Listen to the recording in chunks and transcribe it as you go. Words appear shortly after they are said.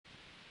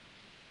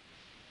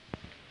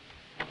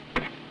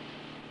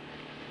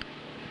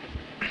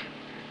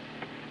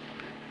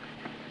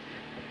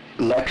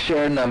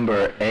Lecture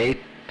number 8,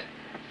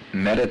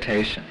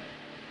 Meditation.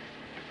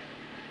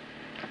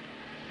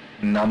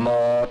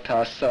 Namo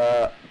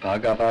tassa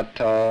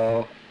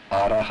bhagavato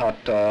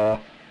arahato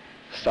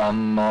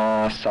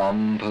samma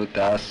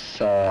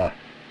sambuddhassa.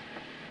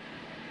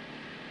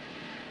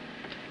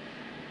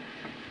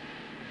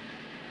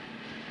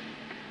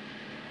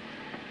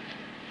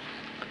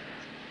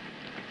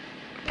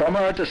 From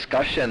our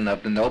discussion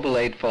of the Noble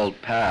Eightfold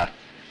Path,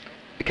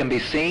 it can be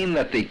seen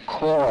that the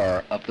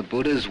core of the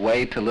Buddha's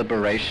way to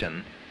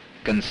liberation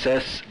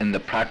consists in the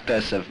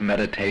practice of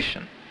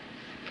meditation.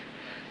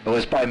 It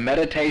was by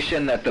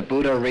meditation that the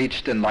Buddha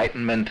reached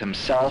enlightenment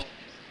himself,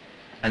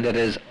 and it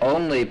is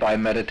only by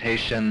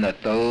meditation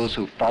that those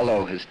who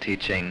follow his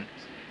teaching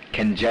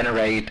can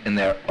generate in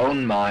their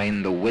own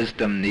mind the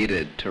wisdom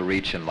needed to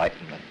reach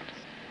enlightenment.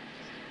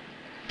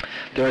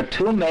 There are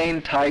two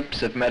main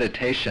types of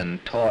meditation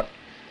taught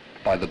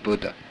by the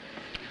Buddha.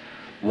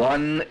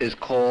 One is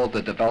called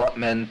the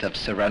development of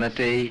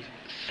serenity,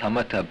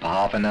 samatha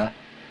bhavana.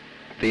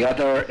 The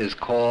other is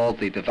called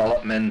the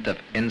development of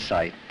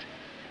insight,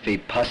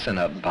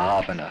 vipassana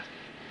bhavana.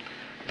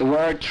 The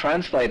word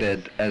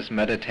translated as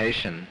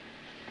meditation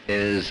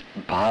is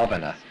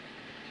bhavana,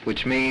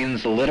 which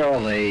means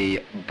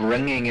literally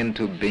bringing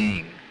into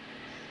being,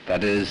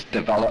 that is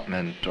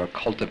development or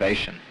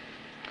cultivation.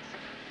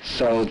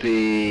 So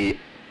the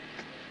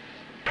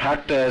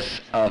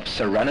practice of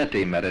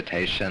serenity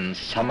meditation,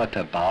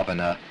 samatha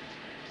bhavana,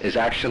 is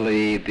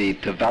actually the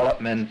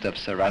development of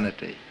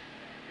serenity,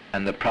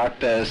 and the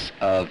practice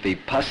of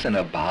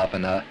vipassana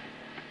bhavana,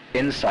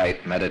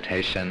 insight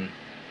meditation,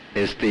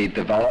 is the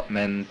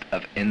development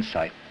of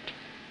insight.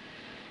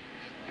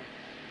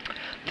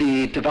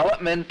 The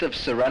development of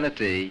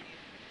serenity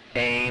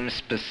aims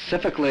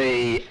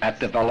specifically at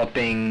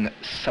developing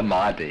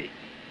samadhi,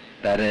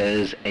 that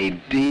is, a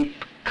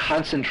deep,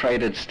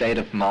 concentrated state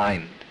of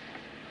mind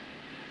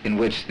in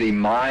which the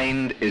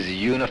mind is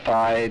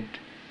unified,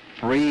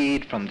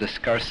 freed from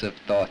discursive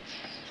thoughts.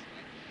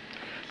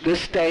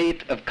 This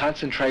state of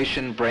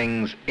concentration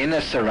brings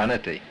inner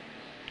serenity,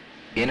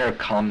 inner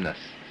calmness.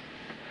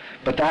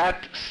 But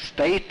that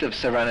state of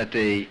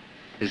serenity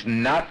is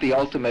not the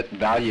ultimate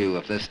value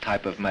of this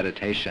type of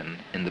meditation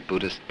in the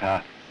Buddhist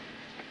path.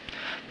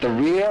 The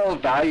real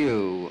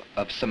value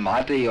of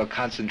samadhi or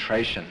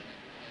concentration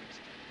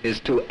is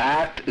to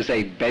act as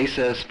a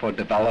basis for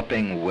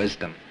developing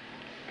wisdom.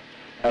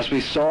 As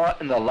we saw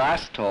in the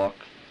last talk,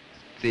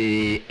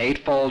 the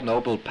Eightfold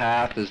Noble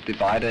Path is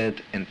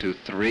divided into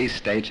 3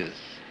 stages: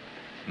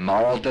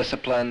 moral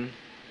discipline,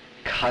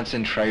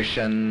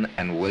 concentration,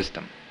 and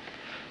wisdom.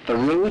 The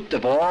root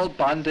of all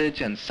bondage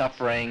and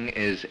suffering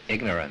is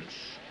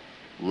ignorance,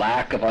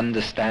 lack of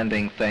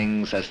understanding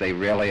things as they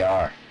really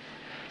are.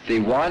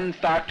 The one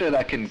factor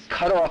that can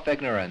cut off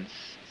ignorance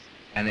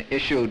and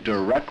issue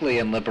directly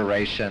in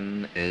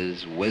liberation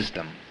is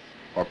wisdom,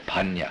 or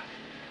panya.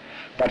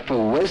 But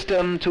for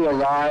wisdom to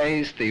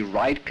arise, the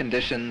right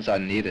conditions are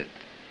needed.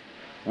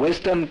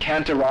 Wisdom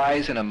can't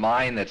arise in a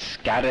mind that's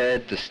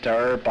scattered,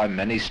 disturbed by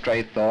many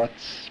stray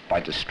thoughts,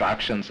 by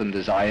distractions and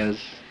desires.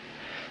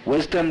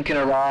 Wisdom can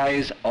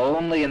arise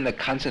only in the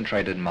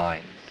concentrated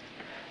mind,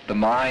 the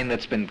mind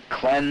that's been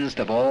cleansed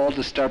of all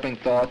disturbing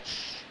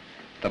thoughts,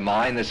 the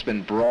mind that's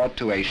been brought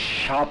to a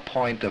sharp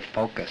point of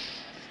focus,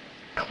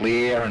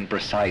 clear and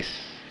precise.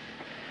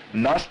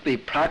 And thus the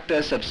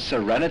practice of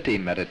serenity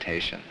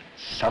meditation,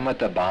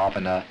 samatha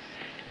bhavana,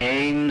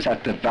 aims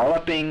at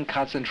developing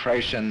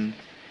concentration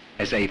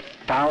as a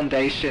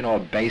foundation or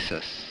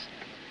basis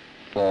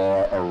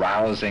for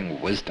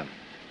arousing wisdom,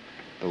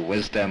 the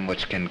wisdom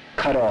which can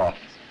cut off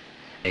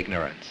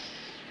ignorance.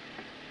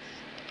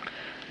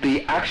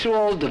 The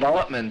actual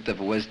development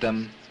of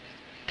wisdom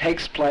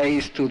takes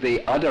place through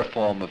the other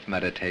form of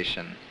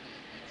meditation,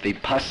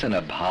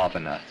 vipassana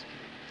bhavana,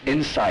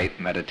 insight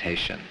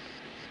meditation,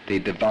 the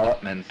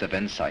development of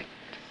insight.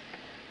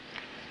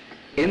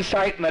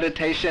 Insight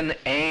meditation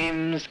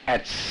aims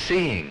at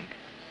seeing,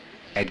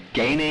 at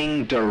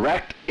gaining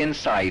direct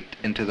insight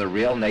into the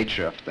real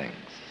nature of things.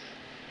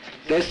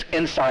 This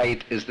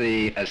insight is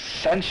the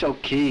essential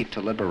key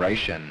to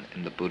liberation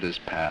in the Buddha's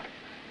path.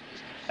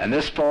 And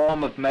this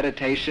form of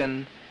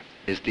meditation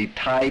is the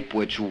type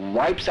which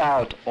wipes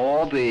out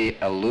all the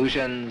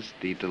illusions,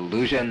 the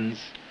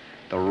delusions,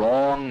 the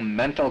wrong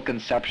mental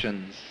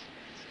conceptions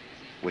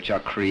which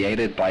are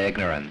created by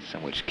ignorance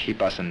and which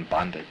keep us in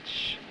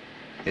bondage.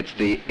 It's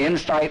the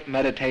insight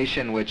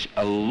meditation which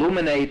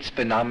illuminates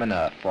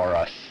phenomena for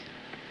us,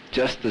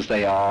 just as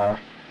they are,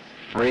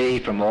 free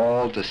from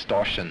all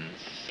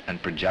distortions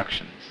and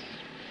projections.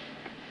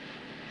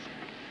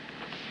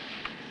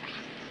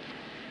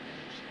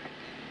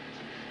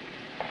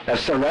 Now,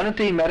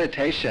 serenity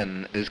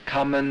meditation is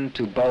common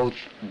to both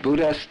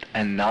Buddhist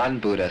and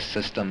non-Buddhist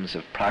systems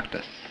of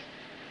practice.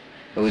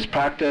 It was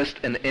practiced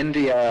in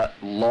India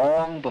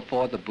long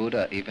before the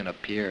Buddha even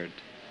appeared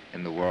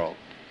in the world.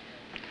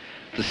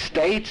 The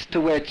states to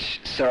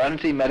which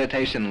serenity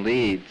meditation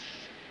leads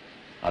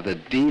are the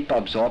deep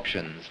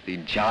absorptions, the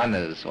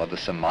jhanas or the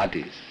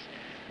samadhis.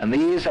 And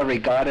these are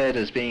regarded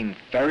as being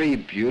very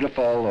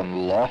beautiful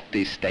and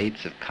lofty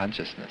states of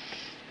consciousness,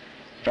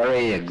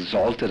 very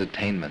exalted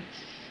attainments.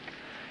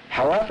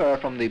 However,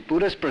 from the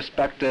Buddhist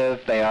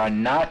perspective, they are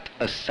not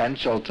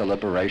essential to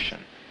liberation.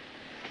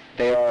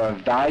 They are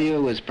of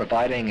value as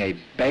providing a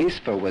base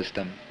for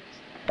wisdom,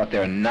 but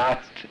they're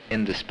not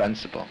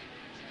indispensable.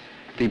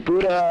 The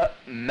Buddha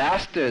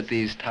mastered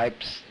these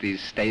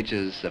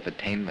stages of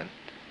attainment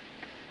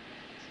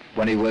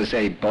when he was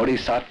a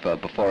bodhisattva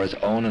before his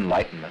own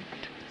enlightenment.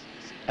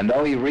 And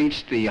though he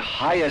reached the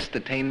highest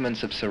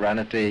attainments of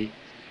serenity,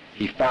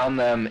 he found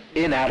them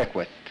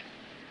inadequate.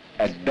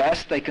 At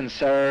best, they can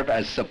serve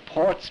as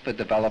supports for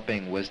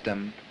developing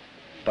wisdom,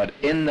 but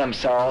in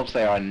themselves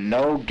they are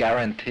no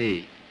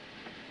guarantee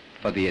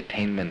for the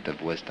attainment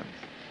of wisdom.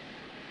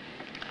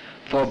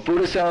 For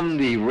Buddhism,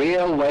 the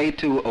real way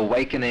to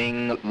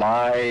awakening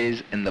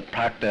lies in the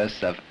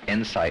practice of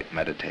insight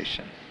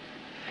meditation.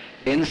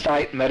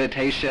 Insight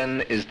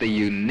meditation is the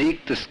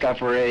unique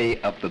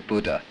discovery of the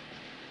Buddha,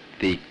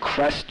 the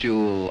crest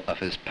jewel of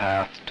his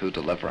path to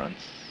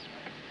deliverance.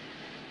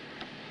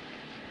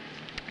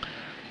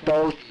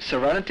 Both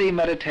serenity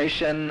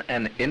meditation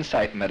and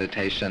insight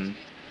meditation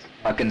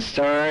are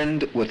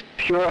concerned with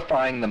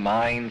purifying the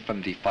mind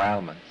from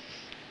defilements,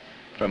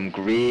 from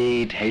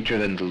greed,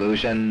 hatred, and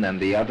delusion, and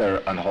the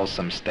other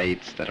unwholesome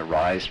states that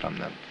arise from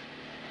them.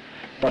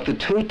 But the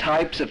two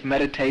types of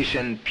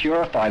meditation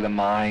purify the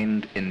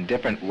mind in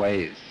different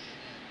ways.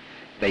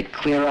 They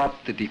clear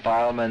up the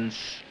defilements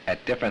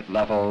at different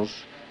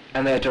levels,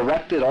 and they're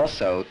directed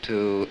also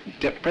to,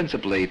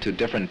 principally to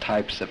different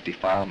types of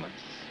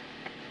defilements.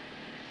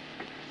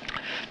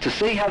 To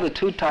see how the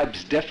two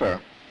types differ,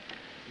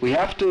 we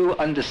have to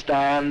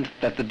understand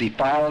that the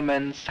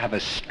defilements have a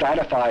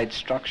stratified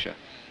structure.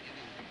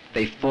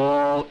 They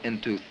fall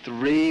into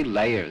 3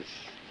 layers.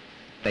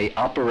 They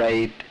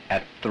operate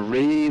at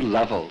 3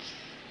 levels,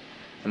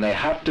 and they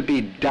have to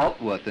be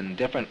dealt with in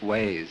different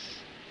ways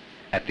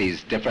at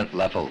these different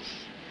levels.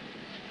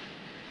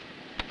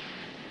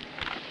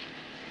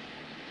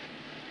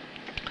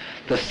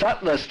 The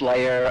subtlest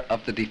layer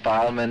of the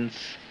defilements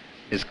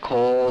is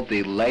called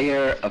the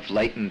layer of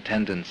latent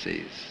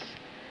tendencies,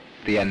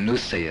 the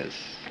anusayas.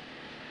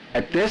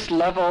 At this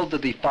level, the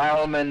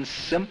defilements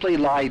simply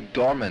lie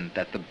dormant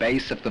at the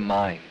base of the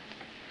mind.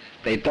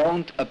 They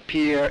don't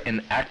appear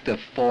in active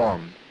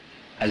form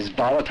as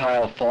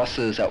volatile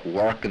forces at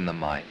work in the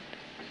mind.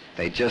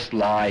 They just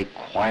lie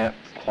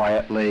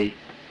quietly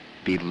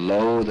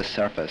below the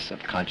surface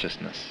of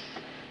consciousness.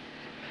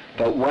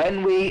 But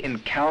when we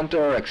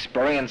encounter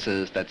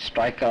experiences that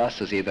strike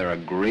us as either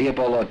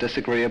agreeable or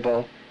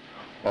disagreeable,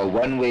 or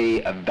when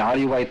we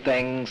evaluate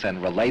things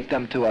and relate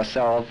them to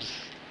ourselves,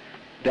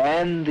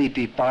 then the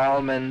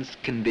defilements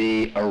can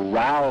be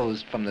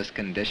aroused from this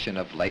condition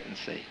of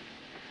latency.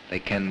 They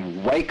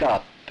can wake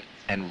up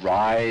and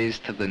rise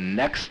to the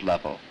next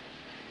level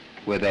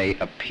where they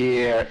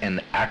appear in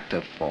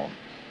active form.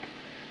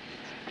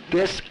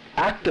 This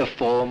active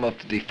form of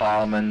the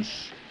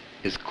defilements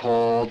is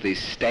called the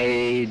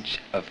stage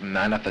of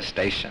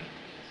manifestation,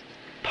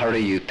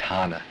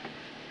 pariyutthana.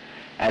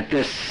 At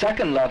this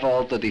second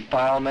level, the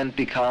defilement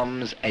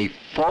becomes a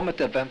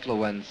formative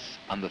influence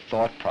on the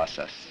thought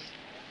process.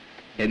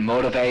 It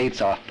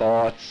motivates our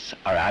thoughts,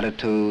 our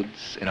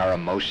attitudes, and our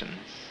emotions.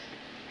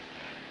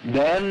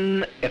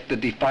 Then, if the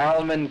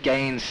defilement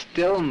gains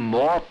still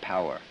more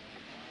power,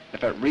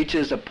 if it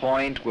reaches a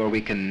point where we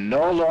can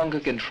no longer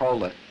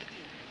control it,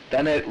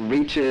 then it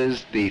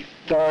reaches the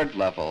third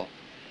level,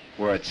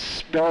 where it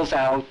spills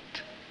out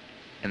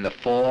in the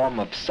form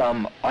of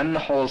some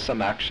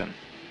unwholesome action,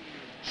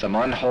 some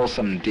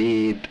unwholesome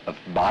deed of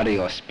body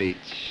or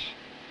speech.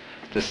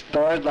 This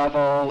third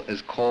level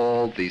is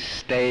called the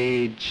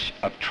stage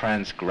of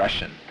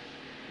transgression,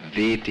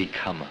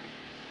 vitikama.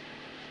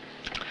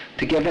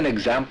 To give an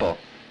example,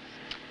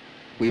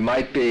 we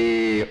might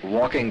be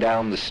walking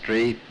down the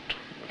street,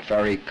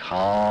 very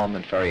calm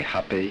and very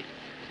happy.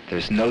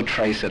 There's no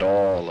trace at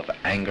all of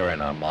anger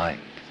in our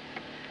mind.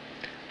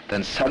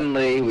 Then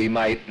suddenly we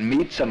might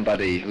meet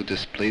somebody who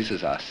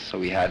displeases us, so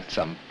we had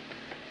some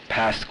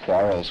past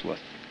quarrels with.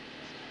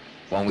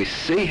 When we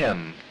see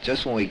him,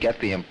 just when we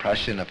get the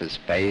impression of his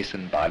face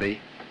and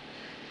body,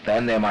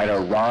 then there might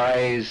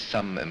arise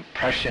some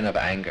impression of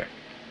anger.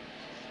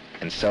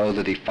 And so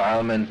the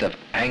defilement of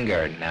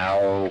anger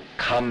now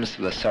comes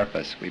to the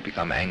surface. We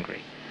become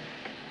angry.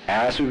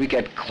 As we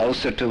get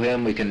closer to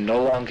him, we can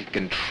no longer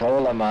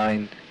control our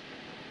mind.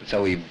 And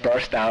so we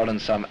burst out in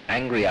some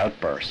angry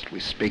outburst.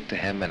 We speak to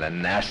him in a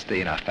nasty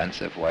and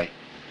offensive way.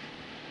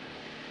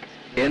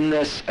 In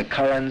this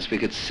occurrence, we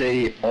could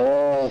see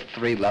all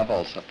 3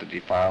 levels of the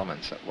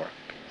defilements at work.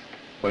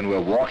 When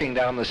we're walking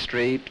down the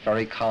street,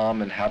 very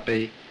calm and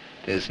happy,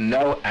 there's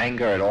no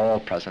anger at all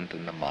present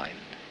in the mind.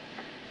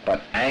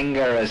 But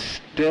anger is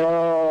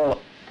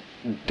still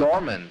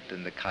dormant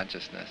in the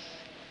consciousness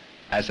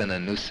as an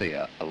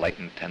anusaya, a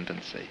latent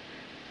tendency.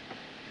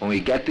 When we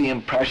get the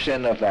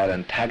impression of that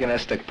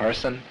antagonistic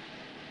person,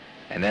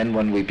 and then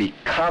when we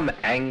become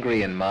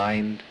angry in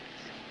mind,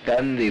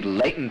 then the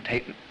latent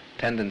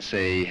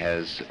tendency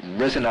has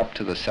risen up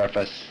to the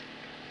surface.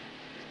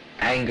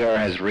 Anger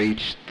has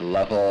reached the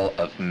level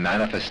of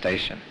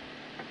manifestation.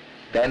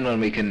 Then when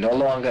we can no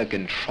longer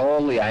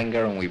control the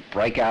anger and we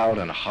break out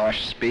in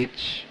harsh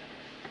speech,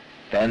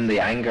 then the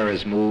anger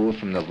is moved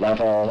from the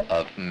level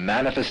of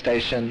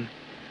manifestation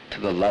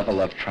to the level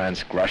of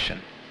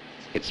transgression.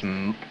 It's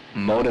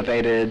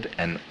motivated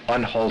an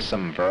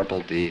unwholesome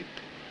verbal deed.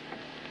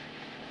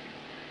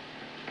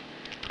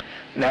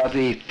 Now,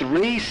 the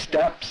 3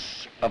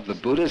 steps of the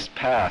Buddhist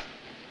path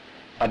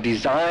are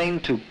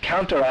designed to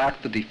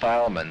counteract the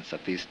defilements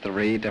at these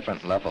 3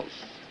 different levels.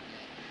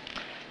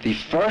 The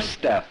first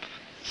step,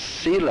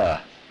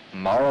 sila,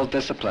 moral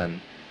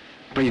discipline,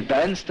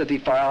 prevents the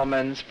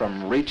defilements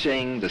from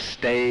reaching the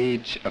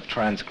stage of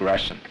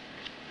transgression.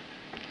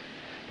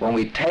 When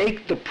we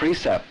take the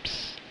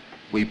precepts,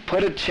 we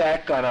put a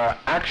check on our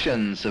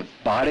actions of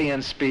body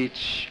and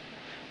speech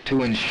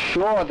to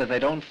ensure that they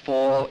don't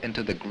fall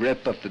into the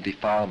grip of the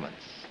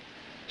defilements,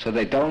 so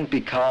they don't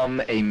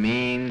become a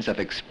means of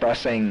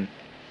expressing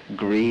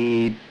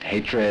greed,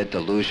 hatred,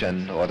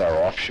 delusion, or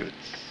their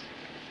offshoots.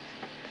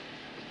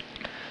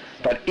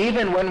 But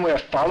even when we're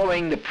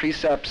following the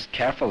precepts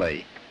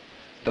carefully,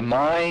 the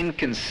mind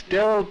can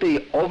still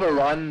be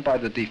overrun by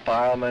the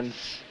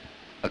defilements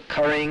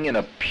occurring in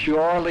a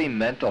purely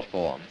mental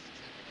form,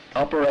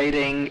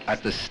 operating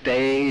at the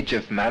stage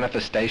of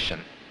manifestation,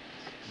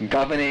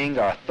 governing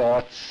our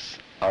thoughts,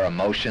 our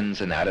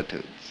emotions, and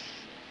attitudes.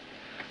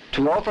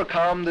 To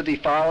overcome the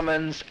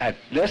defilements at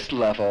this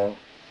level,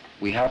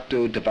 we have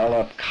to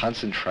develop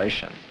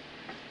concentration,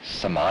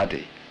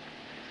 samadhi.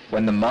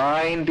 When the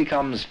mind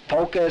becomes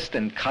focused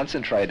and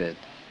concentrated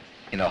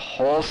in a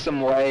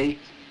wholesome way,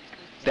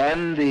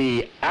 then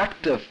the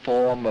active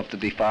form of the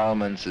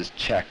defilements is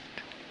checked.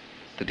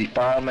 The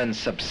defilements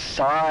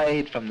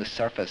subside from the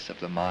surface of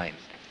the mind,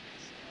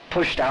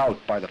 pushed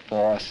out by the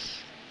force,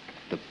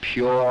 the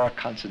pure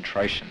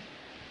concentration.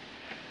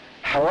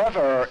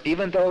 However,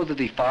 even though the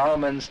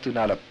defilements do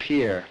not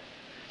appear,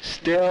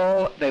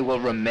 still they will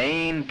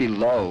remain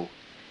below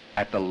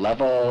at the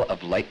level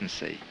of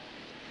latency,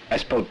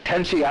 as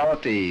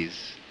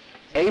potentialities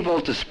able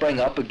to spring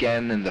up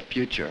again in the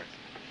future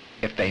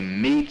if they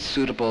meet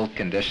suitable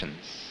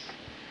conditions.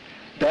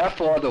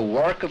 Therefore, the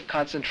work of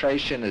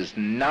concentration is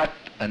not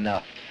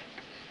enough.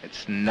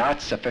 It's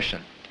not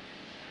sufficient.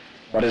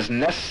 What is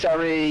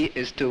necessary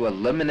is to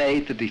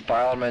eliminate the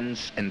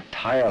defilements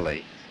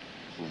entirely,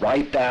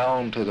 right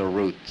down to the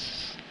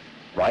roots,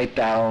 right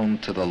down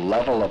to the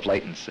level of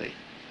latency.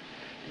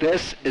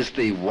 This is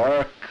the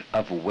work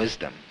of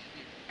wisdom,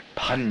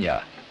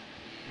 panya,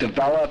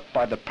 developed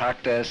by the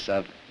practice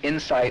of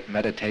insight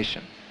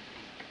meditation.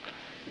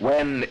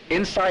 When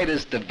insight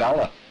is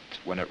developed,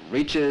 when it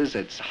reaches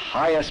its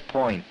highest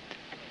point,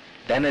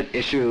 then it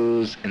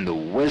issues in the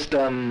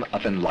wisdom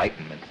of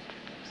enlightenment.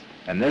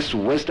 And this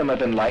wisdom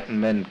of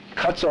enlightenment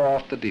cuts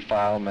off the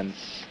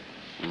defilements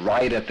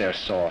right at their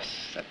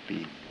source, at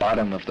the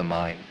bottom of the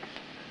mind.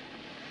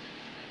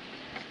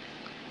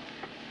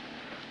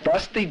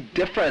 Thus, the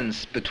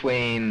difference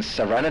between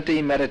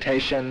serenity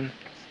meditation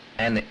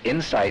and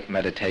insight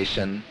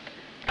meditation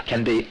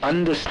can be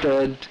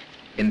understood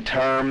in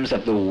terms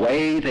of the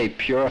way they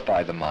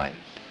purify the mind.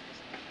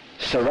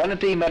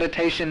 Serenity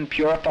meditation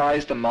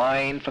purifies the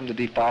mind from the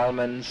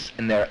defilements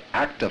in their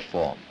active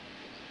form.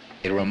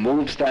 It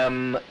removes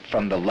them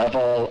from the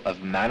level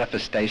of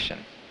manifestation.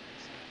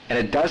 And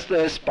it does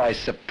this by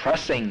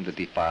suppressing the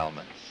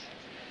defilements.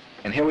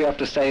 And here we have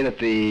to say that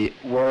the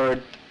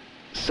word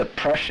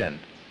suppression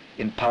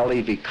in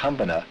Pali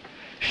Vikambana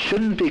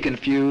shouldn't be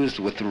confused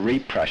with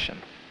repression.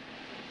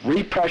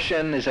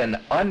 Repression is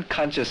an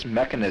unconscious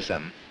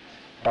mechanism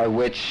by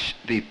which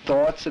the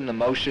thoughts and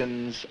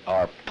emotions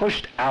are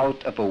pushed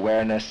out of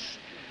awareness,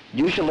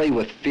 usually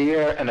with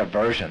fear and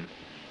aversion,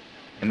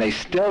 and they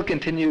still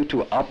continue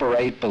to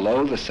operate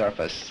below the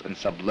surface in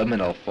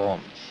subliminal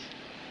forms.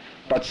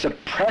 But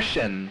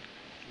suppression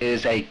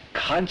is a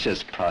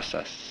conscious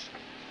process,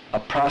 a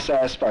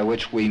process by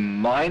which we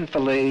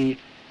mindfully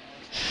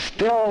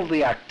still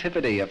the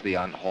activity of the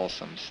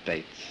unwholesome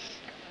states.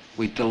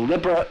 We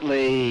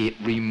deliberately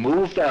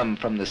remove them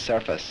from the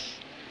surface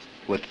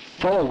with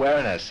full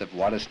awareness of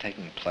what is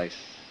taking place.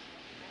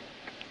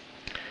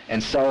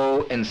 And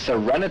so in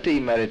serenity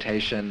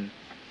meditation,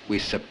 we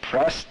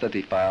suppress the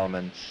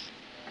defilements,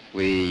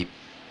 we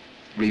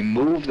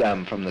remove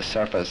them from the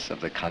surface of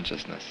the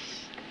consciousness.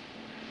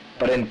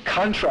 But in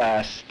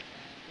contrast,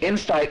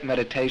 insight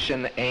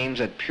meditation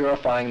aims at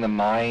purifying the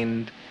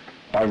mind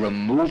by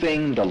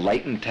removing the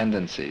latent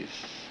tendencies.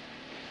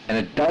 And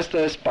it does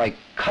this by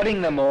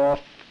cutting them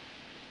off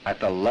at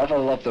the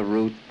level of the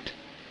root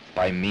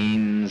by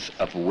means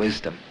of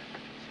wisdom.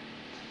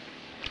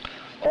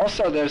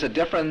 Also, there's a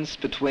difference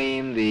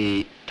between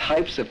the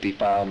types of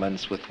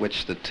defilements with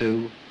which the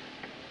 2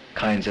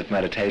 kinds of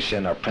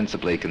meditation are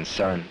principally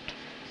concerned.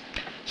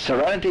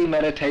 Serenity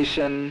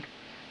meditation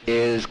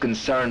is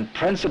concerned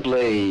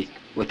principally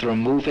with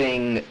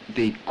removing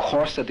the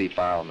coarser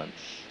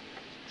defilements,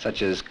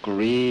 such as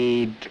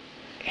greed,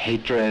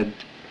 hatred,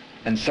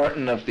 and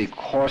certain of the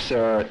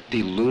coarser,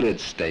 deluded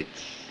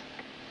states.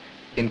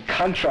 In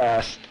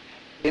contrast,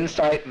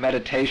 insight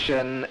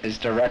meditation is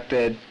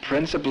directed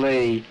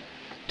principally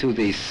to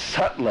the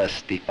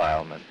subtlest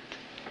defilement,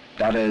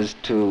 that is,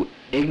 to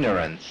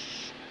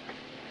ignorance.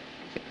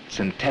 It's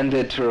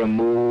intended to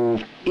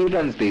remove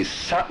even the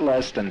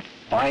subtlest and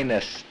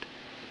finest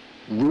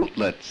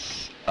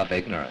rootlets of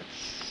ignorance.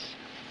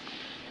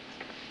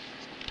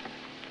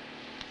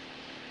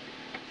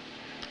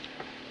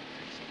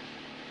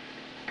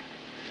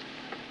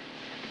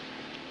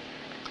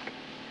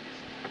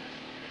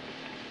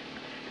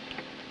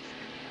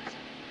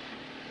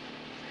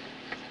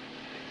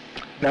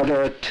 Now,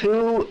 there are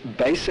two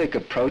basic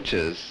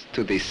approaches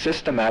to the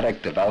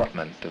systematic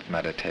development of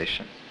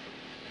meditation.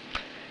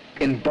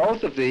 In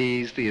both of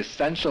these, the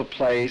essential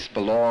place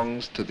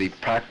belongs to the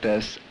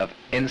practice of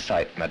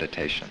insight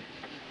meditation.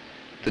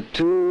 The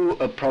two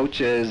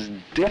approaches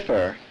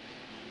differ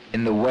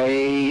in the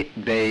way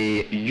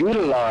they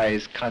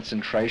utilize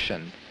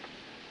concentration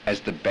as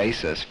the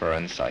basis for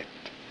insight.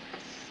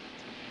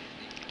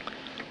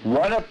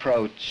 One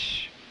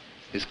approach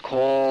is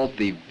called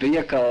the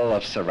vehicle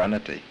of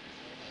serenity,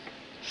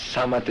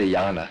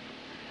 samadhyana.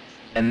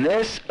 In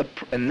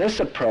this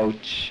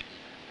approach,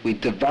 we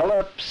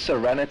develop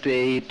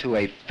serenity to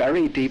a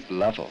very deep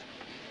level,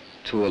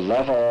 to a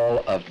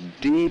level of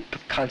deep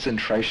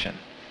concentration,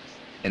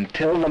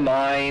 until the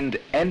mind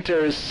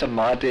enters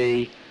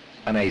samadhi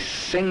on a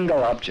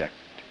single object.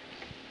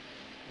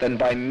 Then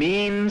by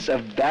means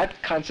of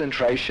that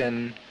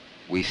concentration,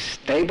 we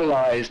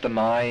stabilize the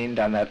mind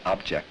on that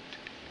object.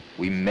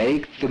 We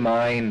make the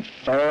mind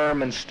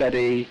firm and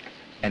steady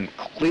and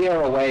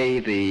clear away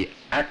the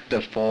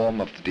active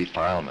form of the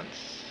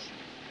defilements.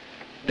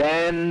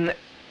 Then,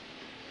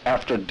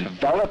 after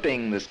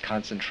developing this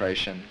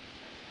concentration,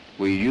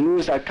 we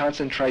use that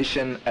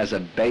concentration as a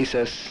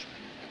basis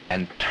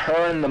and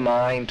turn the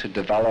mind to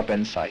develop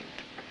insight.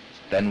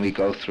 Then we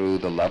go through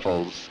the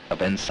levels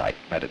of insight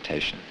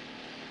meditation.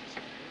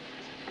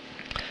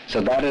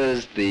 So that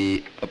is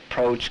the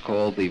approach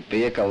called the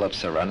vehicle of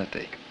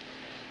serenity.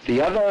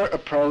 The other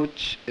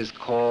approach is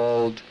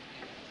called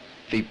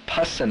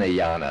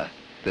Vipassanayana,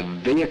 the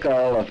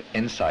vehicle of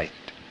insight,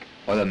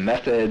 or the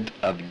method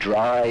of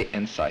dry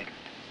insight.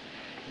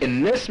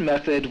 In this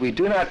method, we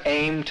do not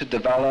aim to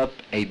develop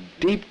a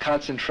deep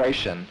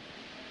concentration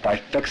by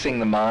fixing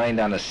the mind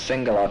on a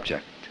single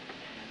object.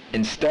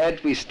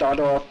 Instead, we start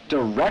off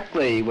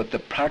directly with the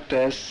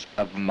practice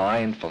of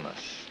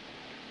mindfulness,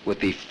 with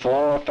the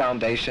four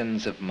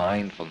foundations of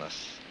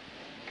mindfulness,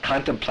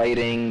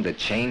 contemplating the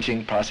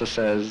changing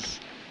processes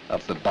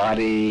of the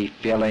body,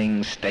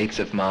 feelings, states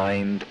of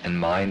mind, and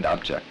mind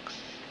objects.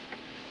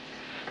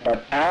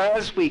 But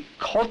as we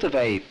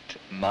cultivate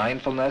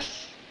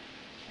mindfulness,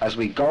 as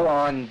we go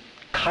on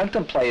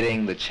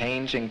contemplating the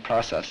changing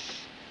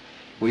process,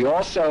 we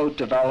also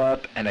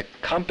develop an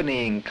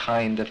accompanying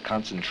kind of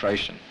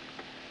concentration.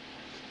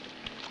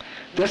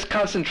 This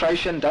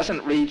concentration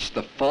doesn't reach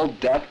the full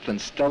depth and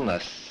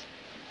stillness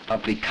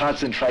of the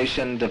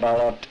concentration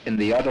developed in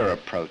the other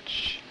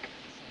approach,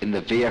 in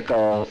the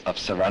vehicle of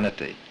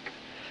serenity.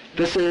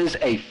 This is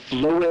a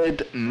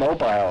fluid,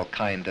 mobile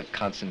kind of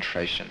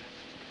concentration,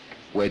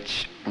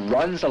 which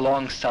runs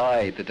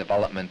alongside the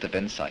development of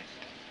insight.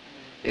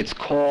 It's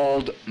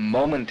called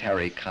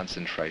momentary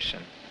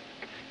concentration.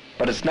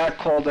 But it's not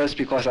called this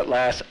because it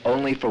lasts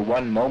only for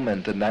one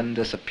moment and then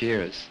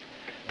disappears,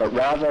 but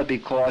rather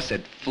because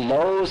it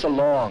flows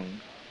along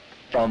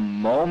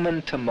from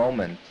moment to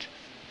moment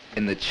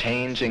in the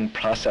changing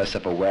process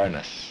of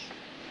awareness.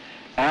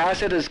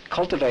 As it is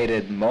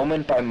cultivated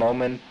moment by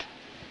moment,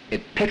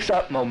 it picks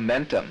up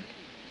momentum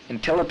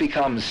until it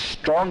becomes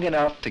strong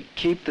enough to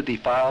keep the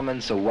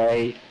defilements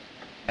away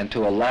and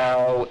to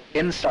allow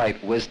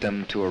insight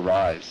wisdom to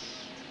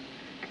arise.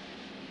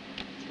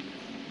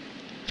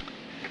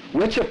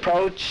 Which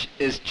approach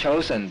is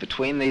chosen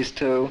between these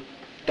two?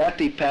 That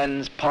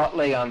depends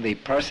partly on the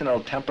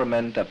personal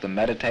temperament of the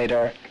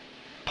meditator,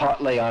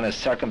 partly on his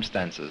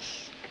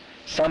circumstances.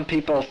 Some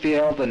people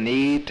feel the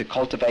need to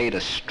cultivate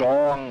a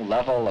strong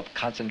level of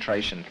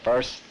concentration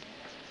first.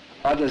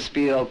 Others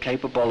feel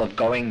capable of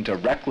going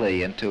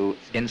directly into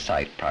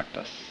insight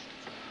practice.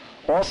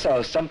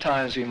 Also,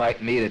 sometimes we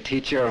might meet a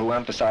teacher who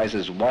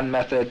emphasizes one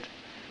method,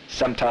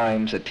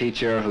 sometimes a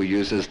teacher who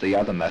uses the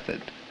other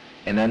method.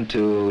 And then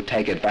to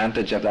take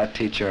advantage of that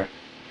teacher,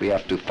 we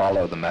have to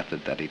follow the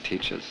method that he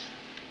teaches.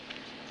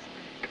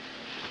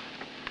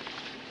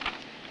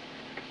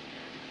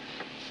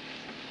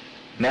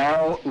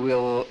 Now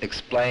we'll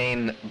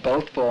explain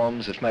both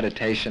forms of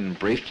meditation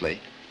briefly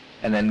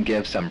and then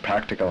give some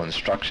practical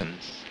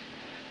instructions.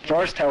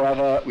 First,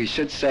 however, we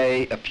should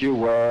say a few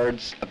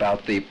words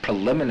about the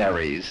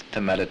preliminaries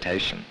to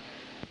meditation.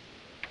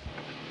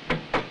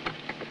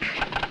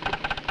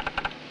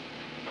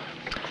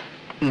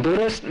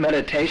 Buddhist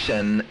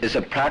meditation is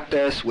a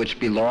practice which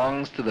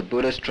belongs to the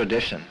Buddhist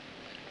tradition.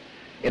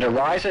 It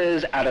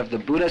arises out of the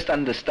Buddhist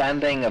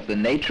understanding of the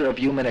nature of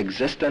human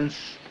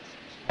existence,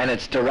 and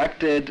it's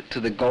directed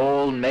to the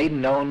goal made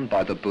known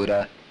by the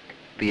Buddha,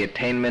 the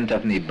attainment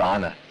of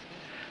Nibbana.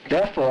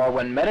 Therefore,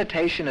 when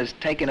meditation is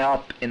taken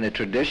up in the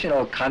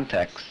traditional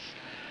context,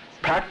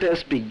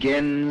 practice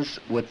begins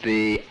with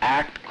the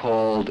act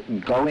called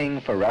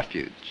going for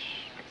refuge.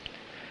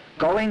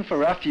 Going for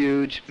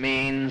refuge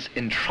means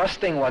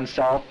entrusting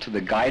oneself to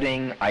the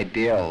guiding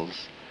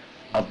ideals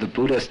of the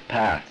Buddhist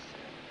path.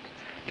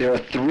 There are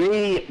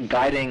three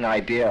guiding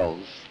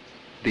ideals: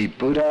 the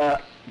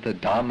Buddha, the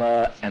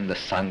Dhamma, and the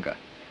Sangha.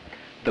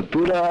 The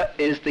Buddha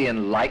is the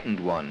enlightened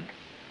one,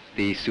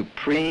 the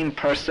supreme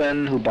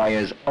person who by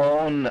his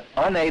own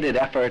unaided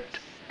effort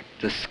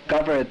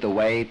discovered the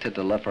way to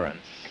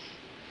deliverance.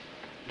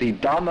 The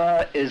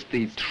Dhamma is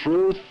the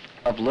truth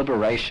of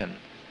liberation,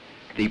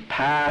 the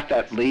path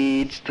that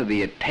leads to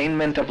the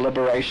attainment of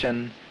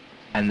liberation,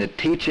 and the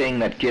teaching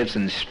that gives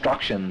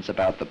instructions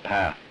about the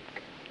path.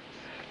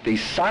 The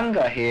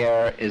Sangha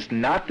here is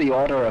not the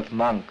order of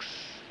monks,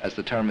 as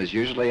the term is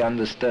usually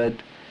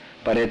understood,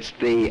 but it's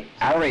the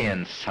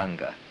Aryan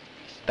Sangha,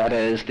 that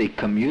is, the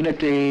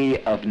community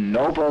of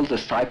noble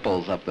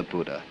disciples of the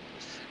Buddha,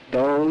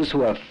 those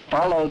who have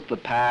followed the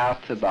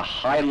path to the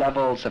high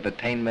levels of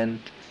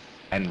attainment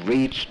and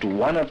reached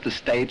one of the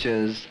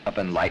stages of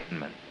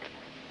enlightenment.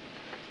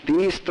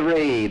 These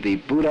three, the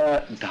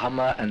Buddha,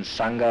 Dhamma, and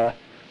Sangha,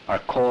 are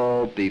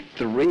called the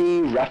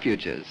three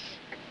refuges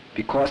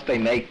because they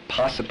make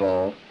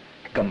possible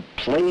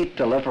complete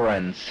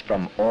deliverance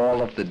from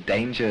all of the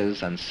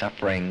dangers and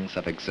sufferings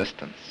of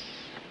existence.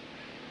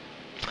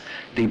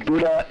 The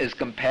Buddha is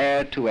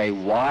compared to a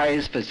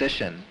wise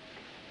physician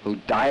who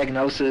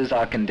diagnoses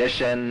our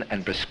condition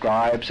and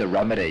prescribes a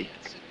remedy.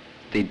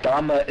 The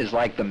Dhamma is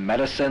like the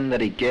medicine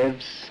that he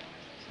gives,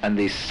 and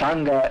the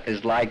Sangha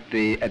is like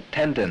the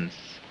attendants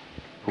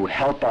who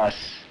help us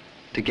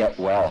to get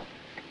well.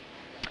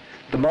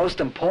 The most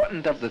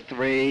important of the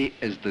three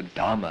is the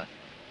Dhamma.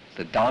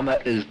 The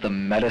Dhamma is the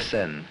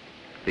medicine,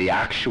 the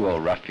actual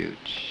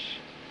refuge.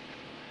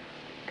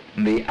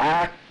 The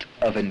act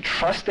of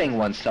entrusting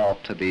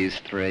oneself to these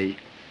three,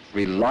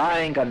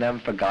 relying on them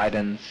for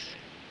guidance,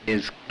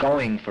 is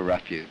going for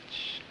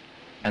refuge.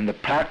 And the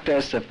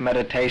practice of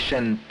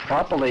meditation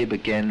properly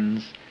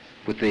begins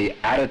with the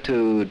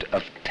attitude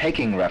of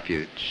taking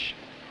refuge.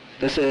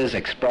 This is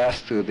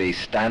expressed through the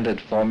standard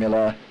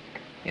formula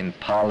in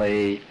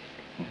Pali: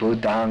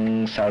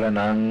 Buddhang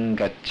saranang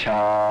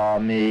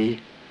gacchami,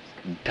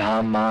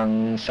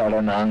 Dhammang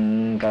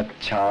saranang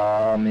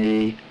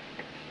gacchami,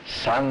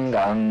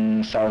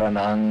 Sanghang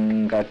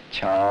saranang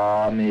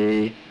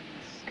gacchami,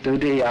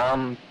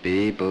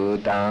 Dutiyampi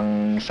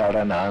Buddhang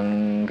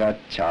saranang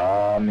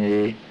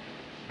gacchami,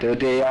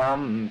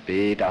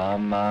 Dutiyampi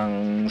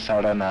Dhammang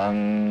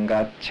saranang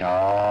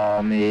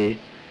gacchami,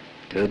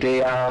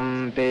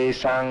 Dutiyampi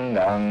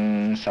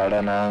Sanghang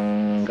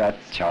saranang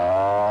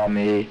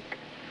gacchami,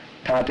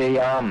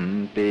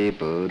 Tatiyampi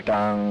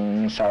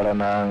Buddhang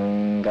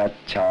saranang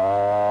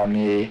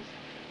gacchami,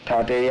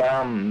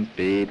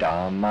 Tatiyampi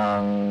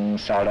Dhammang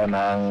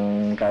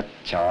saranang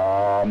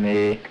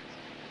gacchami,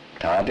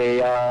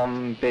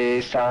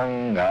 Tatiyampi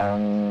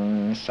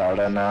Sanghang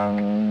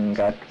saranang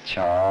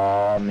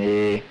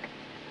gacchami.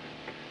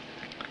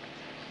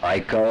 I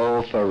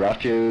go for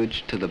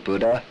refuge to the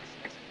Buddha.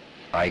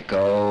 I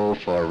go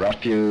for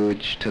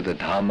refuge to the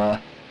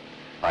Dhamma.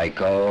 I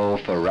go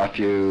for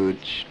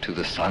refuge to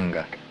the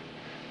Sangha.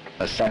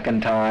 A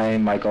second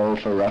time I go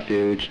for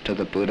refuge to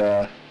the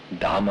Buddha,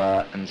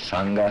 Dhamma, and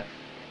Sangha.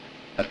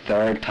 A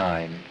third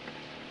time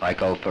I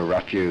go for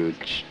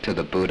refuge to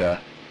the Buddha,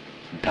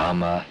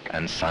 Dhamma,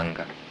 and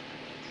Sangha.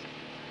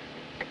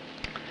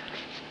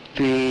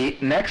 The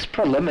next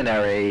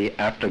preliminary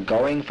after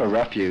going for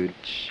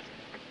refuge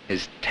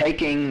is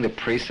taking the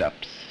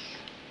precepts,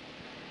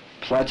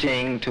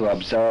 pledging to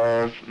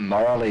observe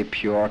morally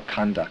pure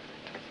conduct.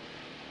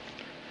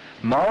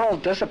 Moral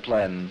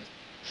discipline,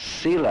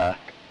 sila,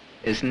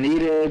 is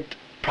needed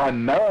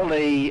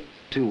primarily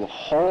to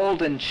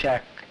hold in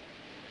check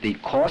the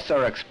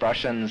coarser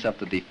expressions of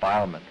the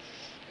defilements,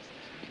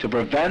 to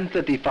prevent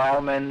the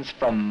defilements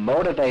from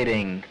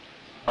motivating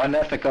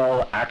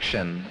unethical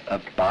action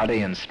of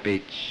body and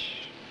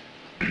speech.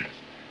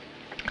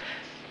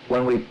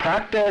 When we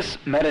practice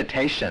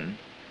meditation,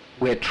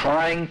 we're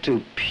trying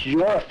to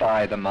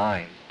purify the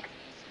mind.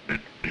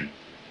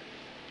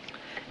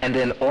 And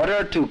in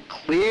order to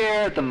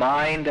clear the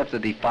mind of the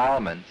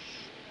defilements,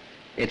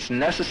 it's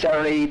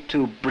necessary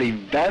to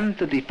prevent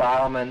the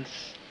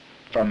defilements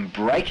from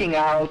breaking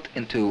out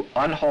into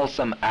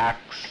unwholesome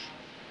acts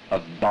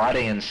of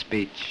body and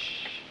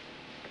speech.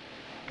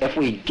 If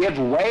we give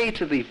way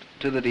to the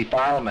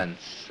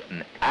defilements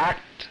and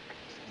act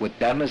with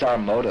them as our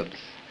motives,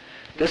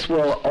 this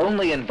will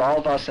only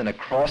involve us in a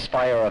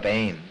crossfire of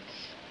aims.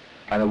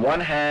 On the one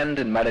hand,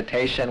 in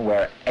meditation,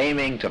 we're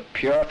aiming to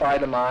purify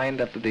the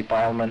mind of the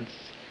defilements.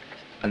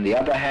 On the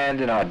other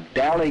hand, in our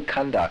daily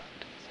conduct,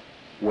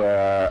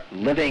 we're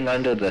living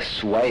under the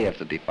sway of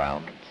the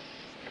defilements.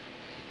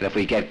 And if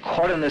we get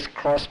caught in this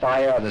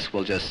crossfire, this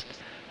will just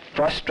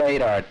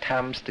frustrate our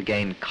attempts to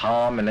gain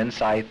calm and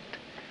insight,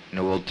 and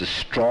it will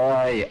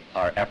destroy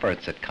our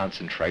efforts at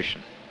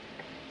concentration.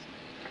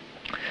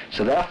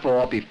 So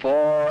therefore,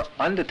 before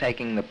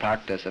undertaking the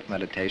practice of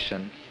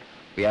meditation,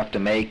 we have to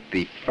make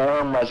the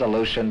firm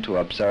resolution to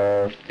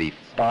observe the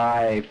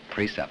 5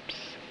 precepts,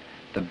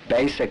 the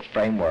basic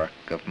framework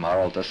of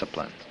moral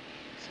discipline.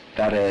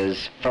 That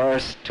is,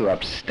 first, to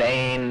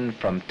abstain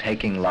from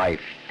taking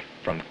life,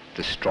 from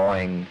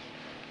destroying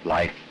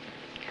life.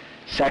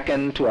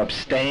 Second, to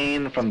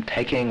abstain from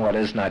taking what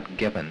is not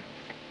given,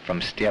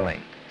 from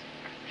stealing.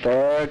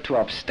 Third, to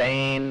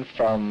abstain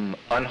from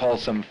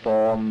unwholesome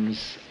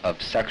forms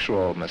of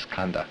sexual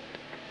misconduct.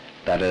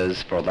 That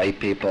is, for lay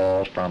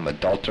people, from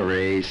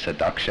adultery,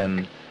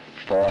 seduction,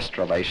 forced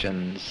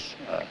relations,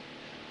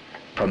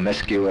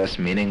 promiscuous,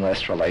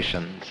 meaningless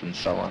relations, and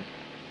so on.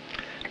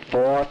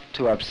 Fourth,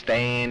 to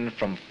abstain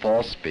from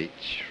false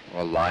speech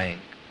or lying.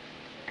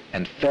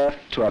 And fifth,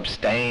 to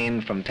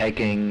abstain from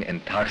taking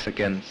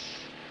intoxicants,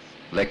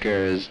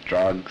 liquors,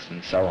 drugs,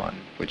 and so on,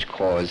 which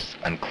cause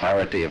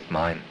unclarity of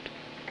mind.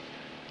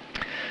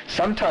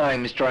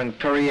 Sometimes during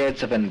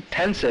periods of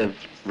intensive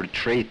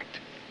retreat,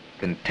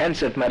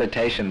 intensive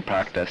meditation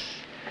practice,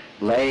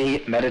 lay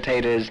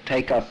meditators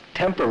take up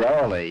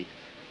temporarily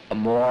a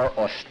more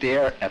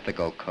austere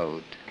ethical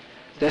code.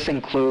 This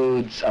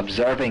includes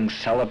observing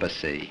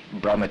celibacy,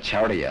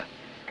 brahmacharya,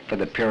 for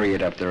the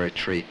period of the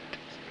retreat,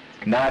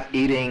 not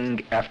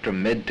eating after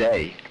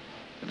midday,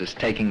 that is,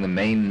 taking the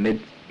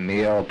main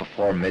meal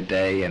before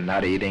midday and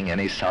not eating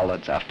any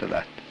solids after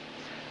that,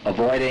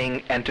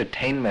 avoiding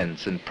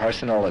entertainments and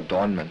personal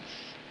adornments,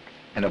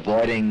 and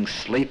avoiding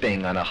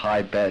sleeping on a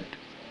high bed,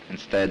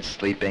 instead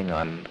sleeping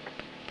on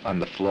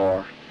the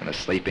floor, in a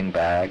sleeping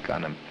bag,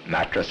 on a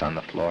mattress on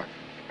the floor.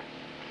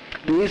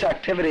 These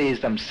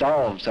activities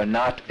themselves are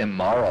not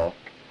immoral,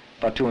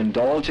 but to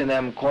indulge in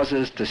them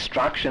causes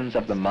distractions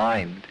of the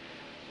mind,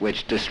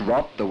 which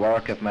disrupt the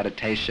work of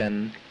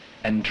meditation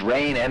and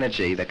drain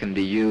energy that can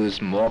be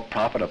used more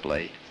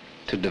profitably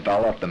to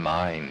develop the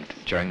mind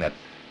during that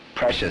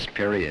precious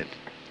period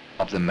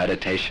of the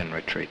meditation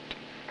retreat.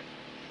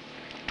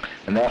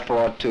 And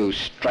therefore, to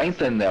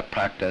strengthen their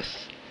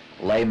practice,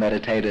 lay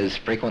meditators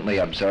frequently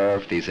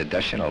observe these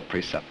additional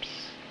precepts.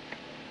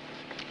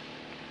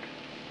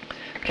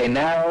 Okay,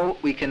 now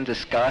we can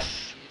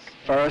discuss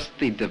first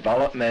the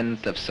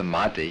development of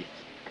samadhi,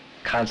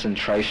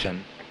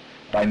 concentration,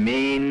 by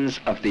means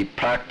of the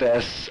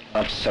practice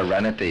of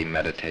serenity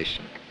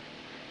meditation.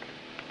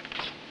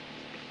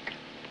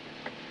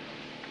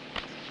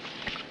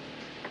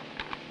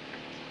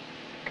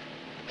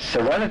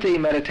 Serenity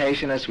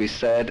meditation, as we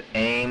said,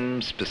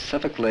 aims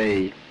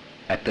specifically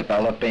at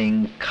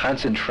developing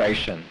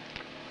concentration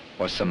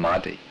or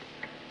samadhi.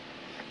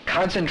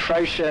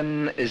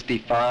 Concentration is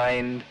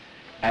defined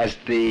as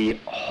the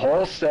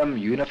wholesome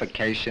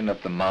unification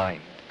of the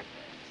mind.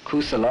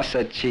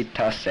 Kusalasa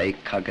chittase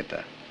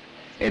kagata.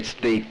 It's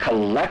the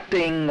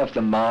collecting of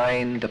the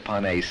mind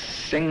upon a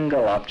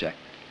single object,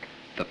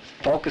 the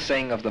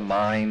focusing of the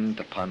mind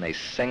upon a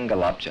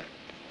single object.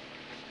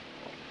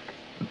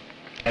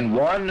 And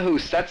one who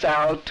sets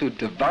out to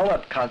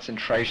develop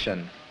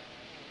concentration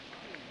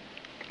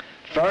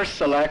first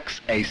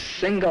selects a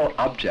single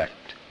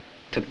object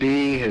to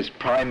be his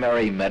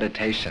primary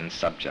meditation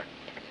subject.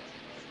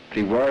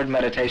 The word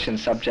meditation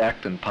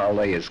subject in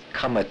Pali is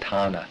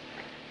kammatthana,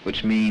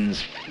 which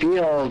means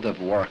field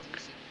of work.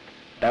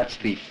 That's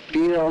the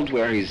field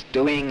where he's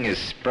doing his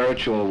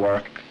spiritual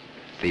work,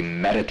 the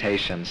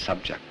meditation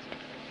subject.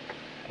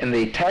 And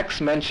the texts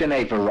mention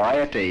a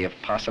variety of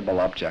possible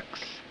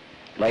objects.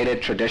 Later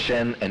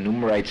tradition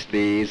enumerates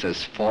these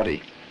as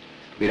 40.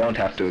 We don't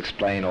have to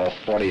explain all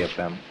 40 of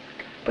them,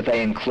 but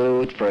they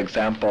include, for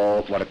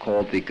example, what are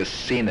called the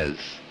kasinas,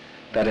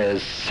 that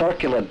is,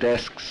 circular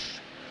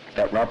discs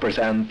that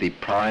represent the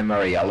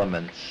primary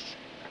elements,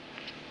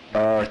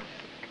 earth,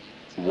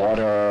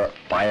 water,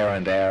 fire,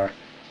 and air,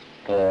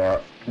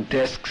 or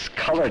discs,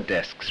 colored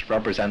discs,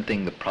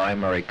 representing the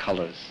primary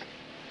colors.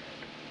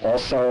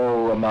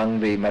 Also among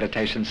the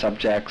meditation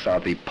subjects are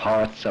the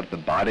parts of the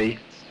body,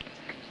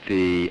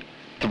 the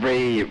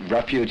 3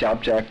 refuge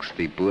objects,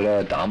 the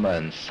Buddha, Dhamma,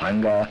 and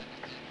Sangha,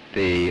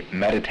 the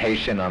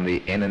meditation on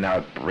the in and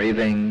out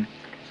breathing,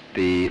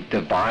 the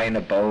divine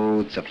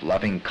abodes of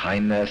loving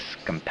kindness,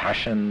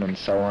 compassion, and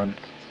so on.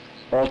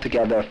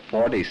 Altogether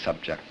 40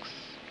 subjects.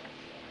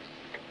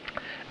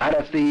 Out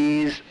of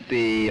these,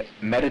 the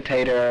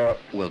meditator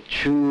will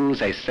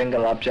choose a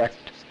single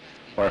object,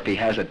 or if he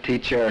has a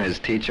teacher, his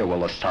teacher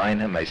will assign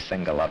him a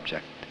single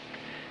object.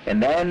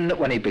 And then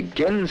when he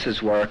begins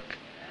his work,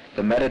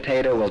 the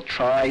meditator will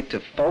try to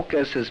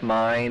focus his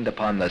mind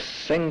upon the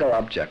single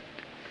object,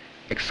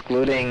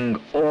 excluding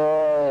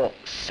all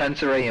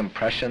sensory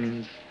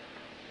impressions,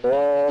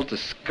 all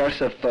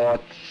discursive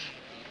thoughts,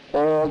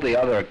 all the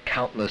other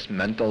countless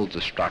mental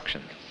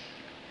distractions.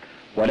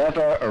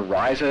 Whatever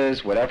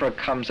arises, whatever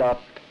comes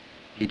up,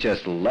 he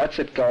just lets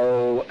it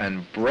go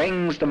and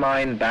brings the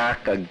mind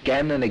back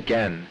again and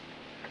again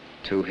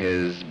to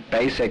his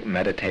basic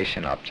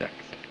meditation object.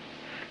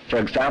 For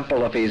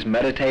example, if he's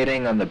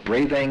meditating on the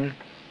breathing,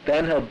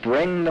 then he'll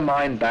bring the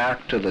mind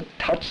back to the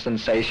touch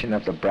sensation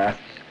of the breath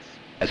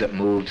as it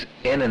moves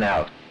in and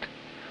out.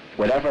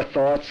 Whatever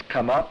thoughts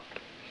come up,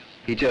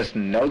 he just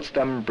notes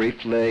them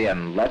briefly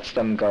and lets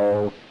them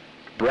go,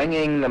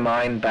 bringing the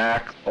mind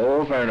back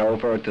over and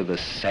over to the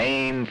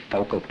same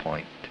focal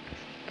point,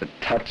 the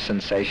touch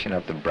sensation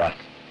of the breath.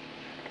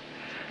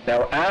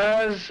 Now,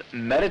 as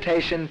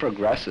meditation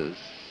progresses,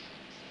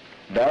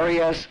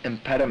 various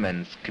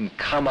impediments can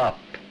come up.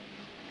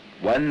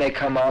 When they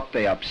come up,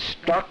 they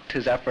obstruct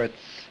his efforts.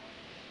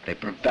 They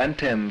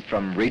prevent him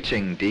from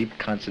reaching deep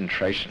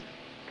concentration.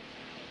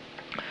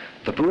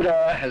 The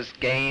Buddha has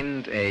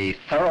gained a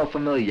thorough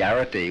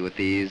familiarity with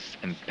these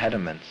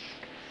impediments,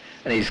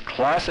 and he's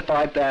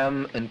classified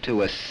them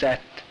into a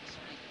set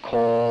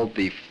called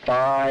the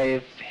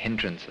 5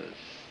 hindrances,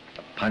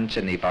 the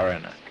Pancha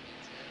Nivarana.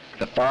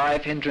 The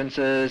 5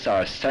 hindrances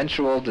are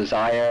sensual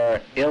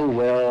desire, ill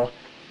will,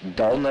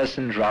 dullness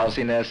and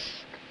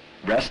drowsiness,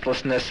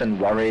 restlessness and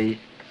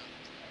worry,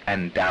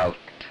 and doubt.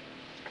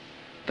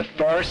 The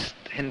first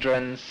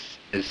hindrance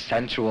is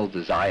sensual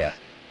desire.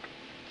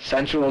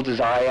 Sensual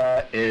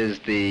desire is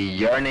the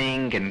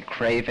yearning and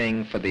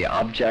craving for the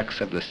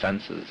objects of the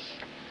senses,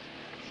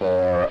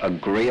 for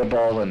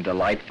agreeable and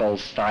delightful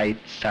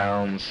sights,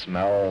 sounds,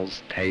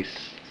 smells,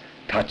 tastes,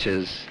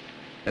 touches,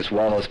 as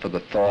well as for the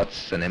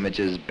thoughts and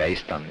images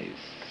based on these.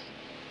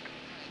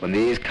 When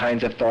these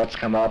kinds of thoughts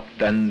come up,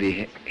 then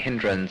the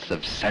hindrance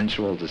of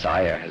sensual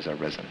desire has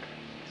arisen.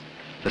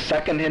 The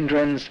second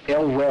hindrance,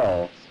 ill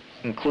will,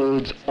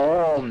 includes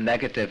all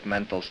negative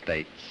mental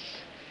states: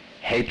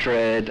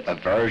 hatred,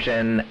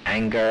 aversion,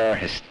 anger,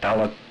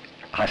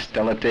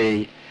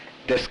 hostility,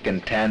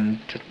 discontent,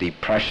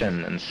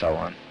 depression, and so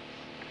on.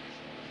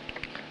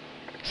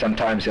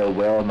 Sometimes ill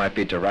will might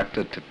be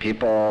directed to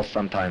people,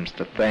 sometimes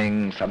to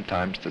things,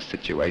 sometimes to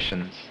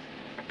situations.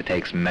 It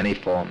takes many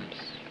forms.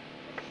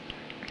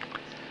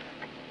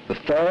 The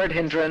third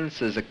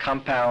hindrance is a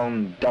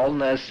compound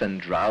dullness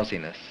and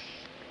drowsiness.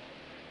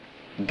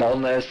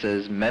 Dullness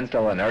is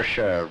mental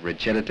inertia,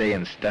 rigidity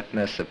and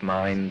stiffness of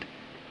mind.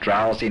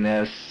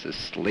 Drowsiness is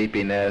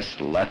sleepiness,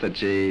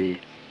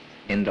 lethargy,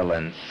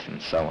 indolence,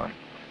 and so on.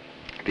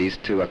 These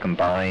two are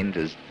combined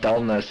as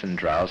dullness and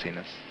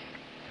drowsiness.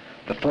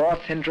 The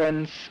fourth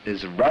hindrance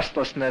is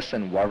restlessness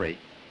and worry.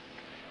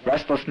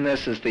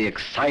 Restlessness is the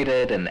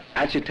excited and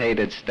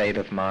agitated state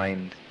of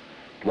mind.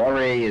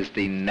 Worry is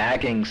the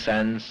nagging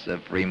sense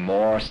of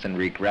remorse and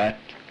regret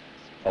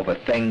over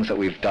things that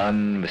we've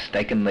done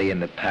mistakenly in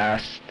the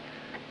past,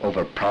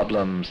 over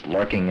problems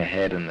lurking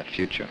ahead in the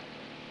future.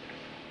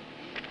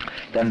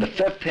 Then the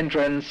fifth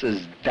hindrance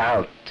is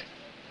doubt.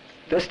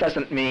 This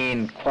doesn't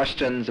mean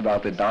questions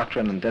about the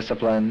doctrine and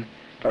discipline,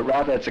 but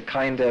rather it's a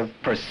kind of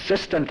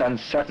persistent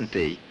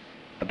uncertainty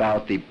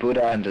about the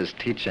Buddha and his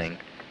teaching,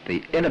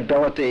 the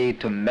inability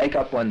to make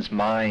up one's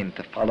mind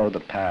to follow the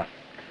path,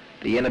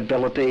 the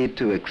inability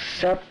to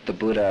accept the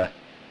Buddha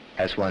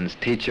as one's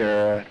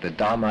teacher, the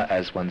Dhamma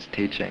as one's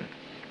teaching,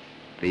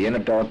 the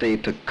inability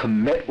to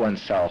commit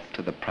oneself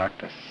to the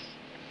practice.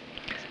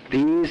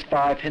 These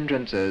 5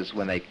 hindrances,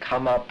 when they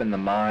come up in the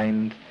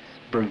mind,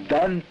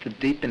 prevent the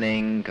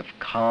deepening of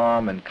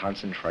calm and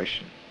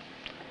concentration.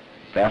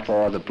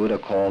 Therefore, the Buddha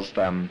calls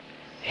them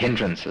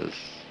hindrances.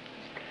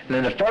 And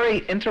in a very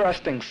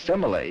interesting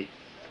simile,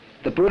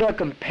 the Buddha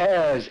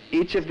compares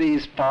each of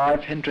these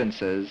 5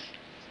 hindrances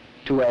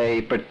to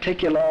a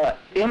particular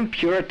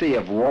impurity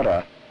of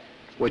water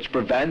which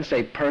prevents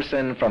a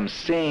person from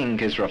seeing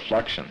his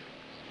reflection.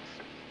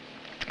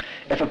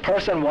 If a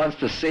person wants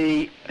to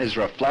see his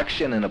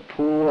reflection in a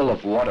pool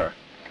of water,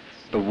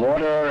 the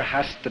water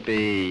has to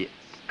be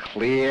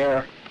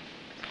clear,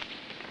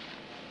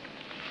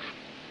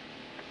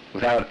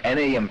 without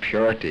any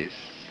impurities.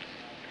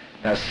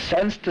 Now,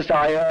 sense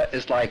desire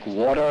is like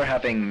water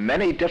having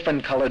many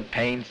different colored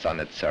paints on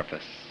its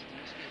surface.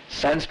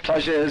 Sense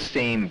pleasures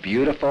seem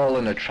beautiful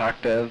and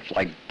attractive,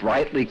 like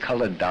brightly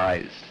colored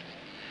dyes.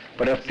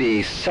 But if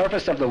the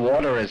surface of the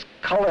water is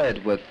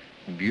colored with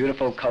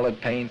beautiful colored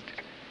paint,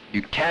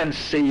 you can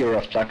see your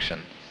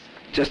reflection,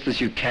 just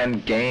as you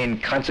can gain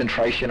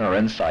concentration or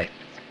insight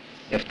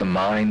if the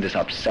mind is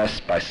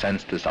obsessed by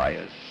sense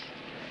desires.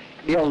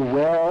 Ill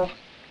will,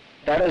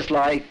 that is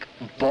like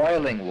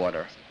boiling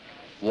water,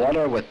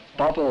 water with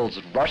bubbles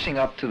rushing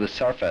up to the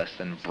surface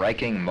and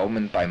breaking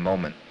moment by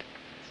moment.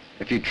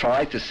 If you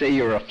try to see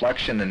your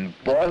reflection in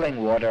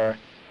boiling water,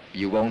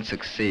 you won't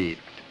succeed.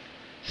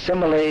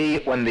 Similarly,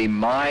 when the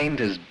mind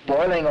is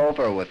boiling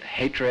over with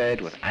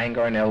hatred, with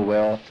anger and ill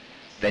will,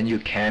 then you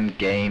can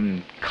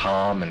gain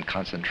calm and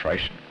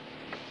concentration.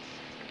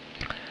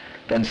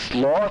 Then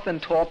sloth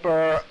and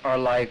torpor are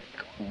like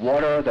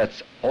water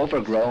that's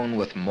overgrown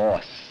with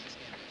moss.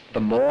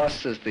 The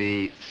moss is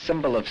the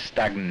symbol of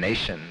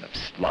stagnation, of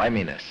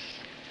sliminess.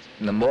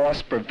 And the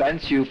moss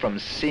prevents you from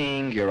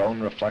seeing your own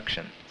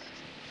reflection.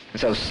 And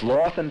so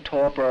sloth and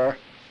torpor,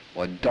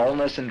 or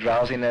dullness and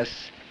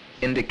drowsiness,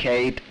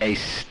 indicate a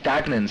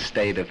stagnant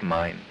state of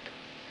mind.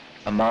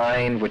 A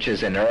mind which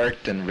is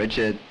inert and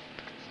rigid,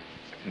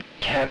 and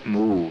can't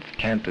move,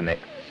 can't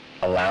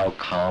allow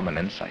calm and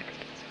insight.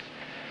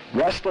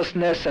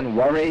 Restlessness and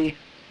worry,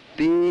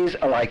 These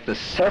are like the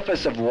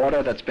surface of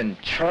water that's been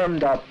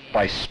churned up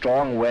by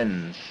strong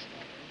winds,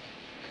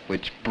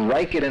 which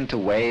break it into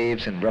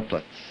waves and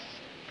riplets.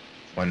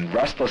 When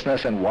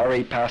restlessness and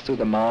worry pass through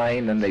the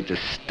mind, then they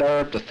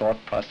disturb the thought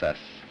process.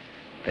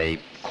 They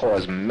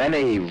cause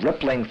many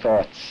rippling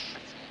thoughts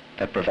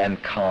that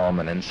prevent calm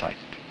and insight.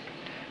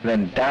 And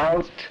then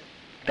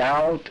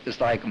doubt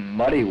is like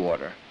muddy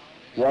water,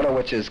 water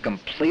which is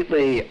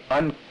completely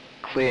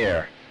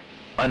unclear,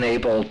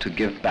 unable to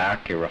give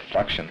back a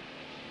reflection.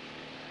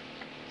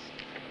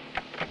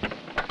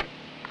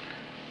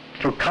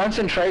 For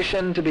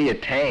concentration to be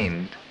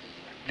attained,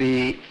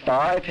 the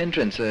 5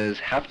 hindrances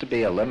have to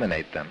be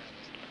eliminated them.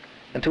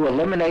 And to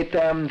eliminate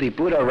them, the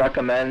Buddha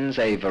recommends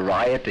a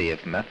variety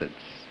of methods.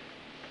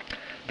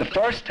 The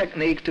first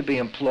technique to be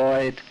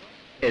employed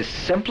is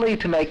simply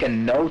to make a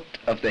note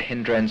of the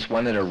hindrance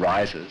when it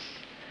arises,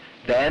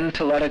 then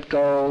to let it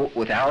go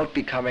without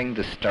becoming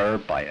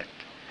disturbed by it,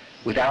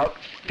 without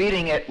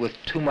feeding it with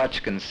too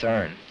much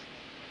concern.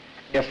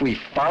 If we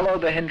follow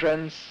the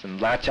hindrance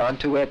and latch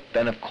onto it,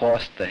 then of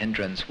course the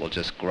hindrance will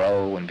just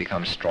grow and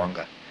become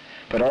stronger.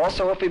 But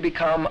also if we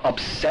become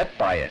upset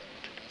by it,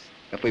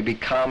 if we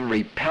become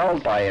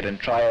repelled by it and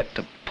try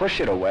to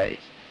push it away,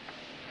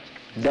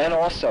 then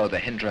also the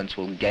hindrance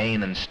will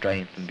gain in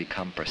strength and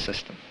become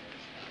persistent.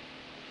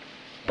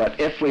 But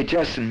if we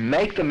just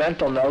make the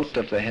mental note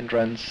of the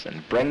hindrance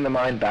and bring the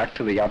mind back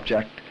to the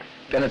object,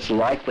 then it's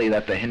likely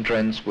that the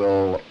hindrance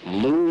will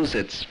lose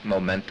its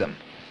momentum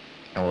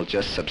and will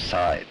just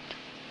subside.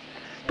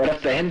 But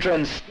if the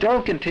hindrance still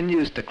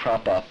continues to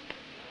crop up,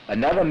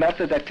 another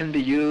method that can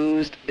be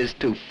used is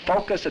to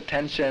focus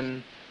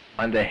attention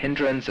on the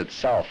hindrance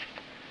itself,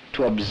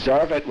 to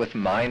observe it with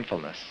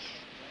mindfulness.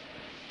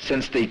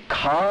 Since the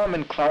calm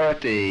and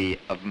clarity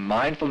of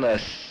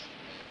mindfulness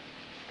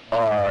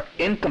are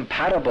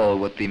incompatible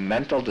with the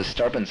mental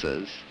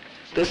disturbances,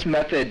 this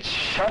method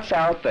shuts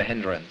out the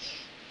hindrance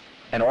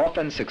and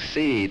often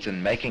succeeds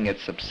in making it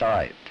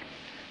subside.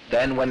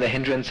 Then when the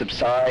hindrance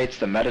subsides,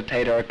 the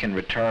meditator can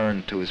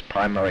return to his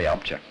primary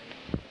object.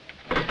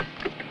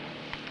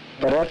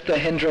 But if the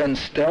hindrance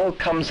still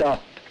comes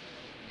up,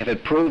 if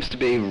it proves to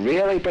be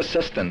really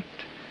persistent,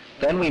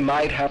 then we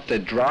might have to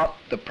drop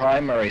the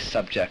primary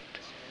subject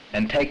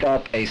and take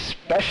up a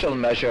special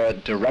measure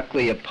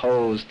directly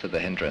opposed to the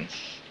hindrance.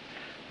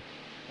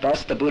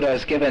 Thus the Buddha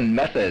has given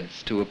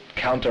methods to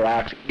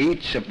counteract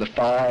each of the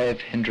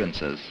 5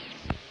 hindrances.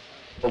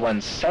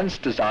 When sense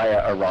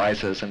desire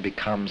arises and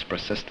becomes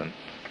persistent,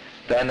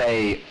 then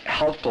a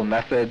helpful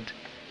method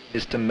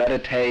is to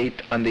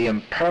meditate on the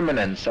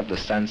impermanence of the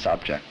sense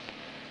object,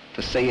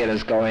 to see it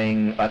as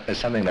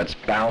something that's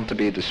bound to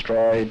be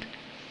destroyed,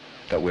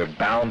 that we're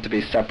bound to be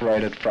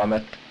separated from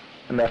it,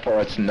 and therefore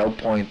it's no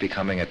point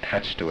becoming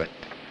attached to it.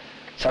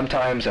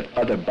 Sometimes if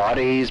other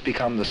bodies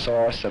become the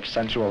source of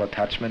sensual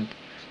attachment,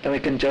 then we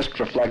can just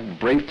reflect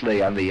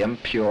briefly on the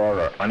impure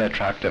or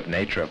unattractive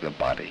nature of the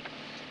body.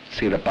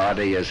 See the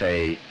body as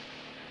a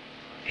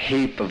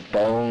heap of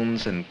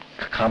bones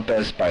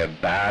encompassed by a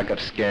bag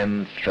of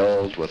skin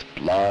filled with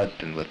blood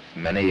and with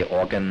many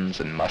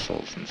organs and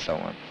muscles and so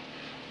on.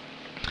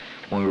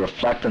 When we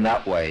reflect in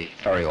that way,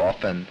 very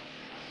often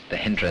the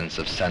hindrance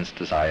of sense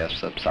desire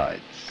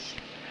subsides.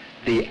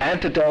 The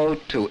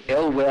antidote to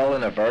ill will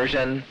and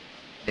aversion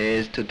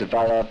is to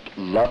develop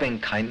loving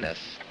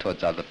kindness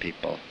towards other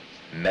people,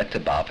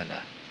 metta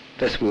bhavana.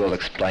 This we will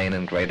explain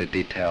in greater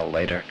detail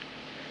later.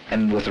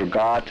 And with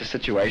regard to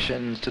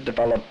situations, to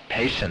develop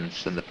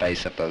patience in the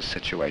face of those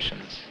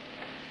situations,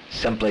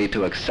 simply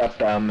to accept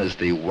them as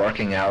the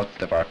working out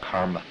of our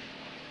karma.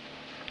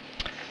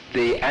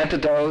 The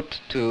antidote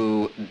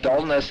to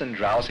dullness and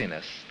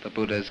drowsiness, the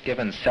Buddha has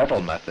given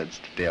several methods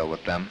to deal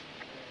with them.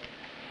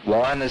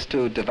 One is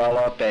to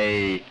develop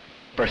a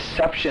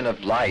perception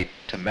of light,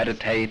 to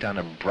meditate on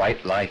a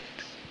bright light.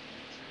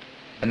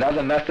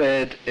 Another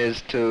method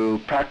is to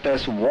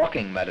practice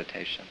walking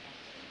meditation,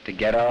 to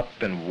get up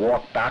and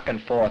walk back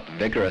and forth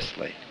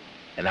vigorously,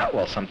 and that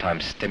will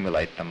sometimes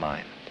stimulate the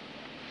mind.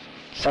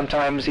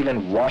 Sometimes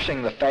even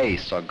washing the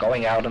face or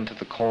going out into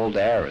the cold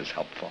air is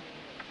helpful.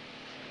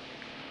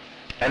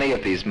 Any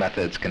of these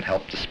methods can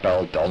help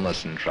dispel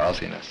dullness and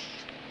drowsiness.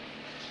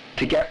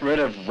 To get rid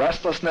of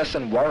restlessness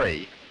and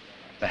worry,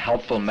 the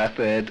helpful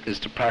method is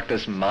to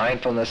practice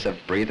mindfulness of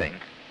breathing,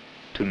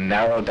 to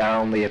narrow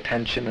down the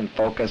attention and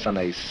focus on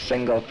a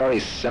single,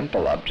 very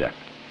simple object,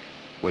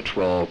 which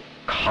will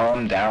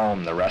calm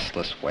down the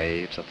restless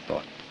waves of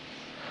thought.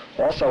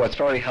 Also, it's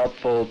very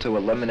helpful to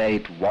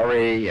eliminate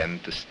worry and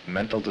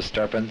mental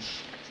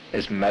disturbance,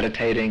 is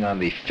meditating on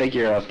the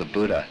figure of the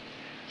Buddha,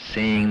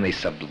 seeing the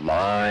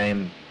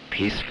sublime,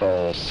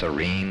 peaceful,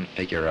 serene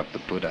figure of the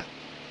Buddha.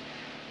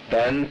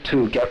 Then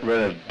to get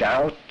rid of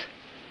doubt,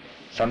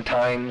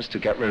 sometimes to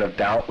get rid of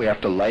doubt we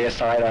have to lay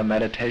aside our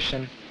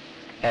meditation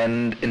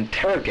and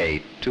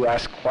interrogate, to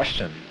ask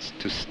questions,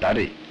 to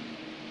study.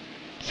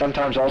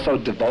 Sometimes also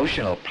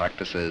devotional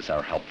practices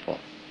are helpful.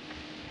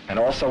 And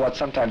also what's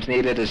sometimes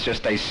needed is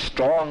just a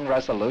strong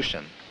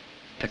resolution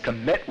to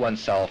commit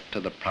oneself to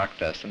the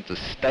practice and to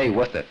stay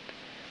with it,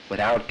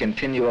 without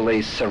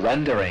continually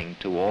surrendering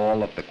to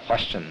all of the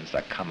questions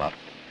that come up,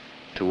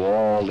 to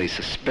all the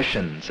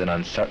suspicions and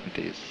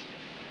uncertainties,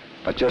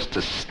 but just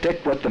to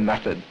stick with the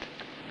method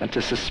and to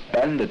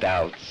suspend the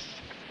doubts,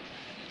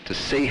 to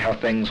see how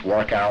things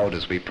work out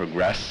as we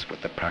progress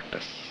with the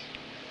practice.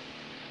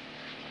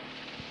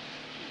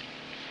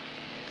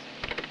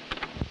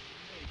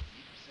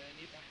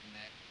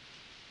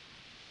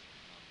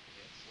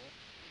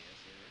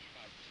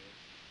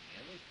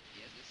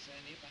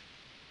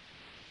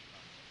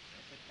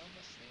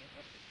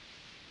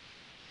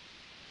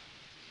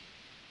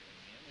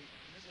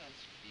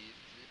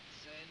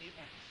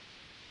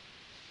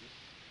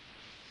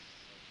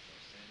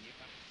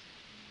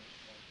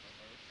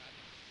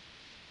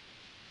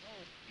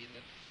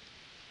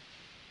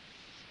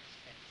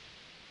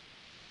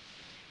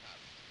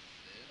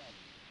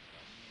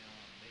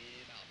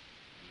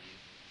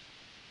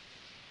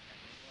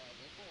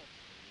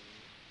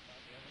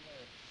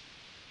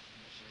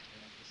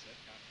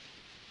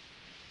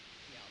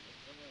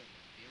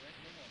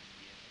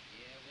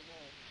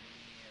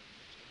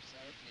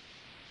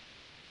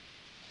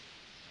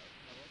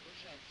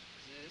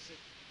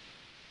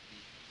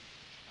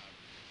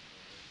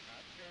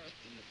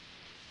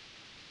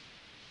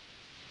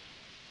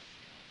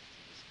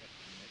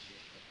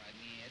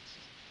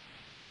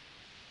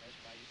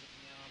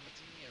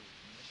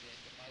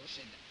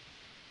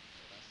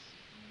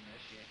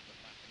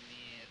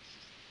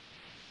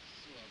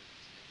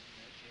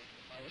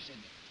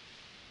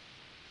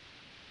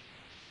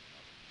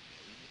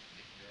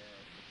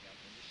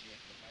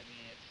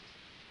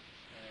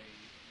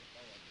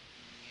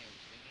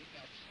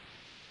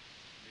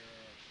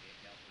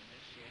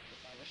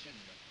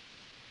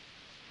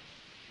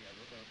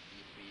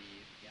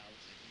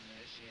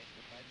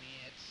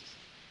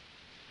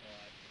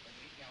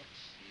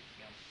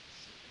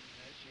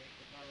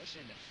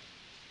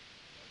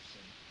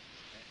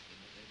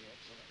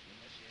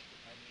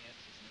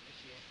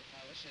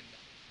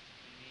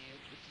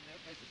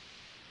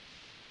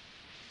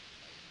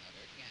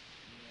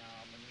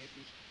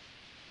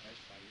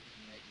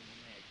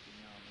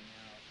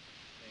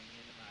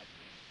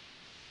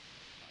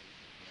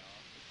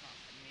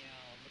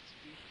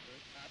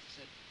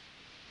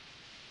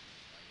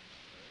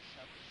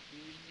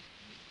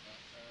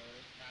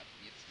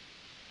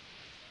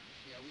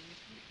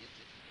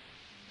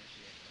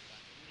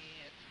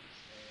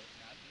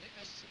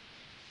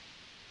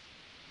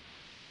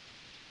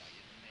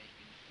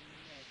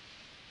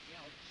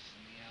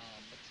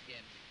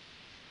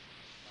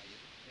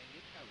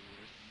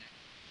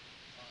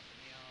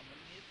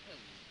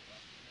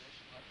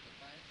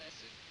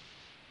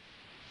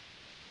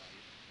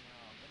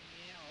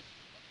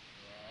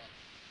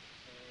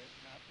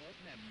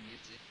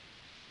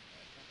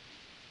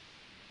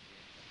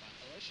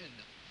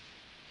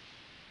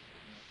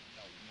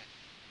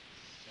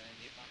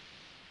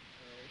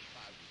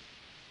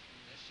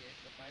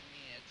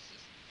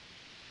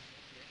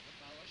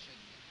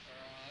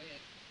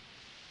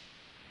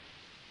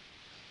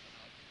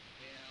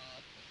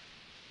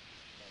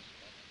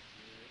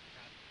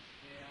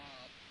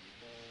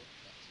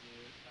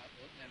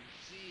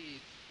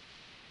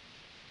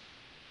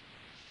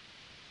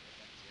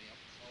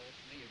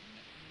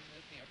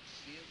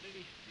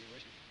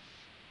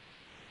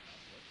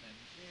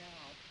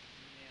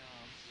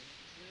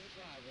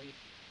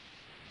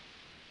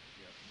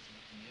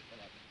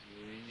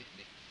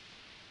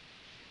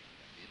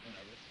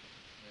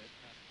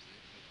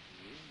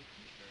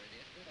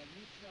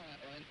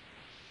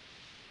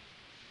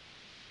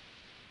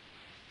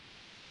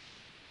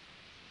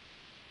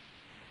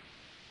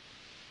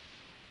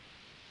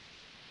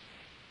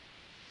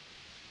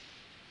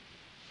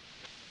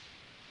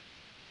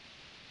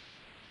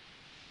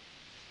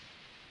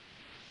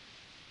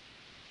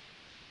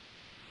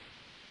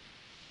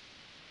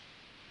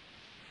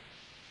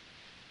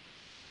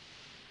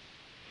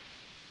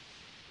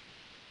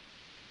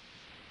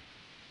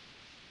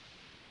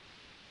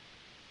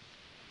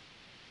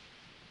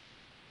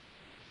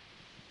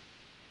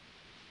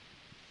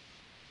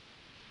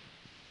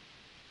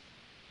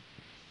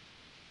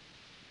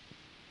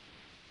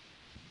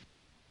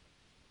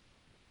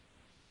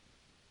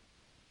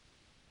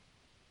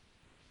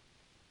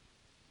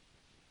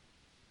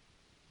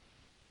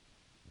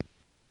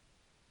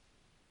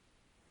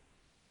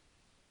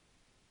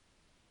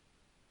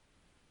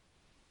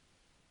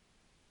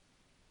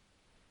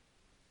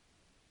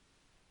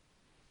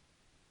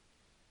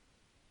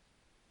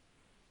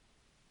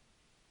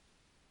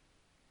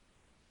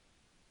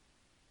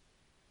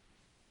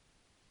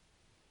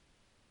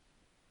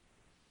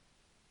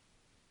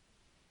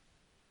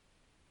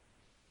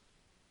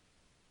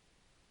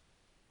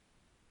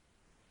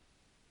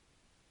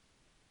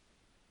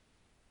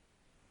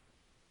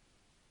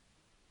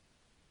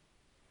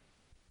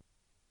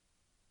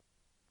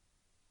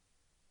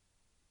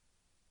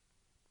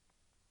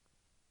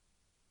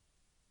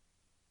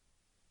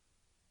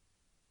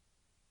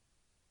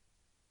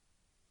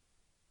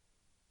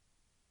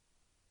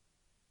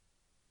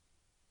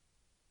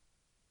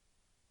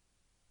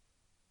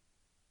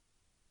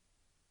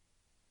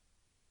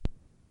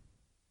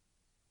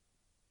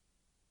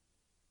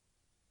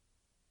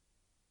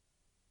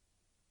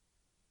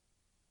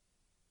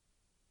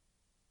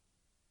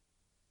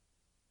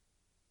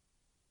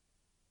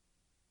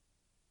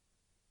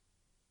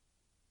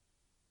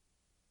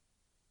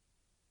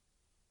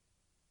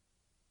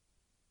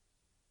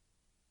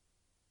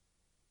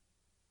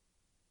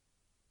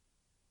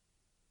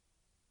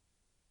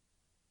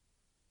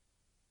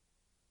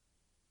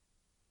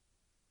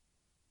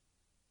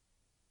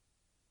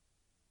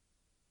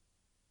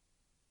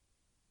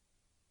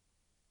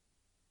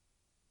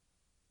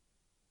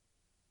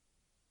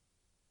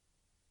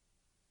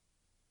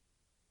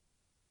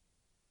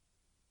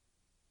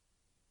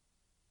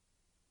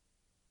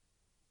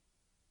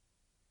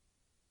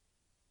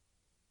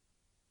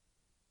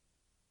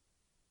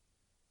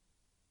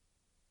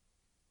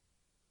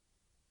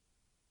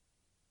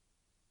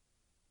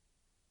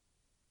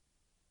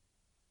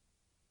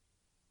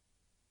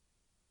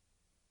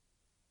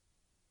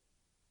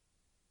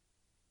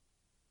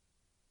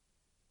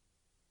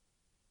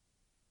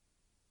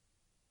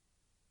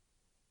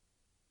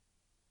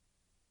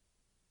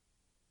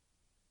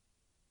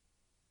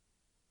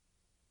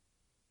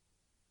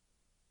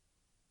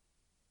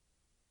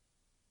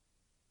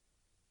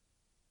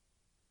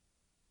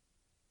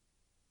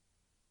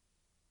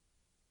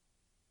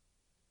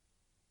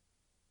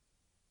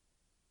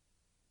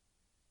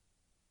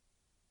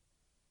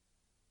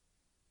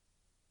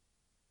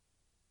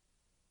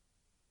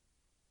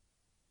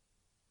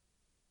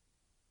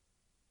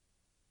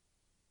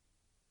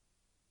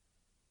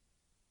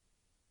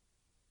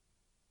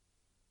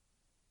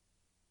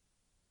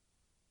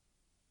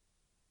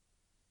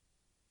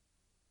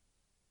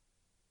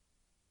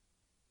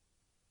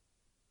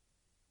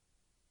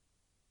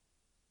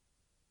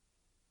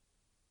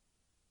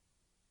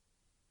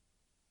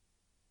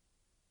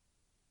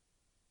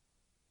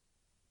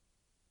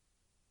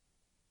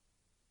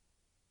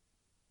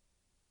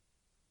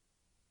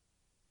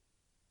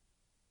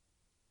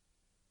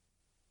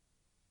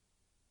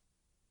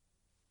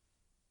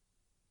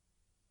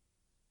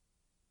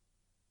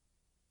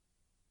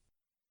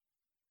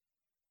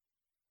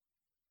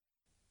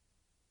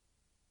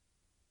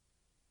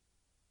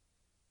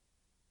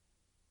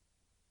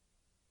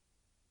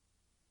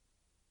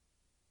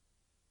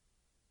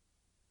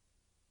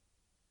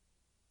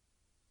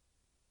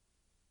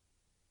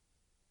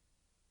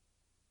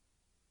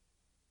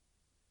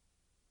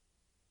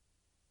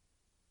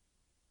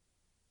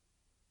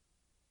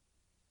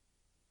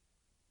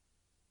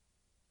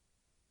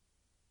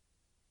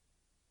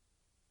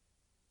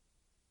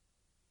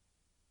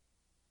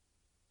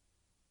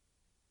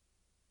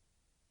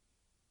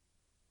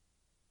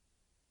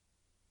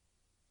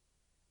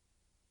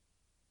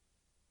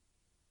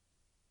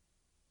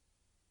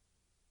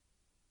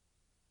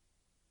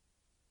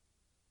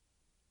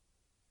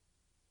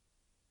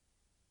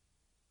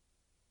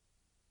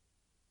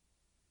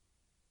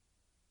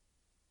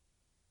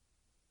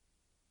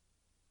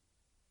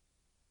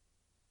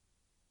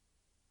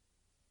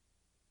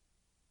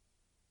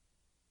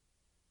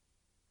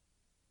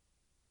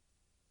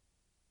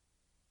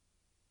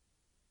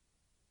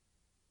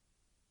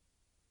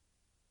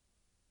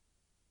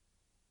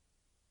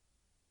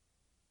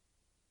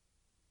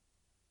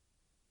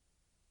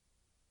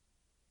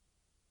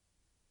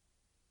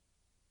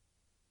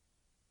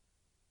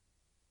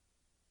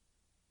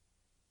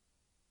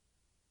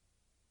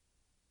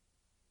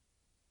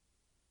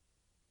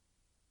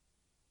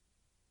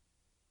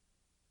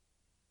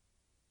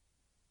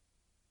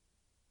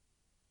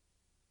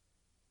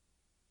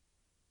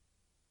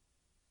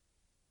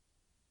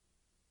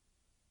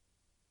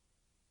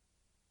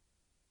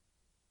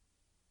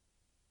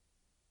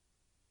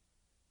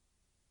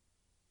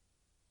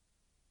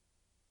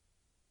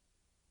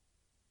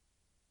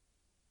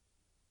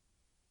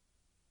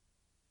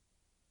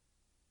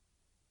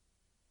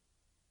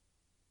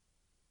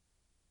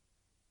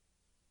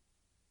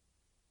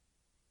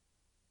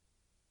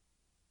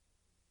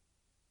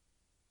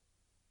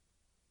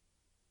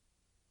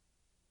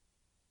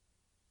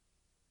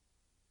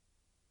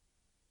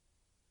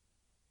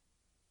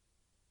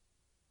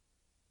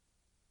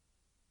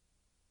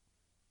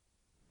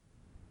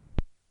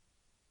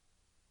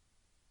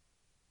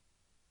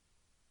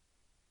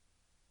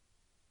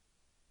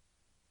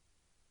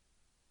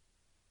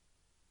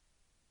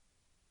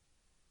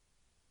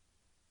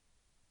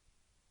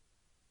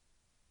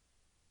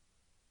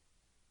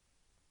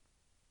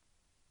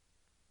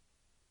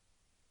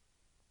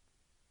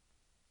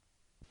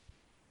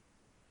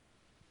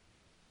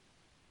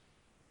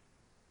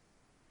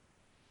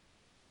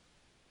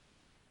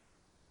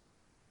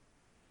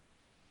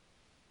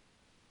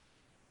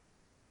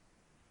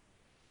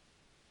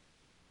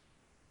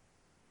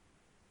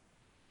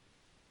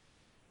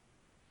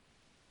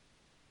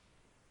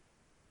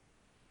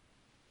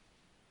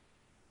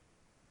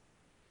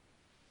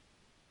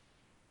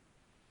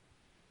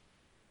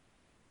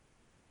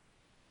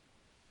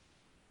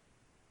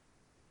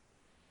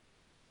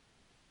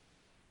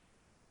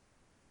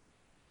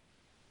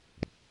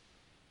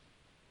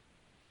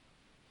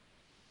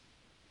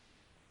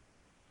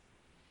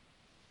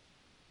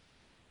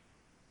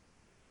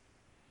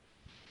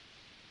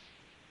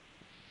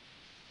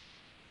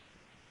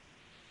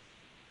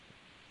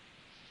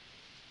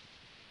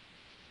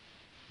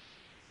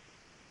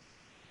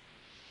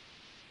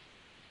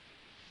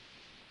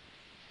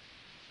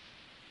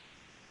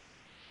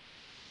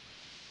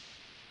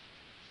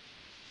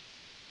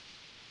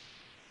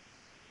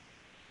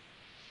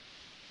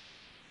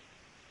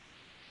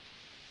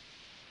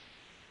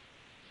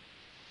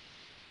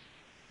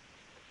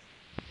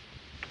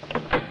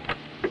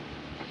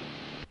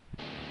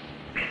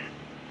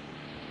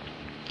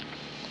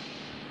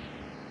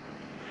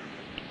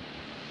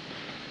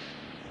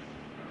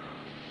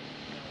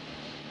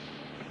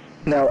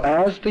 Now,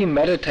 as the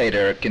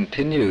meditator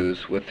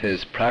continues with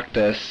his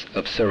practice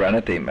of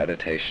serenity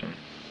meditation,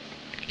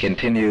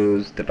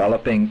 continues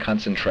developing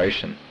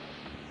concentration,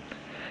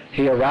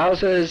 he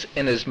arouses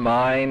in his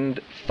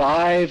mind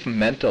 5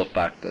 mental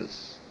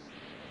factors,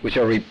 which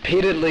are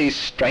repeatedly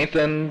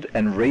strengthened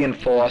and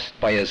reinforced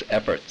by his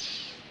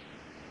efforts.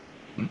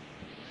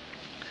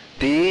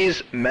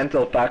 These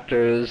mental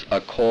factors are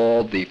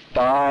called the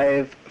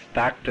 5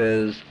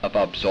 factors of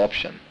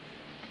absorption,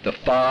 the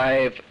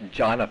 5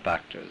 jhana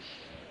factors.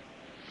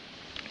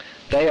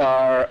 They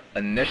are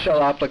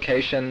initial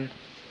application,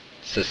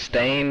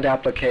 sustained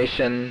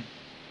application,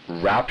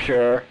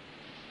 rapture,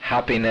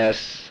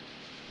 happiness,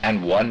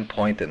 and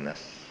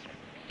one-pointedness.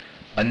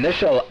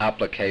 Initial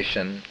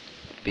application,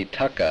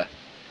 vitakka,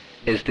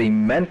 is the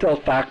mental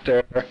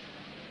factor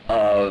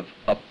of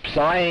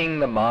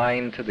applying the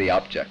mind to the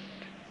object.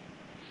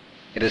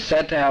 It is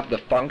said to have the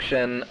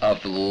function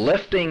of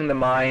lifting the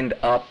mind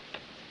up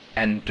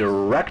and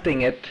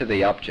directing it to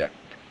the object.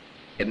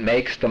 It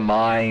makes the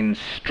mind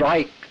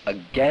strike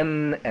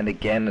again and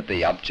again at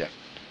the object.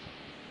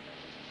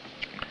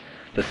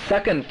 The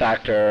second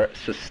factor,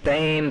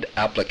 sustained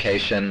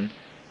application,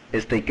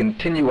 is the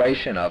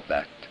continuation of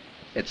that.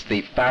 It's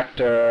the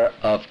factor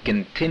of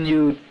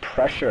continued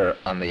pressure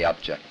on the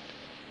object.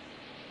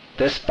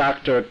 This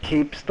factor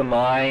keeps the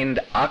mind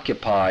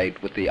occupied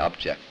with the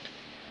object,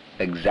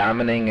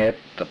 examining it,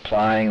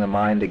 applying the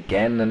mind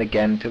again and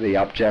again to the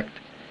object,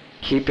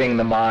 keeping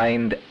the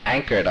mind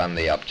anchored on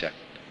the object.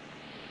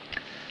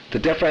 The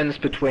difference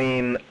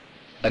between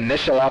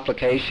initial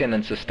application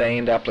and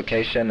sustained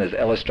application is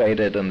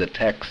illustrated in the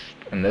text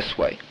in this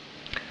way.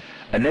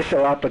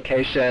 Initial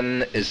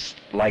application is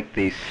like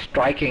the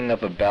striking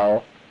of a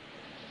bell.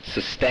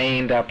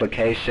 Sustained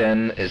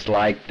application is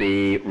like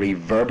the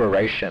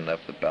reverberation of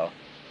the bell.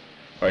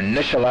 Or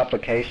initial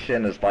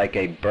application is like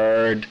a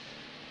bird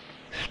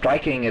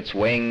striking its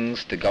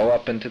wings to go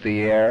up into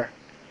the air.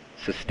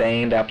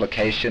 Sustained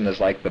application is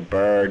like the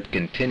bird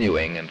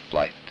continuing in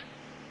flight.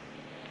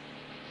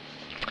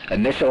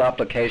 Initial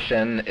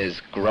application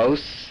is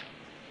gross.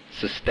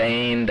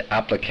 Sustained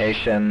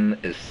application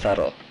is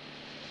subtle.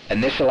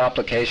 Initial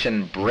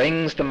application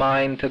brings the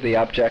mind to the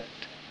object.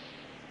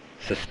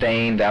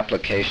 Sustained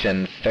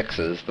application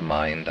fixes the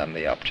mind on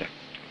the object.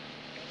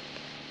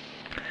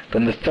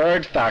 Then the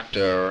third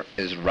factor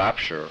is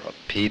rapture, or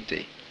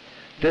piti.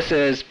 This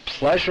is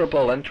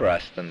pleasurable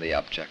interest in the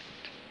object.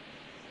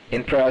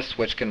 Interest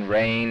which can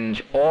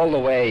range all the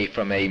way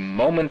from a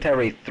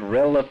momentary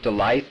thrill of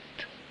delight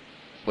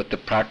with the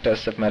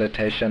practice of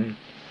meditation,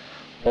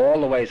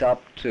 all the ways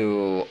up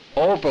to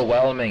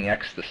overwhelming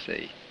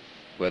ecstasy,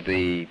 where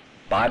the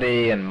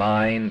body and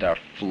mind are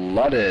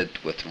flooded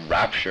with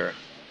rapture,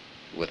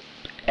 with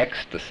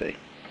ecstasy.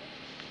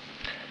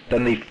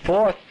 Then the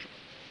fourth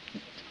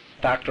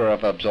factor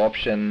of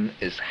absorption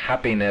is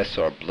happiness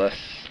or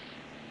bliss,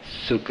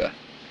 sukha.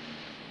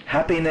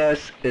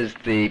 Happiness is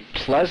the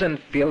pleasant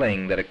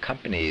feeling that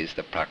accompanies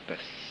the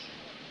practice.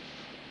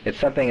 It's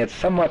something that's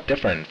somewhat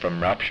different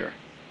from rapture.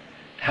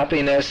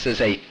 Happiness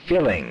is a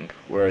feeling,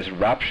 whereas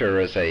rapture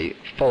is a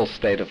full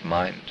state of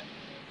mind.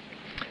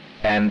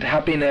 And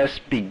happiness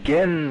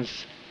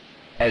begins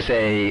as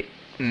a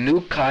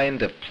new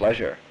kind of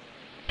pleasure,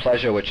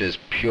 pleasure which is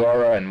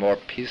purer and more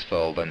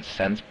peaceful than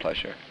sense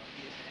pleasure.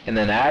 And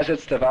then as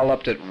it's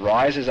developed, it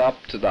rises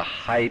up to the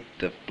height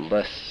of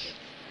bliss,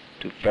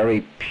 to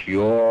very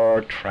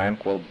pure,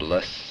 tranquil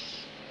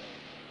bliss.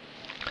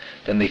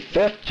 Then the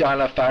fifth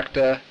jhana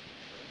factor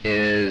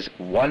is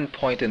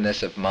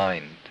one-pointedness of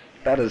mind.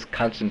 That is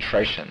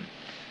concentration,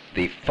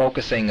 the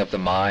focusing of the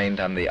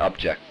mind on the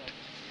object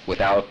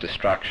without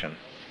distraction.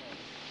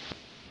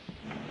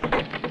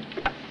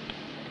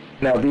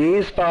 Now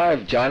these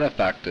 5 jhana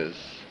factors,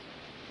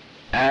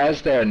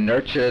 as they're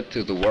nurtured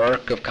through the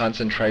work of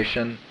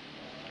concentration,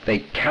 they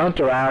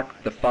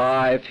counteract the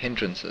 5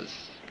 hindrances.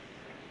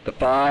 The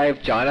 5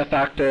 jhana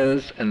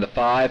factors and the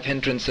 5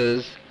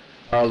 hindrances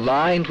are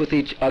aligned with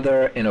each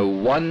other in a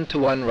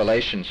one-to-one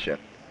relationship,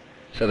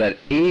 so that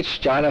each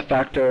jhana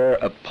factor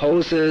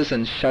opposes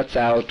and shuts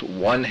out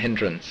one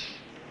hindrance.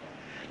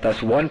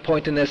 Thus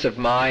one-pointedness of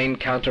mind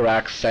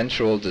counteracts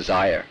sensual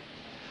desire.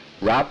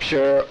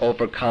 Rapture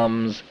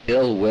overcomes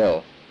ill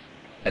will.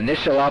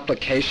 Initial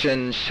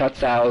application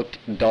shuts out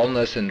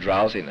dullness and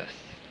drowsiness.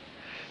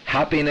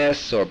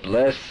 Happiness or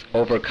bliss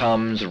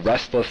overcomes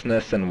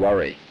restlessness and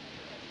worry.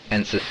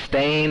 And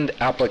sustained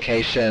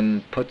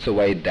application puts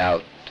away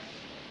doubt.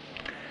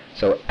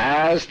 So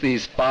as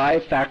these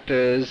 5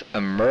 factors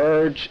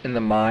emerge in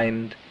the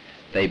mind,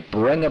 they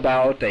bring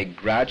about a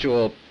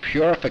gradual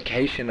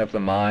purification of the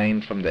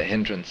mind from the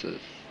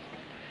hindrances.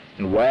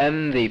 And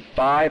when the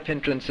 5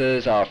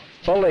 hindrances are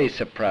fully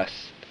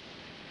suppressed,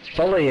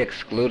 fully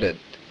excluded,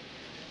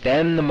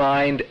 then the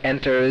mind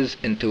enters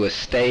into a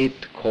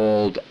state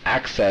called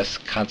access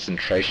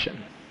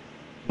concentration,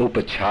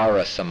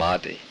 upachara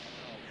samadhi.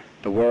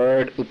 The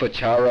word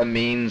upachara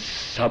means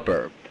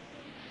suburb.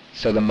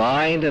 So the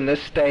mind in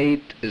this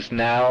state is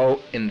now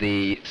in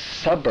the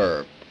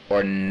suburb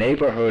or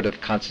neighborhood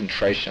of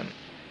concentration.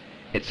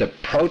 It's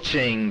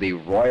approaching the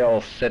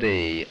royal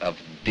city of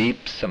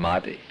deep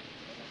samadhi.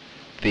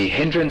 The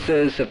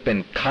hindrances have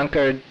been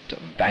conquered,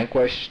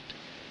 vanquished,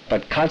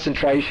 but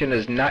concentration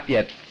is not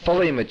yet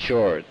fully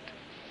matured.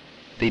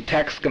 The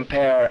texts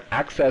compare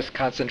access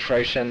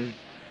concentration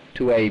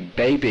to a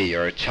baby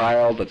or a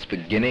child that's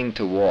beginning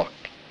to walk.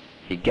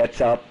 He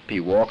gets up, he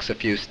walks a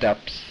few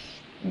steps,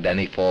 then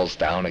he falls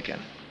down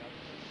again.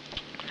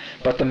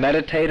 But the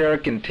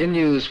meditator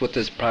continues with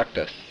his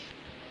practice,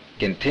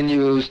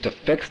 continues to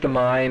fix the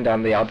mind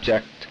on the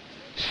object,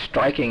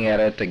 striking at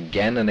it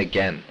again and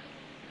again.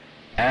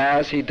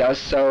 As he does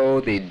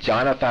so, the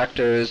jhana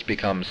factors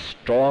become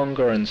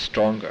stronger and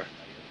stronger,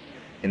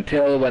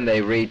 until when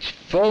they reach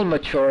full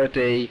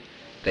maturity,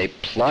 they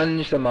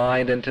plunge the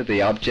mind into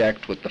the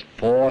object with the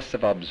force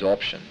of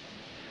absorption.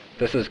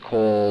 This is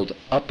called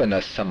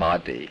uppana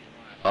samadhi,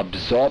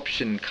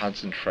 absorption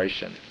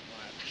concentration,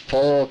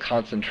 full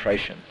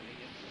concentration,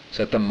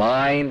 so that the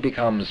mind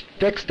becomes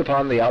fixed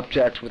upon the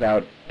object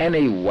without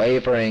any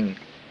wavering,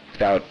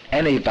 without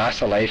any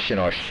vacillation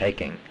or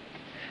shaking.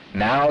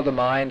 Now the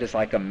mind is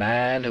like a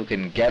man who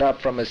can get up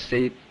from his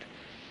seat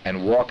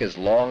and walk as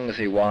long as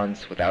he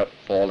wants without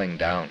falling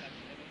down.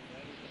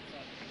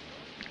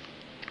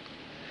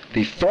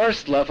 The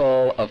first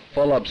level of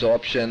full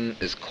absorption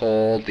is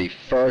called the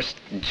first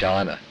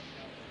jhana.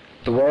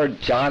 The word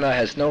jhana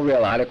has no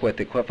real adequate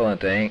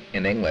equivalent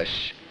in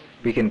English.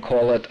 We can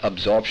call it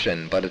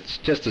absorption, but it's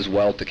just as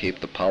well to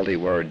keep the Pali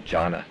word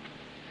jhana.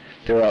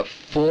 There are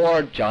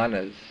 4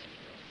 jhanas,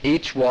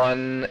 each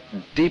one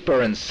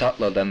deeper and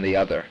subtler than the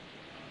other.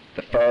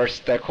 The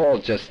first, they're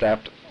called just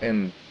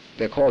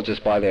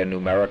by their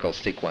numerical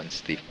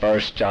sequence. The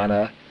first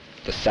jhana,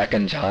 the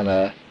second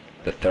jhana,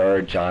 the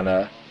third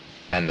jhana,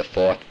 and the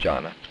fourth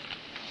jhana.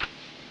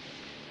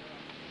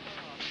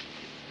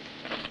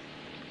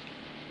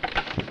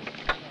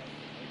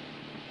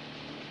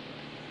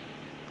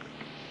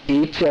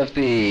 Each of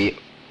the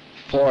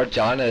 4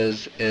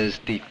 jhanas is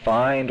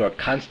defined or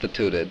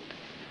constituted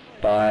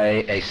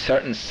by a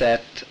certain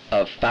set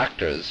of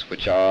factors,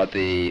 which are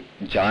the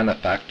jhana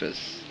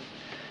factors.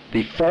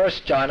 The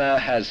first jhana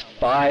has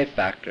 5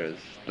 factors,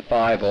 the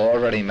 5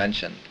 already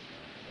mentioned: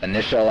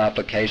 initial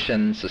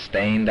application,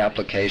 sustained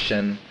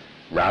application,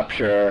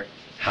 rapture,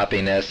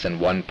 happiness,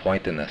 and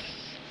one-pointedness.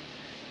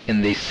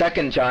 In the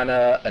second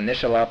jhana,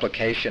 initial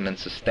application and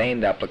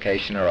sustained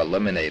application are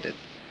eliminated,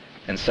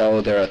 and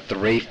so there are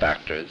 3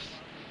 factors: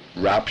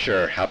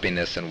 rapture,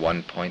 happiness, and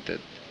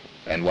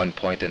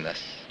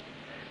one-pointedness.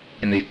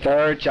 In the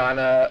third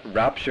jhana,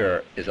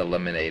 rapture is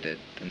eliminated,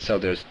 and so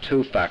there's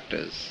 2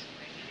 factors: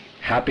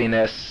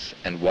 happiness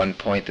and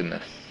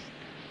one-pointedness.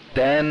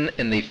 Then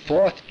in the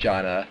fourth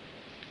jhana,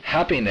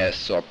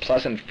 happiness or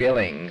pleasant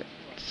feeling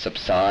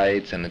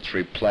subsides and it's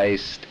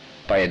replaced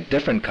by a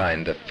different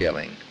kind of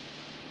feeling.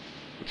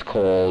 It's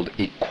called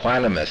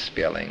equanimous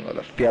feeling, or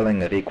the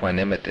feeling of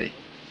equanimity.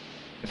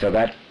 So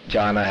that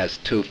jhana has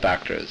 2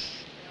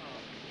 factors: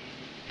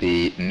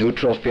 the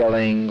neutral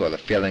feeling or the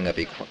feeling of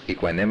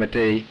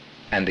equanimity,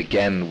 and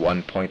again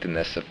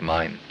one-pointedness of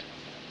mind.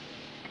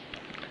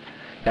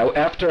 Now,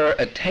 after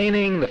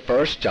attaining the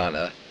first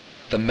jhana,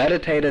 the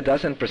meditator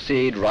doesn't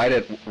proceed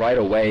right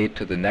away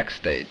to the next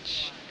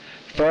stage.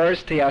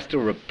 First, he has to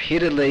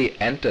repeatedly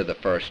enter the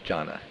first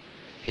jhana.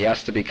 He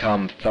has to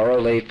become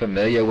thoroughly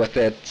familiar with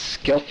it,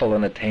 skillful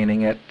in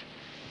attaining it,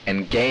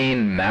 and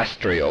gain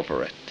mastery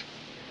over it.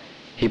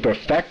 He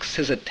perfects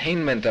his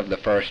attainment of the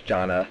first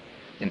jhana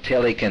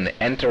until he can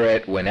enter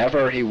it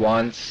whenever he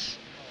wants,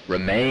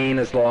 remain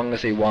as long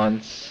as he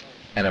wants,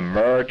 and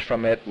emerge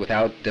from it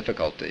without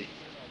difficulty.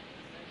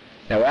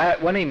 Now,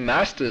 when he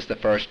masters the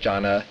first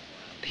jhana,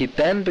 he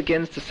then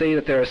begins to see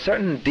that there are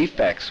certain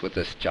defects with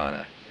this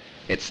jhana.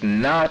 It's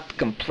not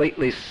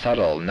completely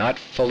subtle, not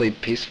fully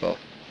peaceful.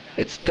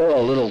 It's still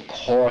a little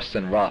coarse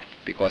and rough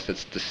because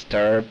it's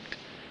disturbed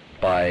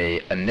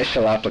by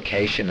initial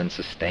application and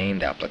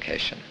sustained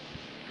application.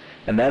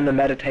 And then the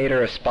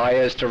meditator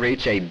aspires to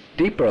reach a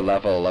deeper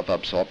level of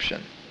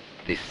absorption,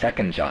 the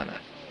second jhana.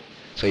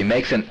 So he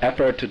makes an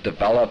effort to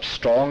develop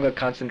stronger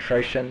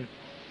concentration,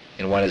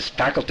 and when his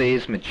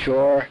faculties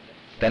mature,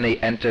 then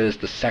he enters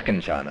the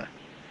second jhana.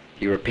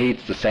 He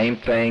repeats the same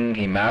thing,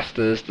 he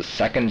masters the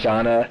second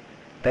jhana,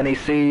 then he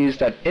sees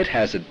that it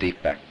has a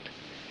defect,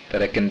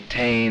 that it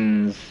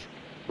contains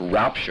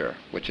rapture,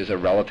 which is a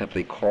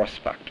relatively coarse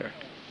factor.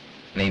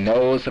 And he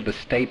knows of a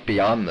state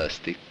beyond this,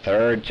 the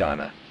third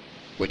jhana,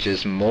 which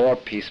is more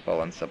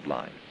peaceful and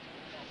sublime.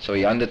 So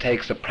he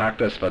undertakes the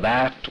practice for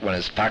that. When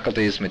his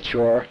faculties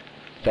mature,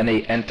 then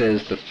he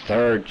enters the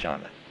third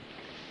jhana.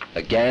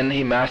 Again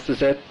he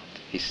masters it,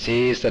 he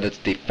sees that it's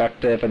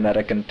defective and that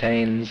it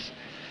contains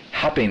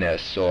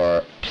happiness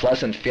or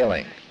pleasant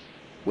feeling,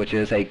 which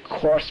is a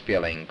coarse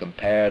feeling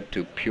compared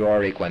to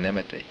pure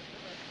equanimity.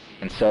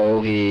 And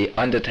so he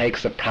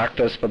undertakes the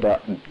practice for the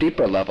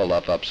deeper level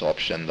of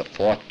absorption, the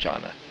fourth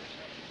jhana.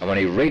 And when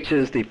he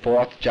reaches the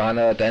fourth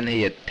jhana, then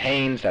he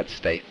attains that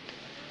state,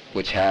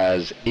 which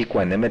has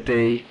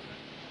equanimity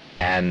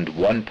and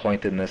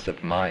one-pointedness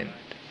of mind.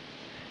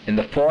 In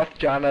the fourth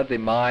jhana, the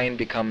mind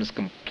becomes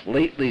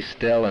completely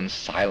still and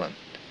silent,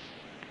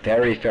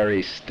 very,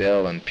 very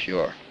still and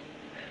pure.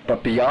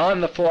 But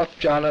beyond the fourth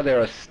jhana, there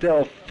are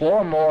still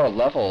 4 more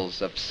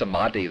levels of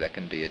samadhi that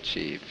can be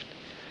achieved.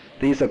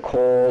 These are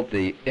called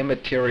the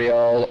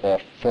immaterial or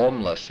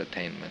formless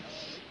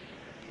attainments.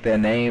 Their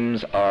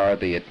names are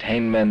the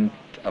attainment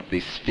of the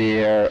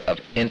sphere of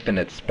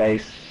infinite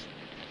space,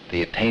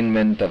 the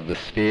attainment of the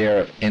sphere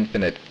of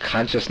infinite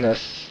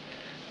consciousness,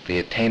 the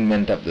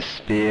attainment of the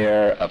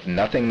sphere of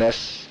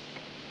nothingness,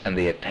 and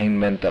the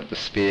attainment of the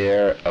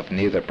sphere of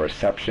neither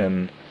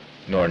perception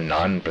nor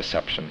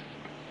non-perception.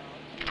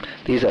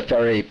 These are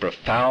very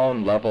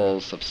profound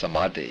levels of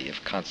samadhi,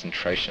 of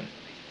concentration.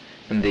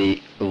 And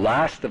the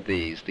last of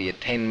these, the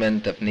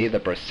attainment of neither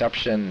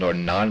perception nor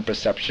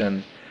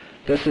non-perception,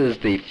 this is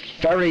the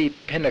very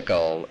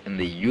pinnacle in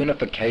the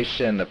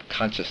unification of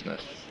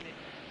consciousness.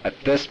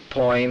 At this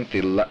point,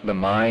 the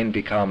mind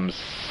becomes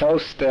so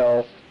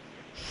still,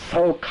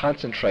 so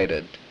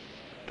concentrated,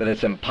 that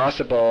it's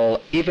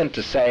impossible even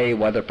to say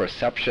whether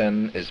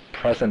perception is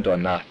present or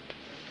not.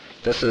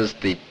 This is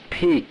the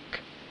peak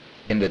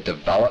in the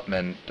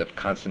development of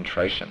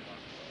concentration.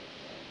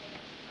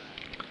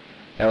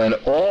 Now, in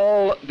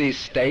all these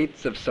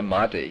states of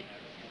samadhi,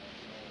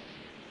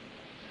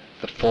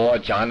 the 4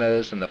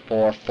 jhanas and the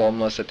 4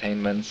 formless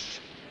attainments,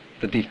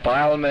 the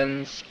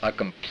defilements are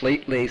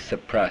completely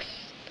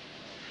suppressed.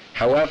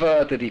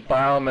 However, the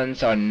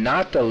defilements are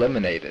not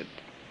eliminated.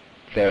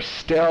 They're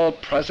still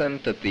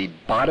present at the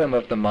bottom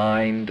of the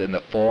mind in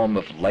the form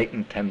of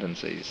latent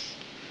tendencies.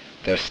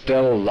 They're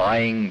still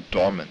lying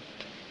dormant.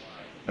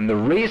 And the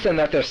reason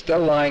that they're still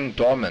lying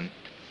dormant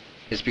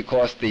is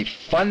because the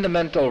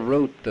fundamental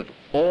root of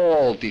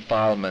all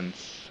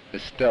defilements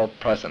is still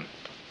present.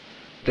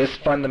 This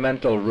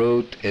fundamental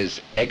root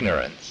is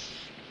ignorance,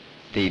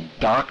 the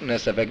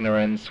darkness of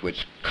ignorance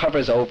which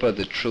covers over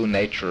the true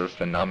nature of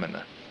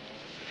phenomena.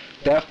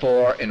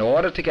 Therefore, in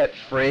order to get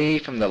free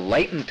from the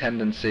latent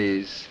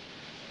tendencies,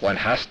 one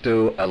has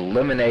to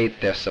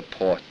eliminate their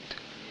support.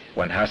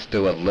 One has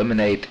to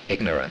eliminate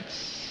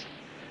ignorance.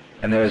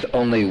 And there is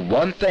only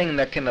one thing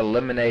that can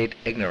eliminate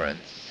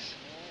ignorance.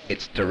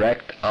 Its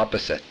direct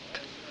opposite,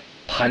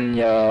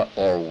 panya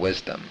or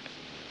wisdom,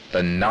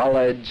 the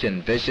knowledge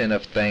and vision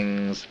of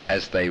things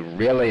as they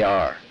really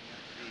are.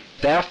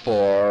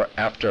 Therefore,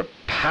 after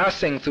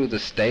passing through the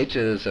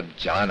stages of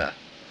jhana,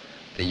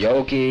 the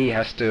yogi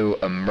has to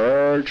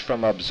emerge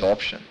from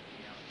absorption.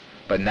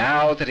 But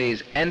now that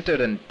he's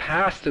entered and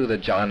passed through the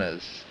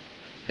jhanas,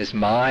 his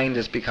mind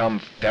has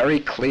become very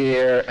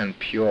clear and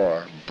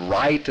pure,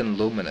 bright and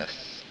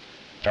luminous,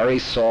 very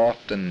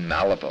soft and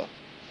malleable.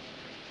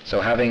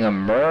 So having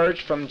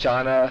emerged from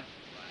jhana,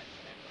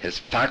 his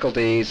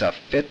faculties are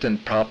fit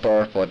and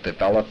proper for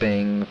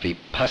developing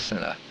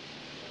vipassana,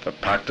 for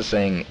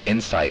practicing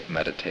insight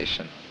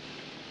meditation.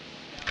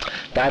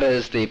 That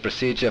is the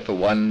procedure for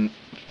one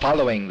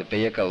following the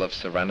vehicle of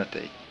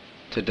serenity,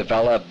 to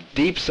develop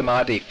deep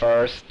samadhi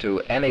first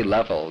to any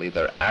level,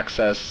 either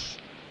access,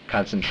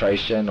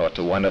 concentration, or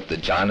to one of the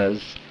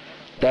jhanas,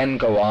 then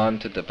go on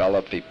to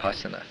develop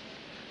vipassana.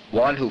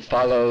 One who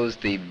follows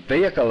the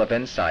vehicle of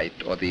insight,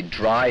 or the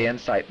dry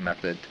insight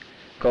method,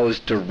 goes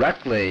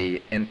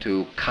directly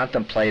into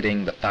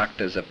contemplating the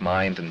factors of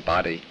mind and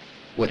body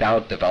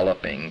without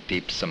developing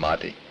deep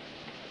samadhi.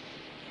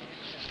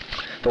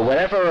 But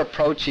whatever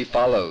approach he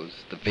follows,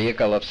 the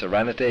vehicle of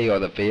serenity or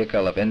the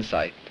vehicle of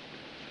insight,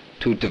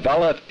 to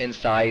develop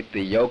insight,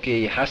 the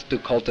yogi has to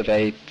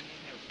cultivate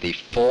the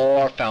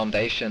 4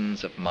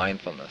 foundations of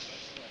mindfulness.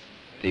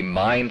 The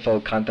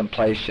mindful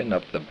contemplation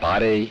of the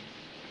body,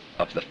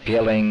 of the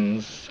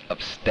feelings,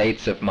 of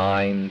states of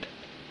mind,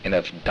 and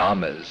of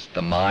dhammas,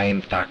 the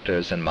mind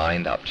factors and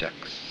mind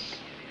objects.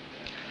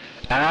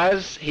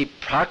 As he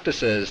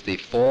practices the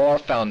 4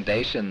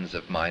 foundations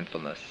of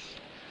mindfulness,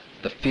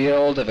 the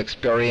field of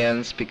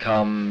experience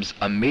becomes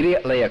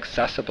immediately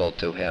accessible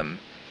to him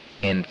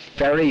in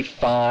very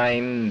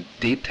fine,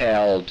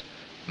 detailed,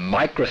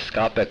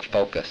 microscopic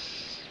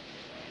focus.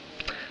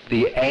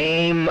 The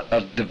aim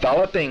of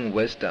developing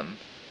wisdom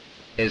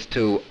is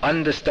to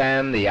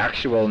understand the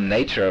actual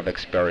nature of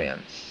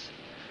experience,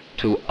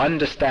 to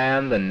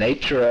understand the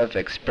nature of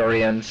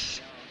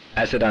experience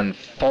as it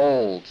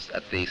unfolds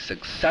at the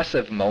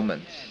successive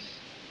moments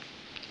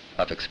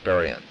of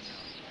experience.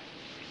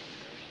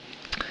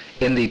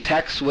 In the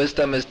text,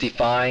 wisdom is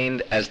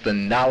defined as the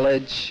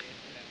knowledge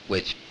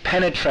which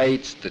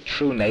penetrates the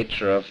true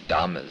nature of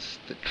dhammas,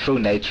 the true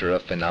nature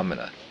of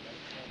phenomena.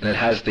 And it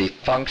has the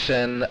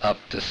function of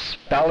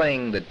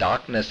dispelling the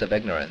darkness of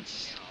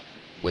ignorance,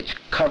 which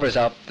covers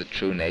up the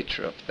true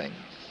nature of things.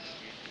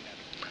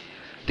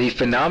 The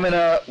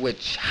phenomena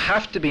which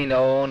have to be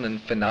known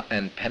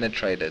and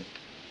penetrated,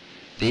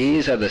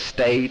 these are the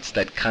states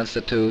that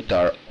constitute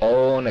our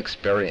own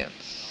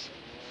experience.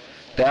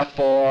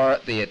 Therefore,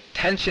 the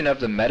attention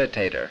of the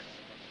meditator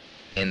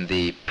in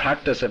the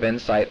practice of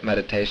insight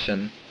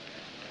meditation,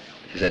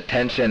 his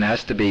attention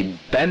has to be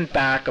bent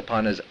back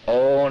upon his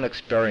own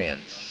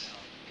experience.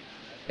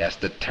 He has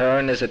to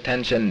turn his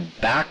attention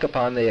back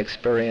upon the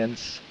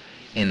experience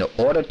in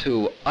order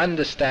to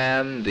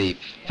understand the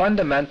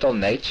fundamental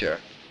nature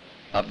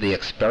of the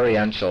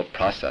experiential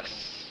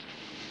process.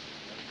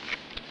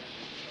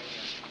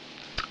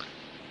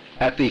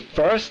 At the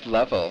first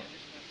level,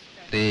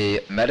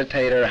 the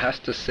meditator has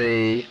to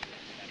see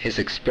his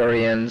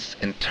experience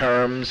in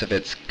terms of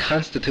its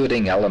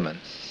constituting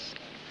elements.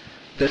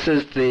 This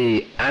is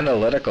the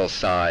analytical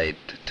side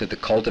to the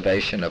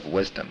cultivation of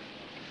wisdom,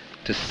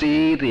 to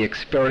see the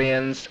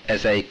experience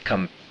as a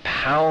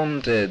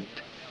compounded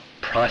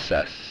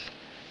process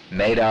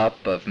made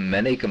up of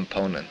many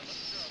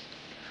components.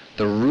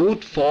 The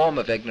root form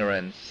of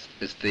ignorance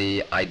is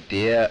the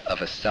idea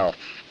of a self,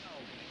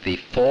 the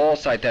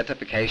false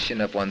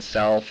identification of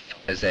oneself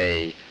as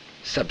a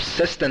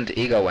subsistent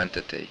ego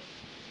entity.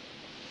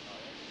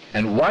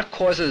 And what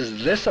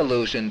causes this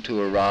illusion to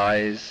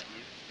arise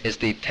is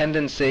the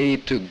tendency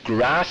to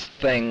grasp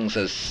things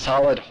as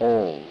solid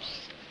wholes,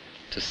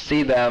 to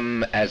see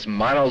them as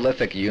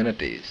monolithic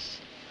unities,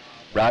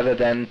 rather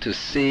than to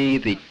see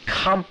the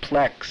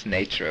complex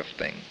nature of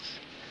things,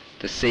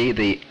 to see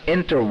the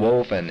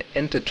interwoven,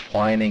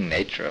 intertwining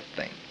nature of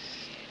things.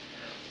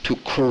 To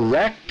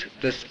correct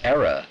this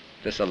error,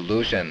 this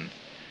illusion,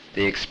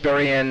 the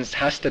experience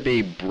has to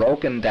be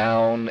broken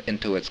down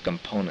into its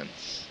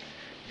components.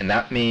 And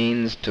that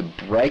means to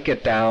break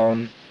it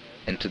down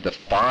into the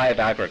 5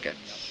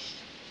 aggregates.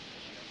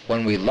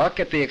 When we look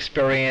at the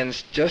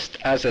experience just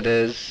as it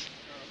is,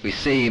 we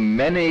see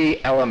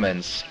many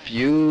elements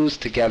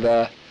fused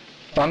together,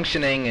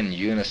 functioning in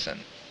unison.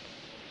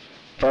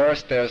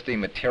 First, there's the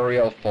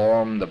material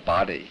form, the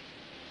body,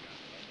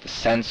 the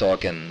sense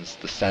organs,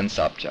 the sense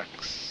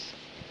objects.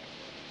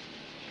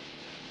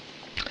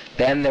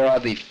 Then there are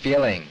the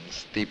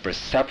feelings, the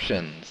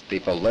perceptions, the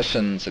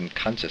volitions and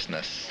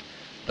consciousness,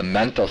 the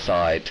mental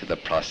side to the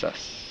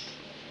process.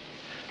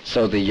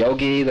 So the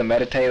yogi, the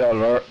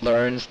meditator,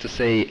 learns to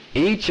see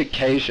each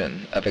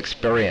occasion of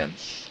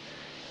experience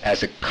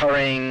as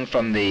occurring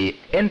from the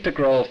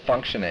integral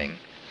functioning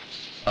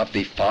of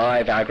the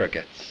 5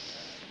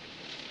 aggregates.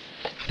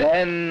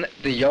 Then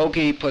the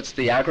yogi puts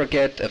the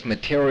aggregate of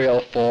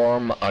material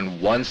form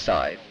on one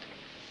side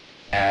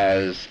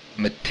as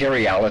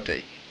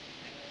materiality.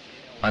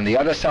 On the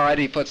other side,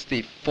 he puts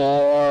the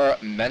 4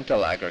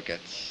 mental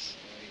aggregates,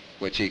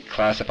 which he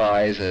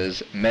classifies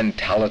as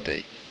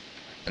mentality.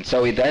 And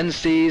so he then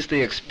sees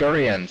the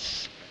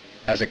experience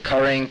as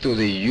occurring through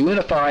the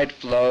unified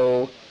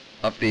flow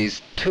of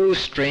these 2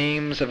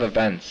 streams of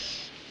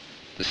events,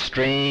 the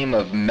stream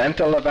of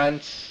mental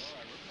events,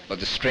 or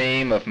the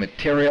stream of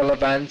material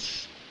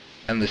events,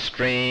 and the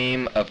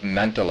stream of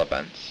mental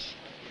events.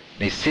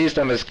 And he sees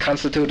them as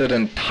constituted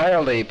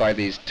entirely by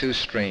these 2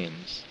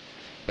 streams,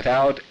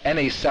 without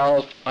any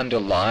self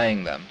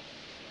underlying them,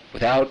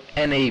 without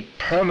any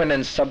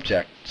permanent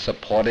subject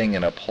supporting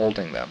and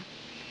upholding them.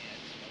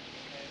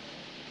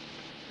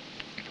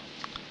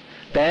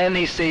 Then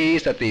he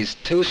sees that these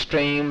 2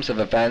 streams of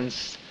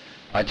events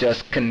are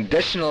just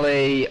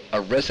conditionally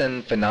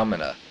arisen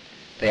phenomena.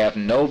 They have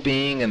no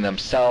being in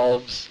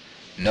themselves,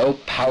 no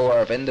power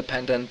of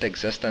independent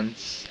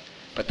existence,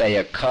 but they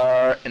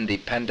occur in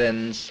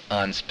dependence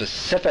on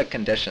specific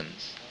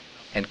conditions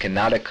and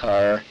cannot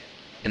occur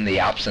in the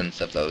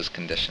absence of those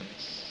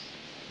conditions.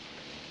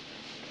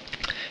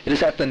 It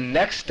is at the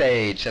next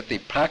stage that the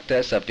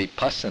practice of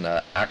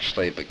vipassana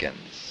actually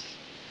begins.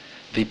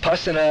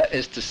 Vipassana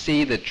is to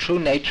see the true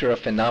nature of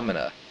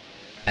phenomena,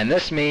 and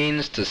this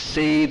means to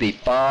see the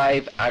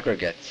 5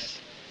 aggregates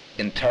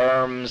in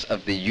terms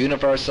of the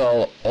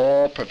universal,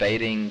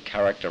 all-pervading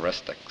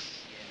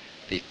characteristics,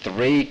 the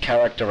 3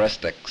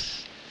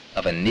 characteristics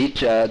of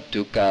anicca,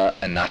 dukkha,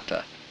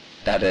 anatta,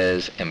 that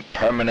is,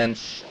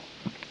 impermanence,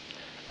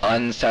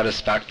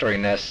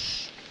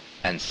 unsatisfactoriness,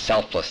 and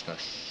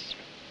selflessness.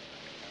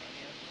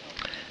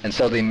 And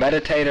so the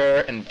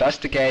meditator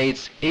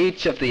investigates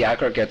each of the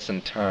aggregates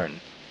in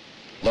turn,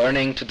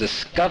 learning to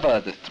discover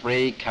the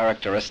 3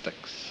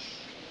 characteristics.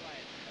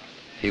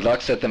 He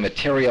looks at the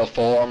material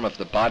form of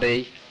the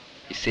body.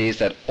 He sees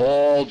that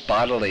all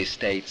bodily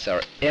states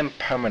are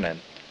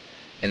impermanent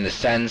in the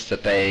sense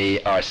that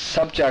they are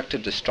subject to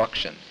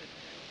destruction.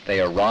 They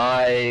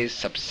arise,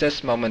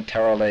 subsist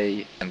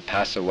momentarily, and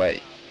pass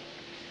away.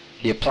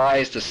 He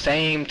applies the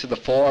same to the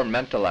 4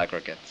 mental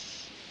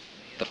aggregates.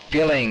 The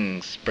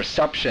feelings,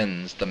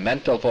 perceptions, the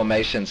mental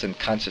formations and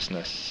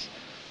consciousness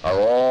are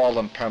all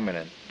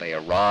impermanent. They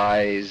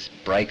arise,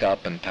 break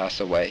up, and pass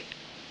away.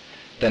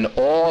 Then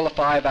all the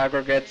 5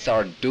 aggregates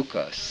are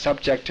dukkha,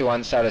 subject to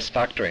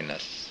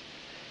unsatisfactoriness,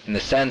 in the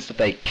sense that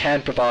they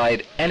can't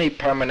provide any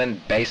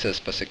permanent basis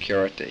for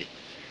security.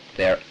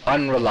 They're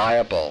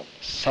unreliable,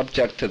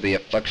 subject to the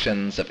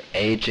afflictions of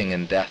aging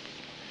and death.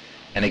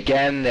 And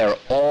again, they're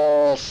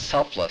all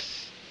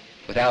selfless,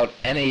 without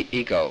any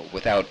ego,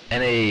 without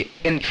any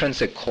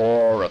intrinsic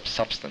core of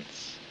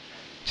substance,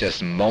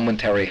 just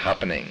momentary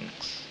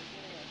happenings,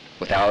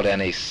 without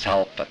any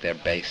self at their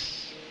base.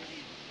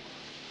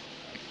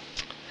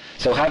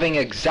 So having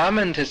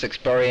examined his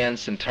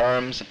experience in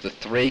terms of the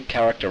 3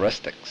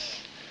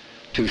 characteristics,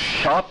 To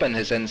sharpen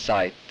his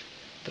insight,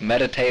 the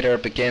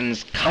meditator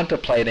begins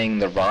contemplating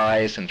the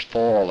rise and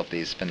fall of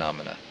these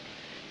phenomena.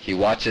 He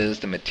watches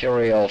the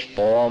material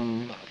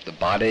form of the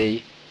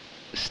body,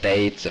 the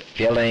states of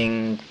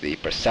feeling, the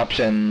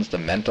perceptions, the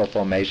mental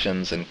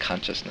formations and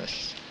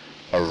consciousness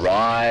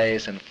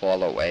arise and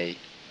fall away,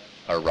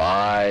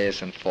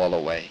 arise and fall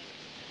away.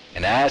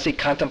 And as he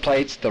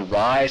contemplates the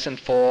rise and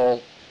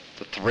fall,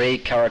 the three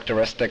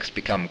characteristics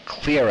become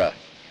clearer,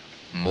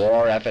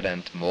 more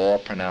evident, more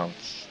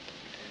pronounced.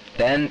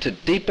 Then, to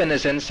deepen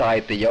his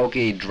insight, the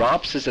yogi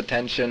drops his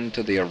attention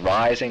to the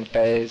arising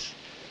phase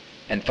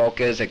and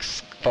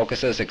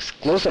focuses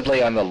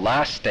exclusively on the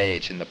last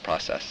stage in the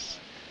process,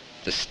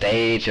 the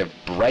stage of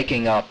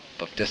breaking up,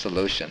 of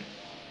dissolution.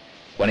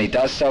 When he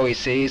does so, he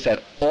sees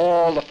that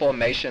all the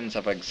formations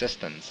of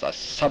existence are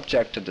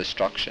subject to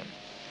destruction.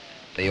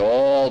 They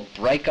all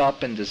break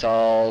up and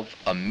dissolve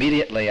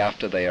immediately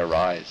after they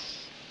arise.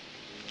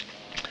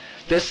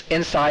 This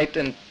insight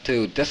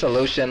into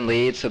dissolution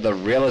leads to the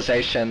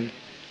realization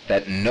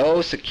that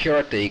no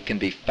security can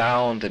be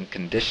found in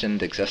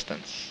conditioned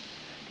existence.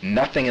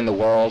 Nothing in the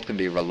world can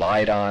be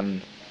relied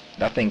on.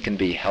 Nothing can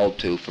be held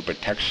to for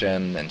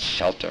protection and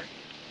shelter.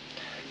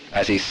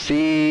 As he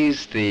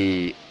sees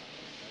the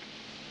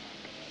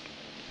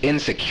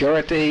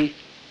insecurity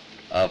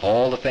of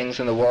all the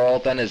things in the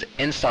world, then his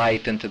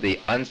insight into the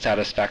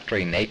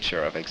unsatisfactory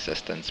nature of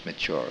existence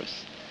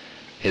matures.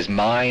 His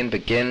mind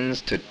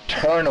begins to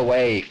turn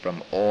away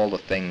from all the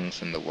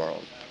things in the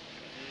world.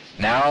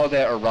 Now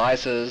there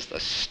arises a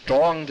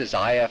strong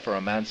desire for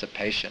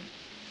emancipation,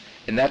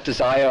 and that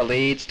desire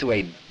leads to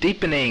a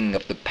deepening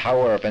of the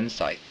power of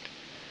insight.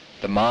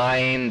 The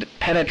mind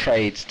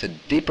penetrates to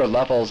deeper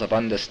levels of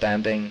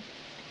understanding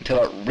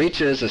until it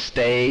reaches a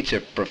stage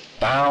of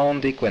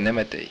profound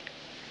equanimity,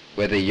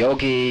 where the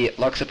yogi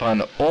looks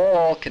upon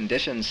all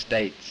conditioned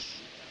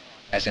states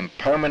as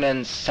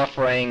impermanent,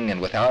 suffering, and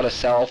without a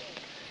self,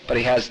 but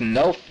he has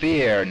no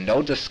fear,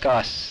 no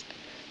disgust,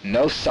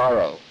 no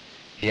sorrow.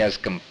 He has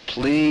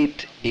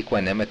complete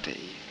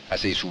equanimity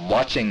as he's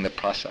watching the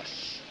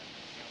process.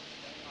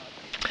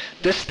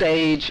 This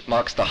stage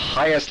marks the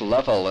highest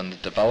level in the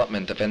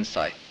development of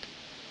insight.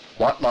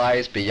 What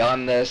lies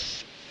beyond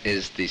this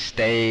is the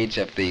stage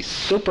of the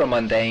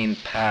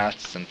supramundane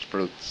paths and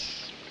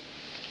fruits.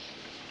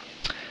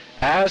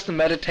 As the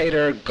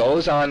meditator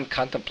goes on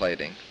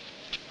contemplating,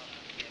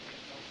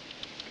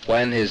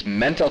 when his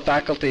mental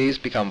faculties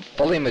become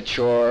fully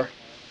mature,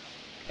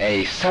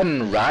 a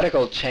sudden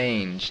radical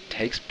change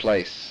takes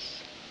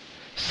place.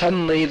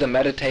 Suddenly the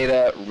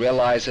meditator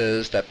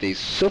realizes that the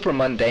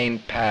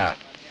supramundane path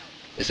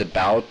is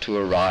about to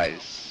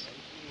arise.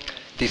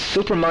 The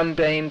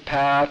supramundane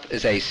path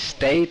is a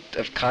state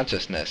of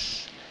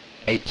consciousness,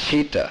 a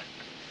citta,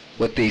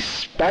 with the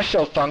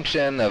special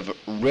function of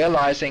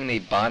realizing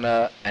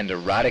nibbana and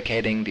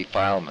eradicating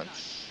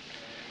defilements.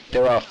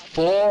 There are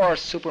 4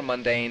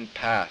 supramundane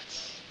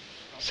paths,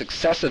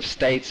 successive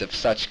states of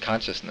such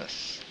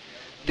consciousness.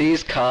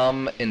 These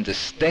come in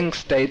distinct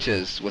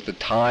stages with a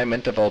time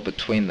interval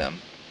between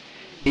them.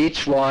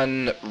 Each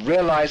one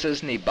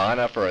realizes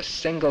nibbana for a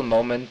single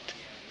moment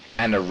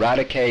and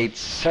eradicates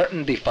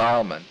certain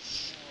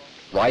defilements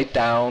right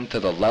down to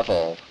the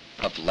level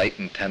of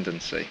latent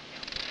tendency.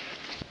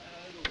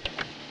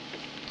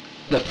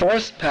 The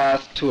first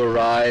path to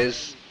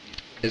arise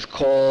is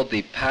called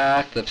the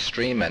path of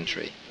stream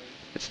entry.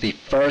 It's the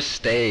first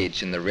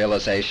stage in the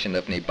realization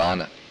of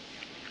nibbana.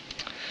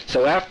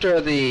 So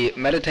after the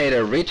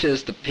meditator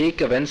reaches the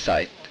peak of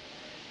insight,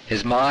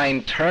 his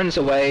mind turns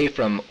away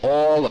from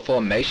all the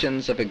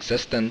formations of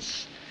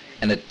existence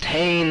and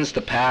attains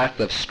the path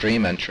of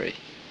stream entry.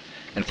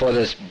 And for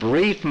this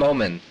brief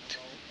moment,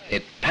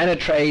 it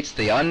penetrates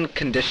the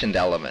unconditioned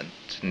element,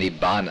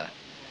 nibbana.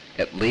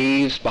 It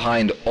leaves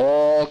behind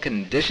all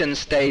conditioned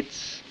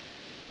states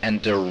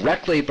and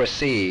directly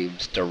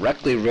perceives,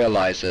 directly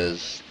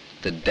realizes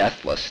the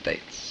deathless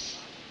states,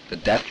 the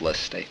deathless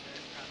state.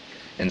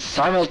 And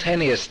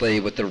simultaneously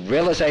with the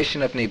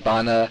realization of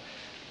nibbana,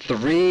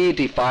 3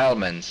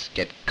 defilements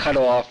get cut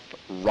off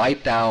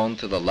right down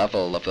to the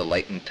level of the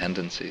latent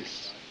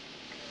tendencies.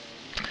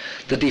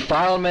 The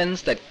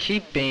defilements that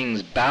keep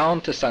beings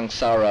bound to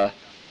samsara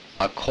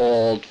are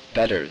called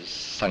fetters,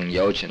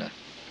 samyojana.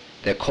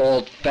 They're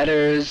called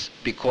fetters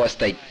because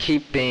they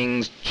keep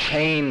beings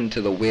chained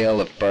to the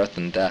wheel of birth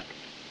and death.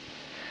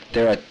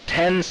 There are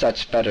 10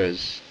 such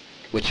fetters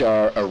which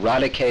are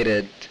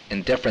eradicated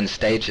in different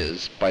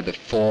stages by the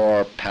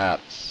 4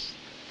 paths.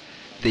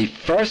 The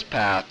first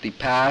path, the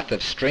path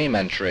of stream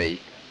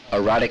entry,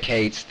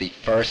 eradicates the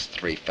first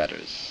 3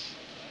 fetters.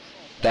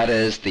 That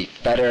is the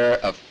fetter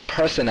of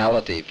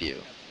personality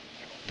view,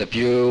 the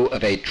view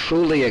of a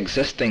truly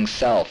existing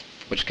self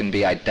which can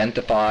be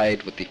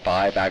identified with the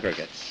 5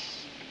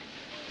 aggregates.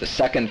 The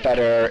second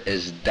fetter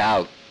is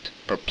doubt,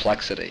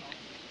 perplexity,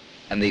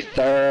 and the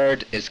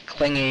third is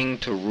clinging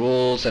to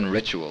rules and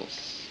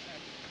rituals.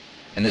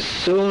 And as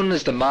soon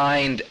as the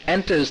mind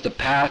enters the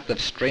path of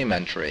stream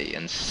entry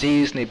and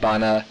sees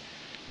nibbana,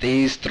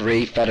 these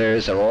 3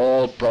 fetters are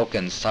all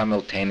broken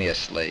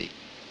simultaneously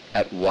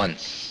at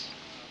once.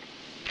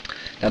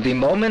 Now the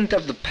moment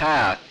of the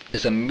path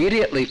is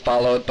immediately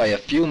followed by a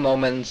few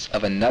moments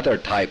of another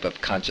type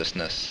of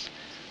consciousness,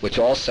 which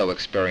also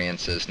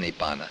experiences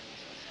Nibbana.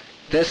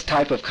 This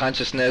type of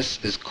consciousness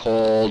is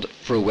called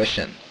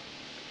fruition.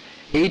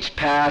 Each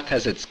path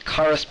has its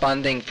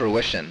corresponding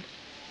fruition,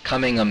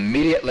 coming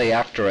immediately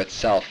after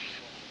itself,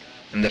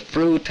 and the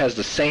fruit has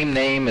the same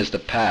name as the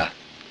path.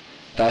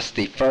 Thus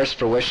the first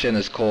fruition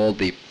is called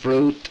the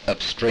fruit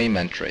of stream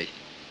entry.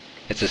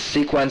 It's a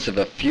sequence of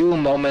a few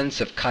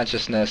moments of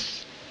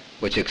consciousness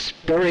which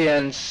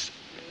experience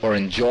or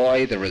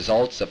enjoy the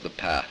results of the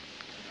path.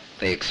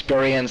 They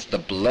experience the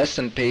bliss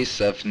and peace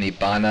of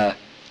Nibbana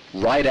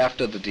right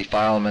after the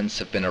defilements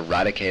have been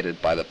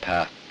eradicated by the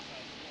path.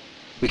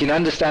 We can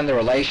understand the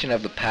relation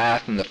of the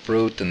path and the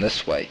fruit in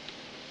this way.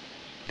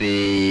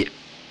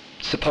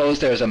 Suppose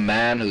there's a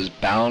man who's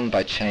bound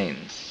by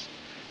chains.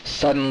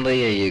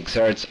 Suddenly he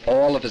exerts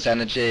all of his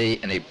energy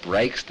and he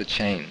breaks the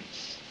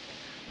chains.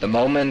 The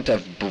moment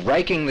of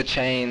breaking the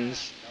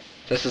chains,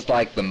 this is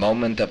like the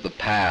moment of the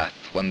path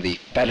when the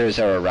fetters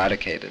are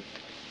eradicated.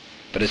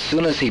 But as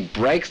soon as he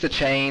breaks the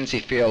chains, he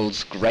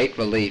feels great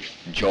relief,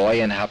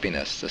 joy and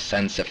happiness, a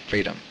sense of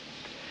freedom.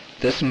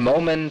 This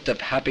moment of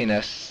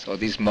happiness, or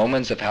these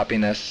moments of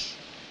happiness,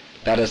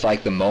 that is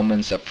like the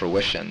moments of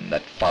fruition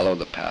that follow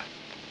the path.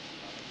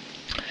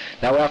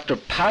 Now after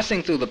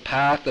passing through the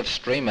path of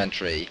stream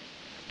entry,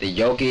 the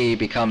yogi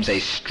becomes a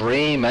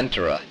stream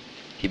enterer.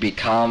 He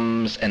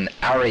becomes an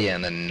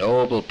Aryan, a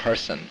noble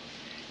person.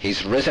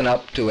 He's risen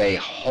up to a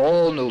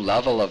whole new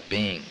level of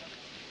being.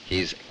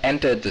 He's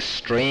entered the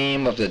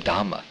stream of the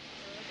Dhamma.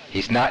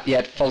 He's not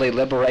yet fully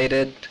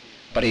liberated,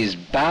 but he's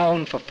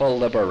bound for full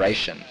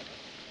liberation.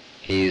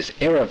 He's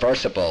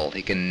irreversible.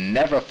 He can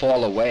never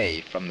fall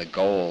away from the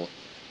goal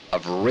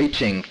of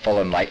reaching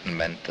full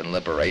enlightenment and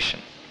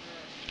liberation.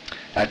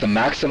 At the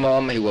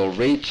maximum, he will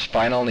reach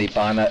final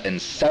Nibbana in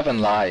 7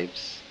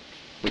 lives,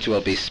 which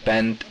will be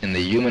spent in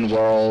the human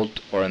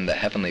world or in the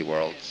heavenly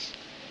worlds.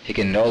 He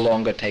can no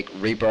longer take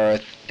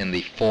rebirth in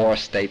the 4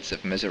 states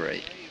of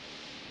misery,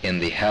 in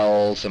the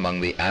hells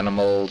among the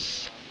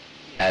animals,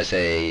 as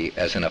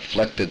an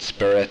afflicted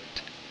spirit,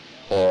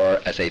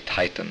 or as a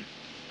titan.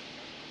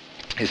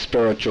 His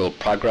spiritual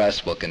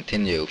progress will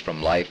continue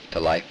from life to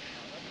life.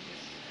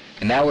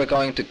 And now we're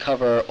going to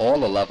cover all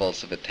the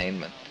levels of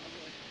attainment.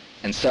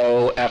 And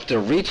so after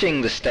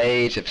reaching the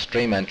stage of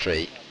stream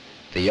entry,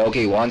 the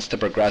yogi wants to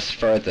progress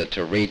further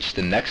to reach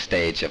the next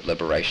stage of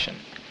liberation.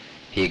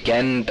 He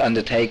again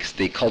undertakes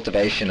the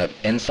cultivation of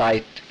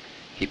insight.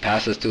 He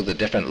passes through the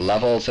different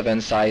levels of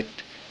insight.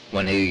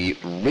 When he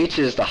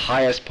reaches the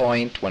highest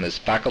point, when his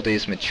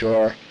faculties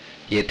mature,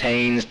 he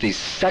attains the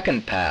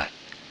second path,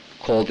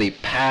 called the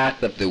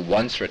path of the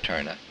once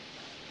returner.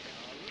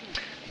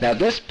 Now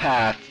this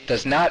path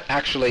does not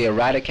actually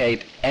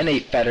eradicate any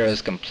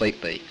fetters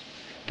completely,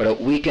 but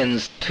it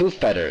weakens 2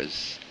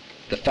 fetters,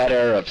 the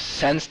fetter of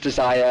sense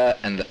desire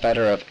and the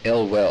fetter of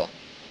ill will.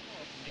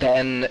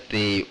 Then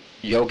the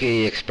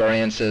yogi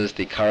experiences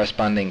the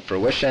corresponding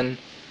fruition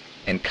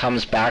and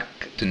comes back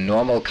to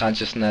normal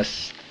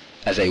consciousness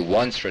as a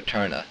once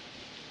returner.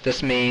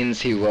 This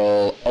means he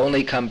will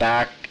only come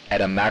back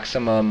at a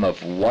maximum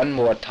of 1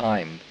 more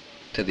time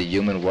to the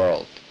human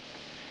world.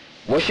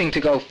 Wishing to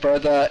go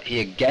further, he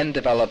again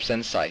develops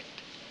insight.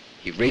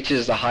 He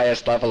reaches the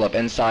highest level of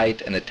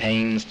insight and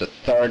attains the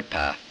 3rd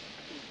path,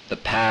 the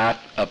path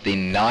of the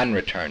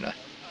non-returner.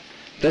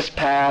 This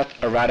path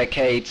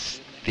eradicates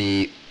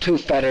the 2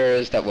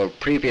 fetters that were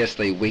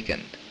previously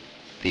weakened,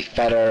 the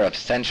fetter of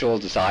sensual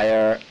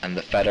desire and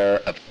the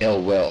fetter of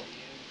ill will.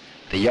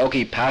 The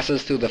yogi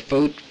passes through the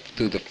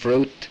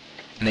fruit,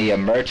 and he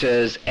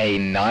emerges a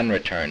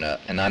non-returner,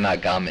 an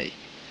anagami.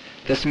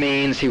 This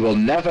means he will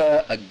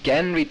never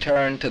again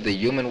return to the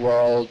human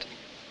world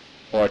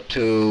or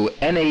to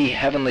any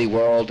heavenly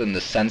world in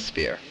the sense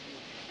sphere.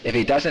 If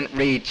he doesn't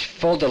reach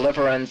full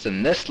deliverance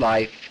in this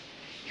life,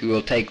 he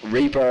will take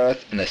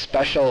rebirth in a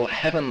special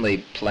heavenly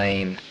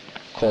plane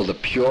called the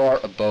pure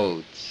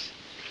abodes,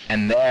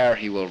 and there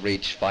he will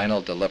reach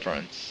final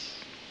deliverance.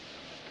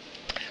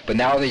 But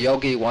now the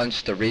yogi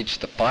wants to reach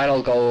the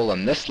final goal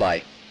in this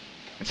life,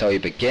 and so he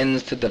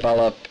begins to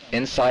develop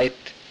insight.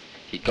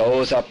 He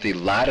goes up the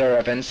ladder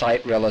of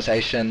insight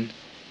realization,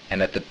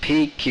 and at the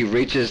peak he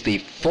reaches the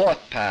 4th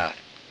path,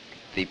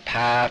 the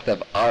path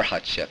of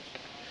arhatship.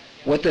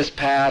 With this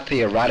path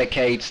he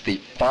eradicates the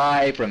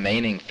 5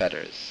 remaining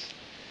fetters.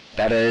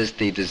 That is,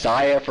 the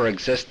desire for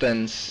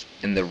existence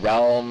in the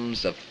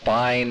realms of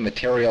fine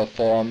material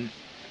form,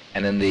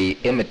 and in the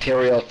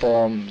immaterial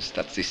forms,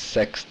 that's the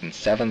 6th and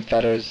 7th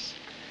fetters.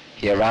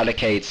 He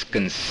eradicates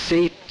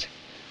conceit,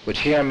 which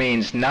here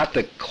means not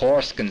the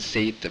coarse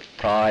conceit of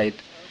pride,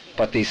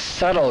 but the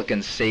subtle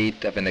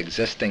conceit of an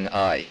existing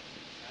I.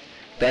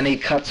 Then he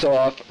cuts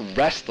off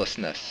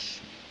restlessness,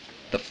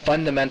 the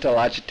fundamental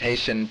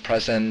agitation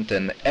present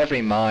in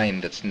every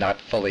mind that's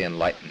not fully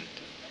enlightened.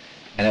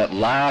 And at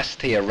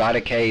last he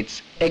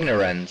eradicates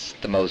ignorance,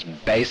 the most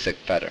basic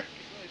fetter.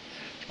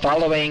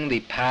 Following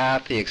the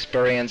path, he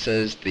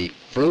experiences the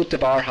fruit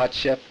of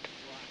arhatship,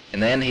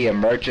 and then he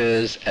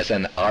emerges as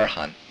an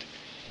arhat,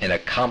 an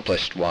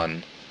accomplished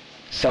one,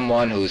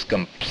 someone who's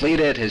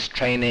completed his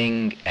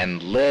training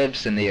and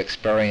lives in the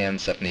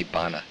experience of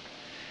Nibbana.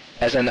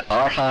 As an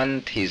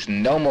arhat, he's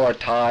no more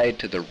tied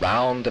to the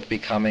round of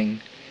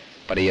becoming,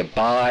 but he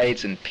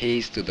abides in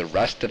peace through the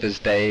rest of his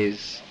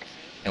days,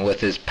 and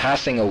with his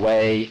passing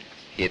away,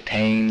 he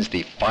attains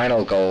the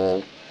final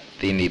goal,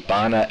 the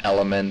Nibbana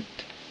element,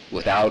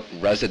 without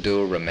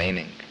residue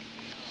remaining.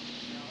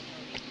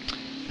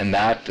 And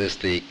that is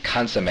the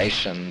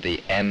consummation,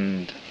 the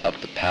end of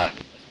the path.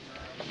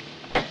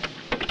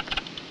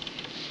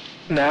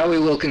 Now we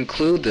will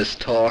conclude this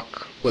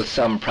talk with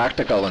some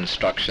practical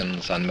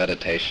instructions on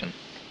meditation.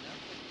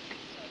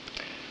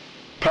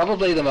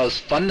 Probably the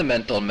most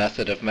fundamental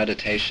method of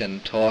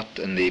meditation taught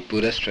in the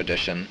Buddhist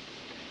tradition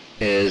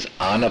is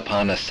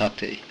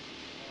anapanasati,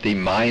 the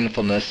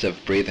mindfulness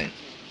of breathing.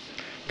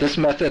 This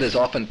method is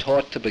often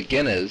taught to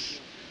beginners,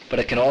 but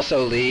it can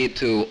also lead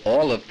to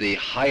all of the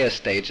higher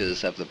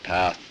stages of the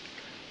path,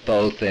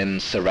 both in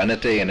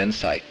serenity and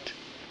insight.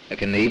 It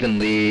can even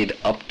lead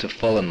up to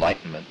full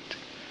enlightenment.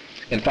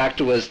 In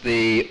fact, it was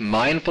the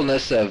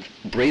mindfulness of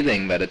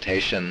breathing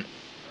meditation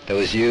that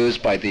was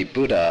used by the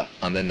Buddha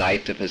on the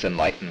night of his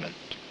enlightenment.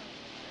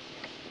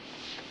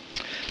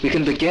 We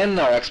can begin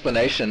our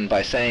explanation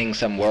by saying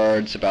some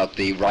words about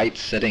the right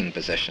sitting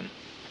position.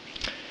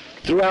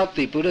 Throughout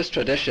the Buddhist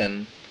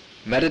tradition,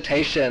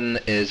 meditation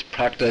is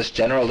practiced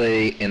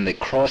generally in the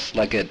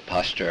cross-legged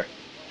posture,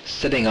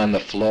 sitting on the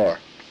floor.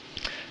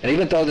 And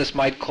even though this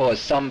might cause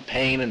some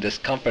pain and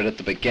discomfort at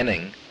the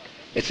beginning,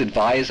 it's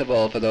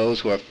advisable for those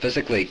who are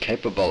physically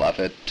capable of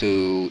it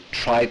to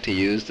try to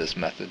use this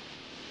method.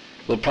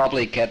 It will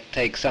probably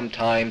take some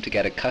time to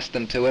get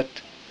accustomed to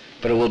it,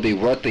 but it will be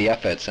worth the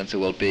effort since it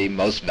will be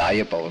most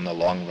valuable in the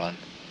long run.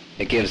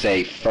 It gives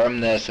a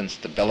firmness and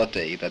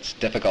stability that's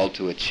difficult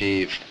to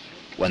achieve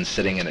when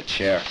sitting in a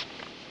chair.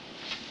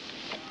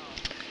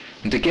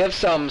 And to give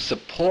some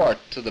support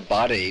to the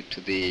body,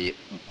 to the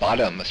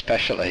bottom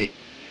especially,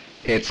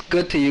 it's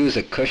good to use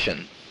a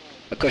cushion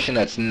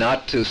that's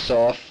not too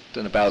soft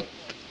and about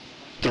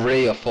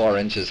 3 or 4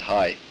 inches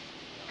high.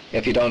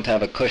 If you don't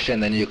have a cushion,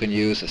 then you can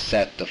use a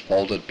set of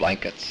folded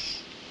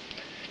blankets.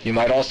 You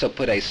might also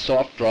put a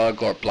soft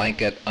rug or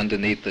blanket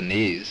underneath the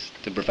knees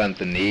to prevent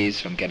the knees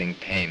from getting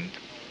pained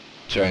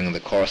during the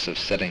course of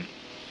sitting.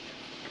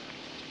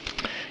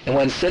 And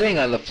when sitting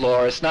on the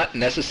floor, it's not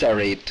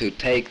necessary to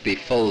take the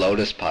full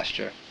lotus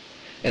posture.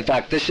 In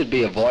fact, this should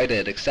be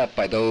avoided except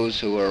by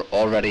those who are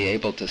already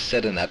able to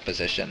sit in that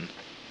position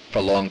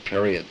for long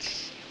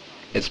periods.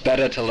 It's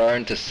better to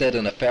learn to sit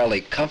in a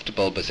fairly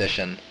comfortable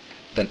position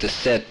than to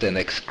sit in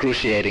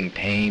excruciating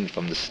pain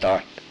from the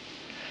start.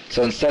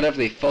 So instead of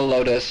the full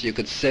lotus, you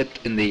could sit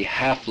in the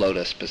half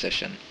lotus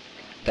position,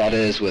 that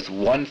is, with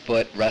one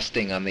foot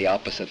resting on the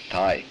opposite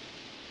thigh.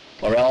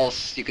 Or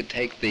else you could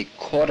take the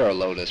quarter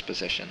lotus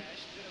position,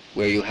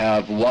 where you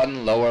have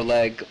one lower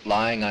leg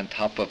lying on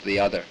top of the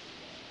other.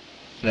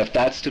 And if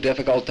that's too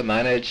difficult to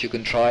manage, you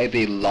can try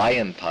the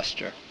lion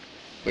posture,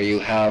 where you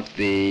have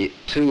the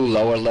 2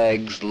 lower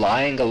legs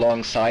lying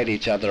alongside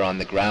each other on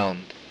the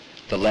ground.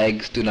 The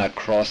legs do not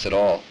cross at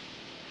all.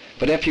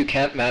 But if you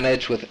can't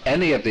manage with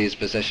any of these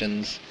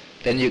positions,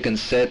 then you can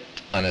sit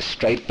on a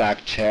straight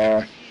back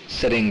chair,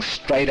 sitting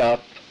straight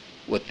up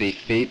with the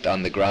feet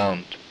on the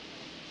ground.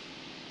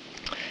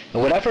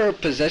 And whatever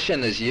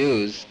position is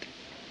used,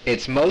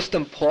 it's most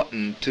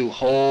important to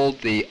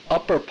hold the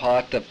upper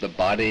part of the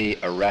body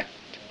erect.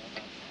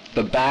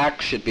 The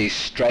back should be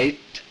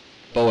straight,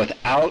 but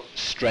without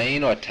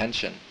strain or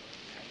tension.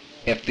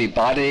 If the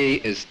body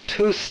is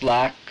too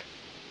slack,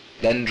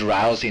 then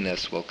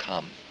drowsiness will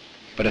come.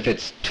 But if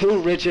it's too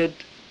rigid,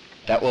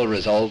 that will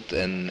result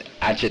in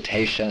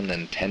agitation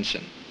and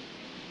tension.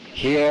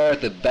 Here,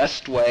 the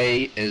best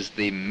way is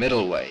the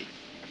middle way,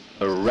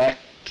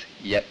 erect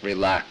yet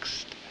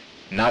relaxed,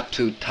 not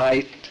too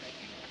tight,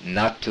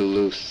 not too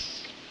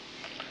loose.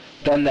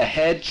 Then the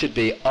head should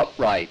be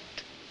upright,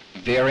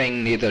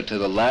 veering neither to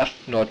the left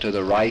nor to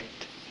the right,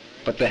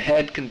 but the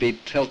head can be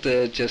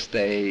tilted just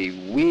a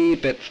wee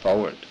bit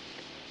forward.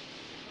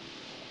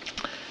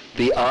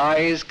 The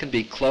eyes can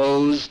be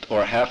closed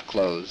or half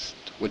closed,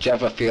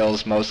 whichever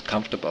feels most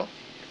comfortable.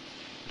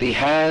 The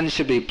hands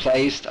should be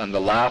placed on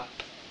the lap,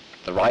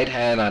 the right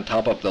hand on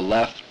top of the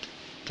left,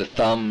 the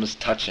thumbs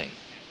touching.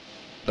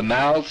 The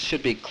mouth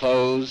should be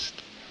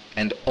closed,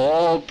 and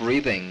all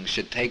breathing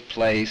should take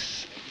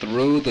place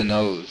through the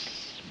nose.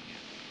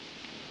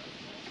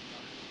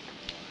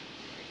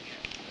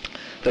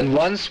 Then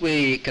once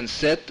we can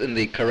sit in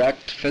the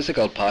correct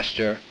physical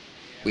posture,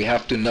 we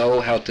have to know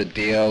how to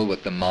deal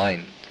with the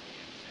mind.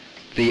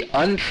 The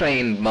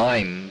untrained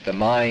mind, the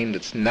mind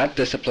that's not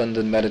disciplined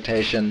in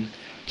meditation,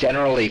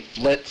 generally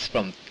flits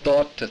from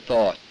thought to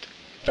thought,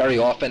 very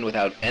often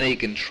without any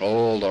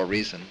control or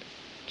reason,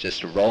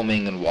 just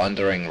roaming and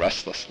wandering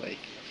restlessly.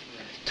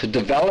 To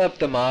develop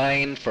the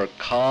mind for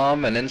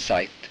calm and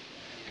insight,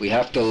 we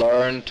have to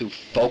learn to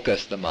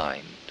focus the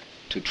mind,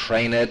 to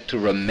train it to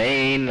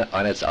remain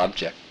on its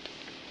object.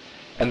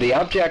 And the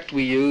object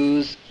we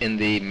use in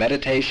the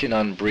meditation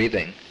on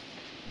breathing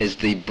is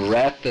the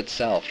breath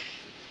itself,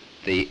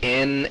 the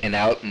in and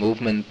out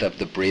movement of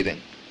the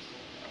breathing.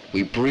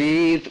 We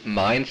breathe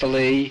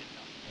mindfully,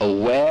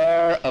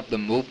 aware of the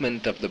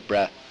movement of the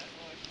breath,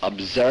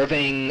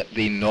 observing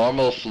the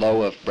normal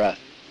flow of breath.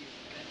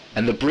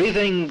 And the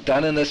breathing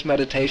done in this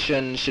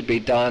meditation should be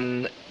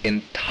done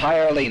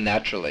entirely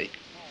naturally.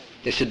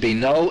 There should be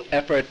no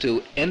effort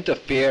to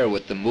interfere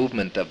with the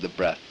movement of the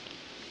breath,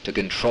 to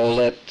control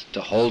it,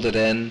 to hold it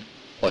in,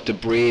 or to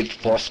breathe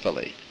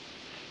forcefully.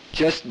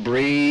 Just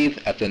breathe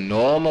at the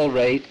normal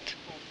rate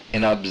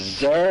and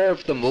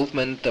observe the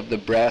movement of the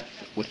breath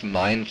with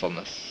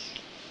mindfulness.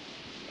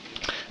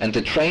 And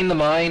to train the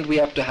mind, we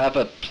have to have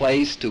a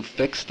place to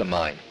fix the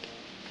mind.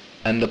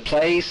 And the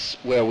place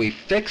where we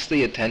fix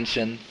the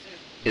attention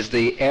is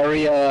the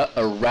area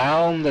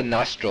around the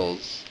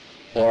nostrils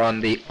or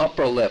on the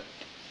upper lip,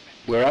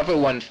 wherever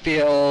one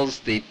feels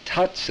the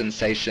touch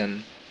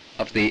sensation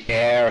of the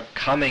air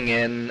coming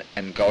in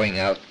and going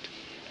out.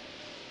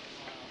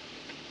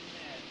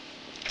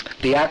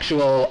 The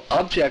actual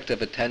object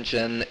of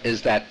attention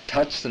is that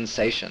touch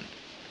sensation,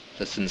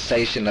 the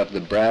sensation of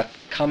the breath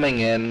coming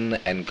in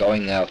and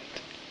going out.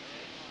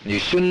 You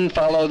shouldn't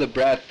follow the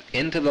breath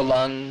into the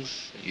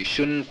lungs, you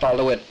shouldn't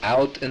follow it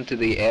out into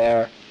the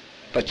air,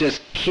 but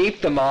just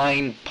keep the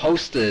mind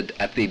posted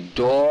at the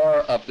door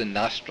of the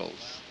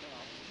nostrils,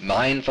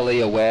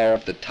 mindfully aware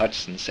of the touch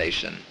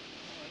sensation,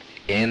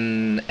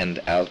 in and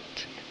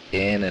out,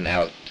 in and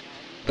out.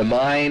 The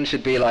mind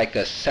should be like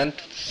a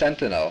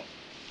sentinel,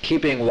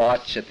 keeping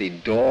watch at the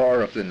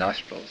door of the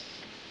nostrils.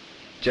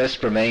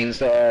 Just remains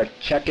there,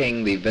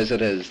 checking the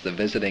visitors, the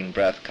visiting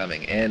breath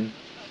coming in,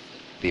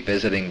 the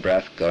visiting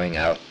breath going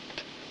out,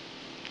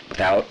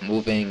 without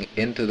moving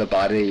into the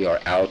body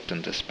or out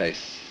into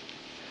space.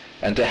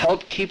 And to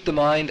help keep the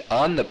mind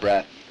on the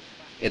breath,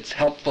 it's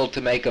helpful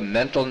to make a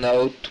mental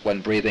note.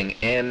 When breathing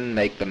in,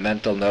 make the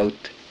mental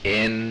note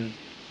in,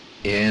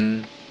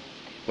 in.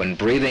 When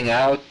breathing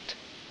out,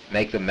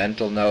 make the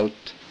mental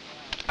note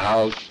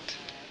out,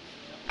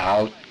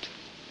 out.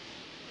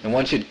 And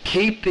one should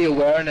keep the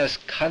awareness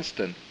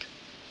constant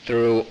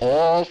through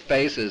all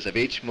phases of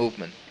each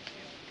movement,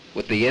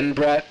 with the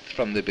in-breath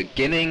from the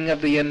beginning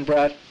of the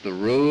in-breath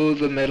through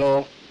the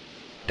middle,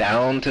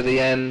 down to the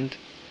end,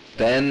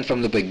 then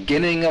from the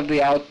beginning of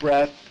the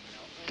out-breath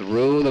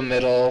through the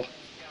middle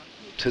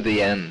to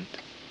the end.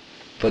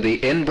 For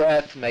the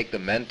in-breath, make the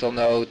mental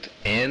note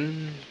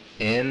in,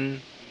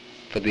 in.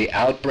 For the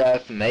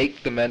out-breath,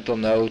 make the mental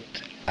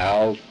note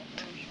out,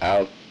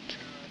 out.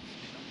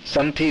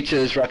 Some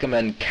teachers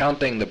recommend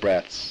counting the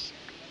breaths.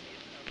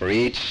 For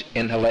each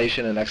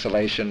inhalation and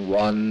exhalation,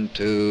 1,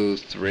 2,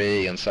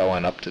 3, and so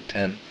on, up to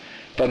 10.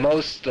 But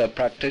most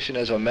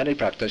practitioners, or many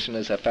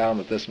practitioners, have found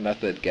that this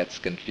method gets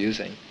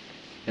confusing.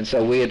 And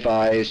so we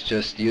advise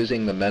just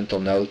using the mental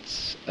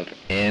notes of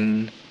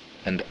in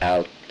and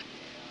out,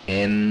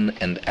 in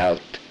and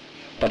out.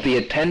 But the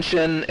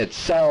attention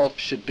itself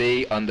should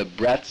be on the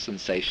breath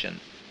sensation,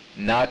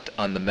 not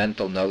on the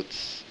mental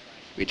notes.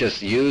 We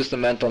just use the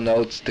mental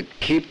notes to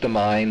keep the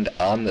mind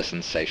on the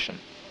sensation.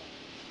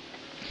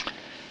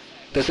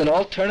 There's an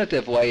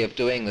alternative way of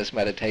doing this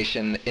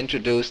meditation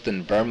introduced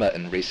in Burma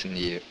in recent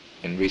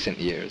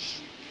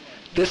years.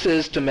 This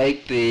is to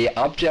make the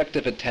object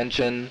of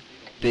attention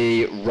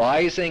the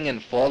rising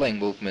and falling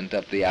movement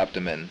of the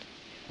abdomen,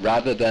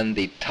 rather than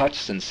the touch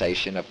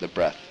sensation of the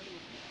breath.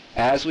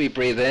 As we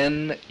breathe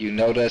in, you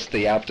notice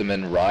the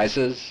abdomen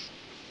rises.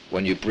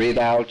 When you breathe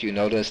out, you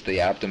notice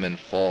the abdomen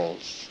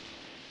falls.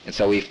 And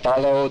so we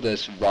follow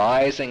this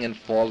rising and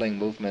falling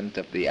movement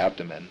of the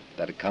abdomen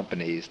that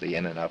accompanies the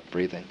in and out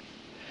breathing.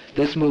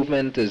 This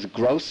movement is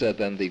grosser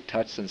than the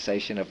touch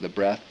sensation of the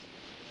breath,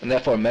 and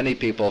therefore many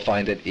people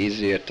find it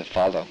easier to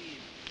follow.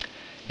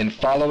 In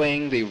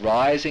following the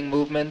rising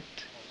movement,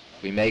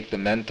 we make the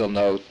mental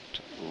note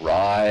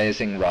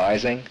rising,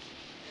 rising.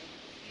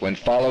 When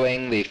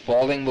following the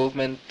falling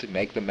movement, we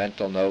make the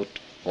mental note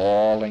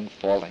falling,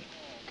 falling.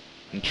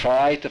 And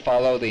try to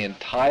follow the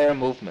entire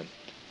movement,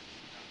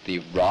 the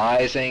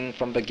rising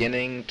from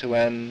beginning to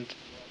end,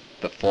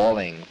 the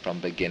falling from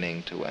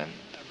beginning to end.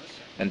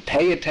 And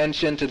pay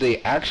attention to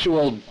the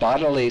actual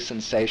bodily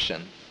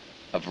sensation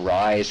of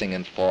rising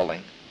and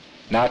falling,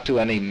 not to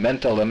any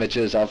mental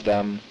images of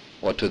them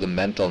or to the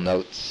mental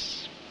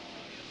notes.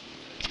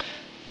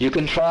 You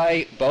can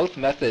try both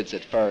methods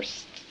at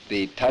first,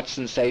 the touch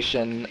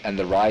sensation and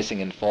the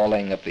rising and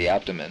falling of the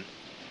abdomen.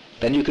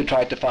 Then you can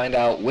try to find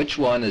out which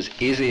one is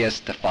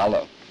easiest to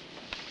follow.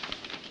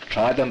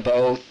 Try them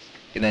both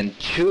and then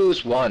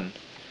choose one.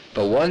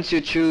 But once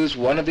you choose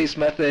one of these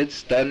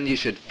methods, then you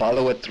should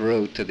follow it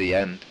through to the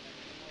end.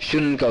 You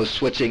shouldn't go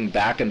switching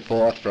back and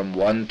forth from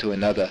one to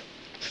another,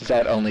 since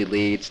that only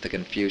leads to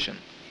confusion.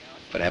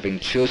 But having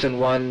chosen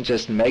one,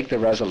 just make the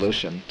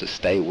resolution to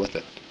stay with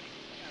it.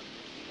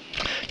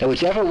 Now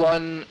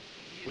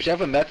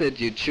whichever method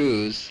you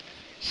choose,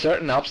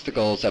 certain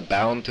obstacles are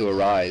bound to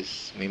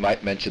arise. We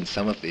might mention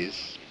some of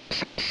these.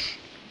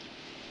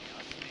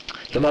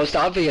 The most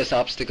obvious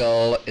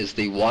obstacle is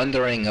the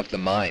wandering of the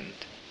mind.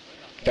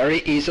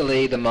 Very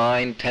easily the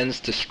mind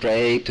tends to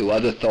stray to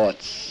other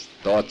thoughts,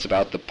 thoughts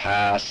about the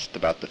past,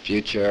 about the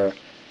future,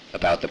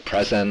 about the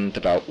present,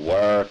 about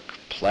work,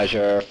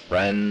 pleasure,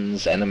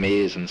 friends,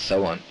 enemies, and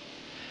so on.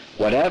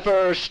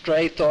 Whatever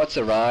stray thoughts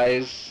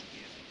arise,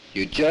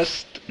 you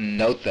just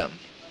note them.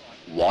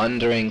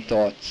 Wandering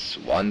thoughts,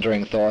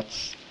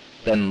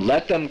 then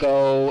let them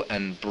go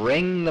and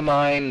bring the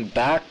mind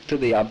back to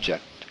the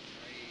object,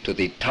 to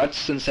the touch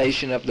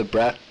sensation of the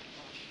breath,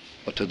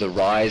 or to the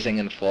rising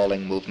and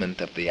falling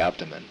movement of the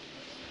abdomen.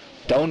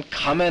 Don't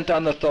comment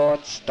on the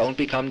thoughts, don't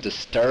become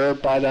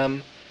disturbed by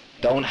them,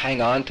 don't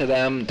hang on to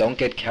them, don't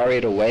get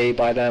carried away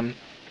by them,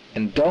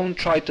 and don't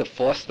try to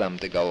force them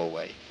to go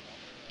away.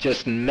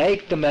 Just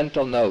make the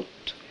mental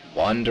note,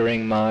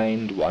 wandering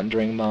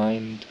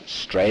mind,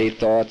 stray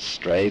thoughts,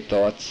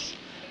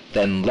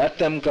 then let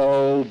them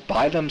go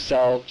by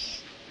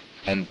themselves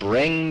and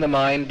bring the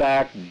mind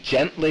back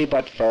gently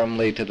but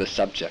firmly to the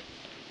subject.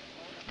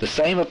 The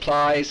same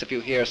applies if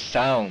you hear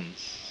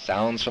sounds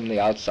from the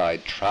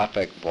outside,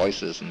 traffic,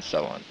 voices, and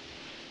so on.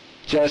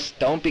 Just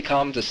don't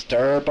become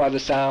disturbed by the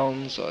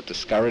sounds or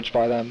discouraged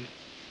by them.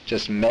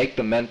 Just make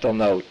the mental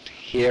note,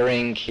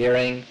 hearing,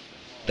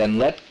 then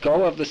let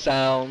go of the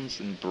sounds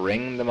and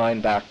bring the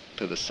mind back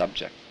to the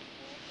subject.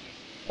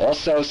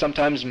 Also,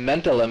 sometimes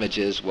mental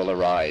images will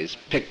arise,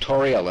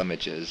 pictorial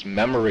images,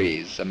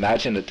 memories,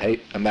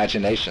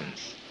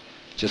 imaginations.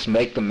 Just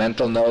make the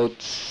mental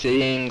note,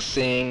 seeing,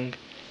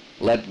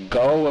 let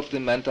go of the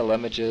mental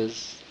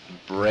images, and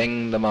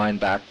bring the mind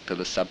back to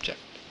the subject.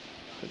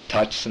 The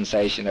touch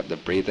sensation of the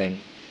breathing,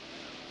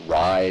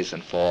 rise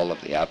and fall of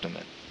the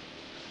abdomen.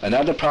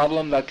 Another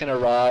problem that can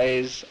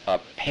arise are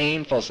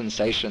painful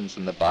sensations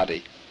in the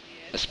body,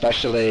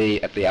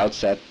 especially at the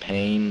outset,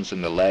 pains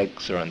in the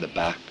legs or in the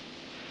back.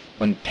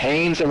 When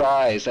pains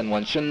arise, and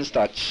one shouldn't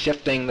start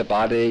shifting the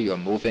body or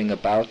moving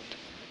about,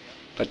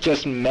 but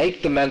just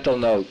make the mental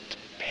note,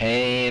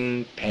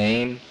 pain,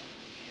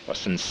 or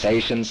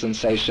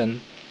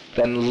sensation,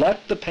 then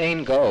let the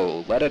pain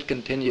go, let it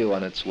continue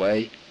on its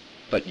way,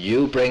 but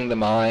you bring the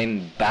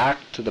mind back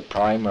to the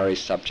primary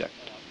subject,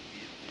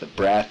 the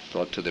breath,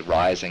 or to the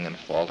rising and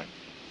falling.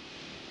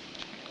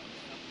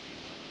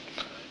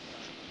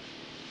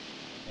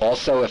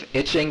 Also, if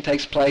itching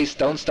takes place,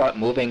 don't start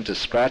moving to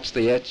scratch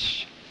the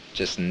itch.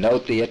 Just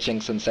note the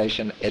itching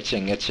sensation,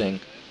 itching,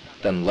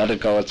 then let it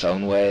go its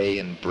own way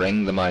and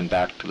bring the mind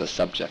back to the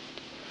subject.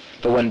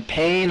 But when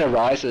pain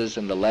arises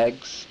in the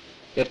legs,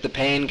 if the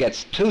pain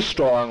gets too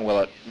strong,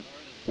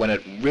 when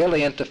it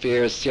really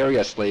interferes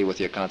seriously with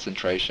your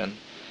concentration,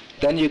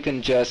 then you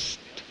can just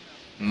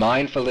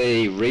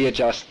mindfully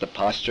readjust the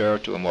posture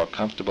to a more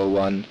comfortable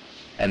one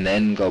and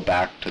then go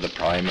back to the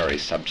primary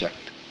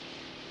subject.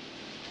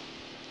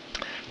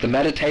 The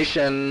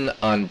meditation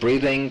on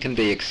breathing can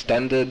be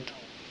extended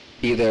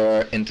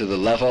either into the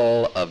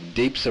level of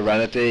deep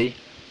serenity,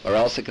 or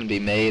else it can be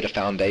made a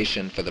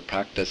foundation for the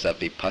practice of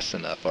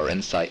vipassana, for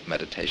insight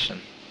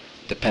meditation,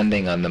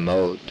 depending on the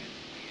mode.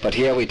 But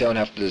here we don't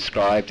have to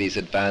describe these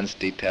advanced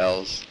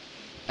details.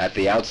 At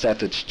the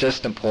outset, it's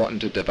just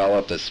important to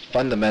develop this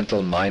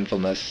fundamental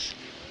mindfulness,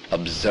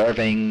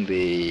 observing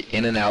the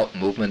in and out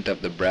movement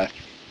of the breath,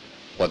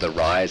 or the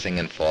rising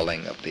and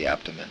falling of the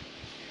abdomen.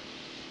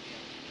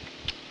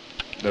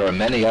 There are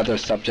many other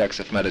subjects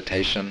of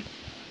meditation,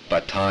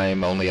 but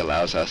time only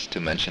allows us to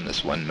mention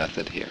this one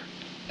method here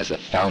as a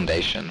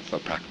foundation for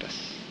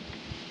practice.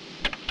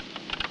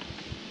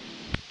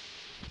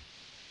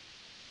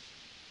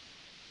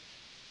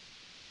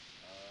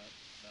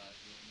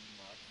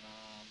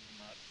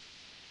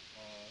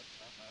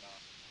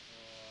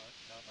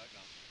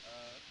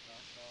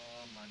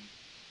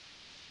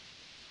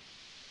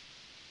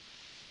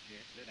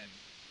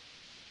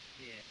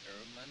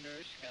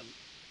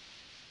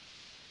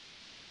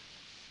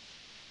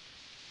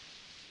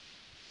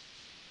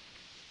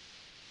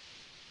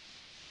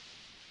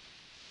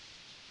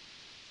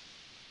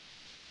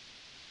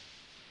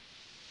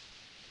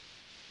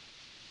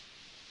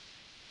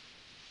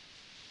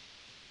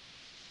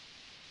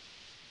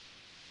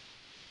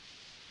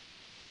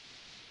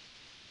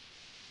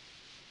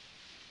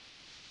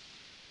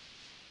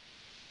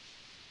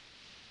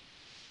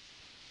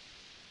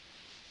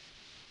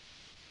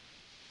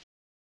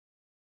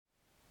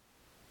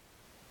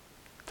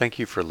 Thank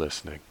you for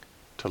listening.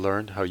 To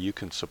learn how you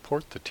can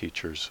support the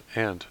teachers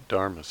and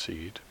Dharma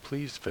Seed,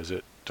 please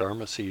visit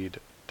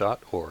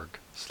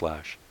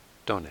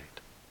dharmaseed.org/donate.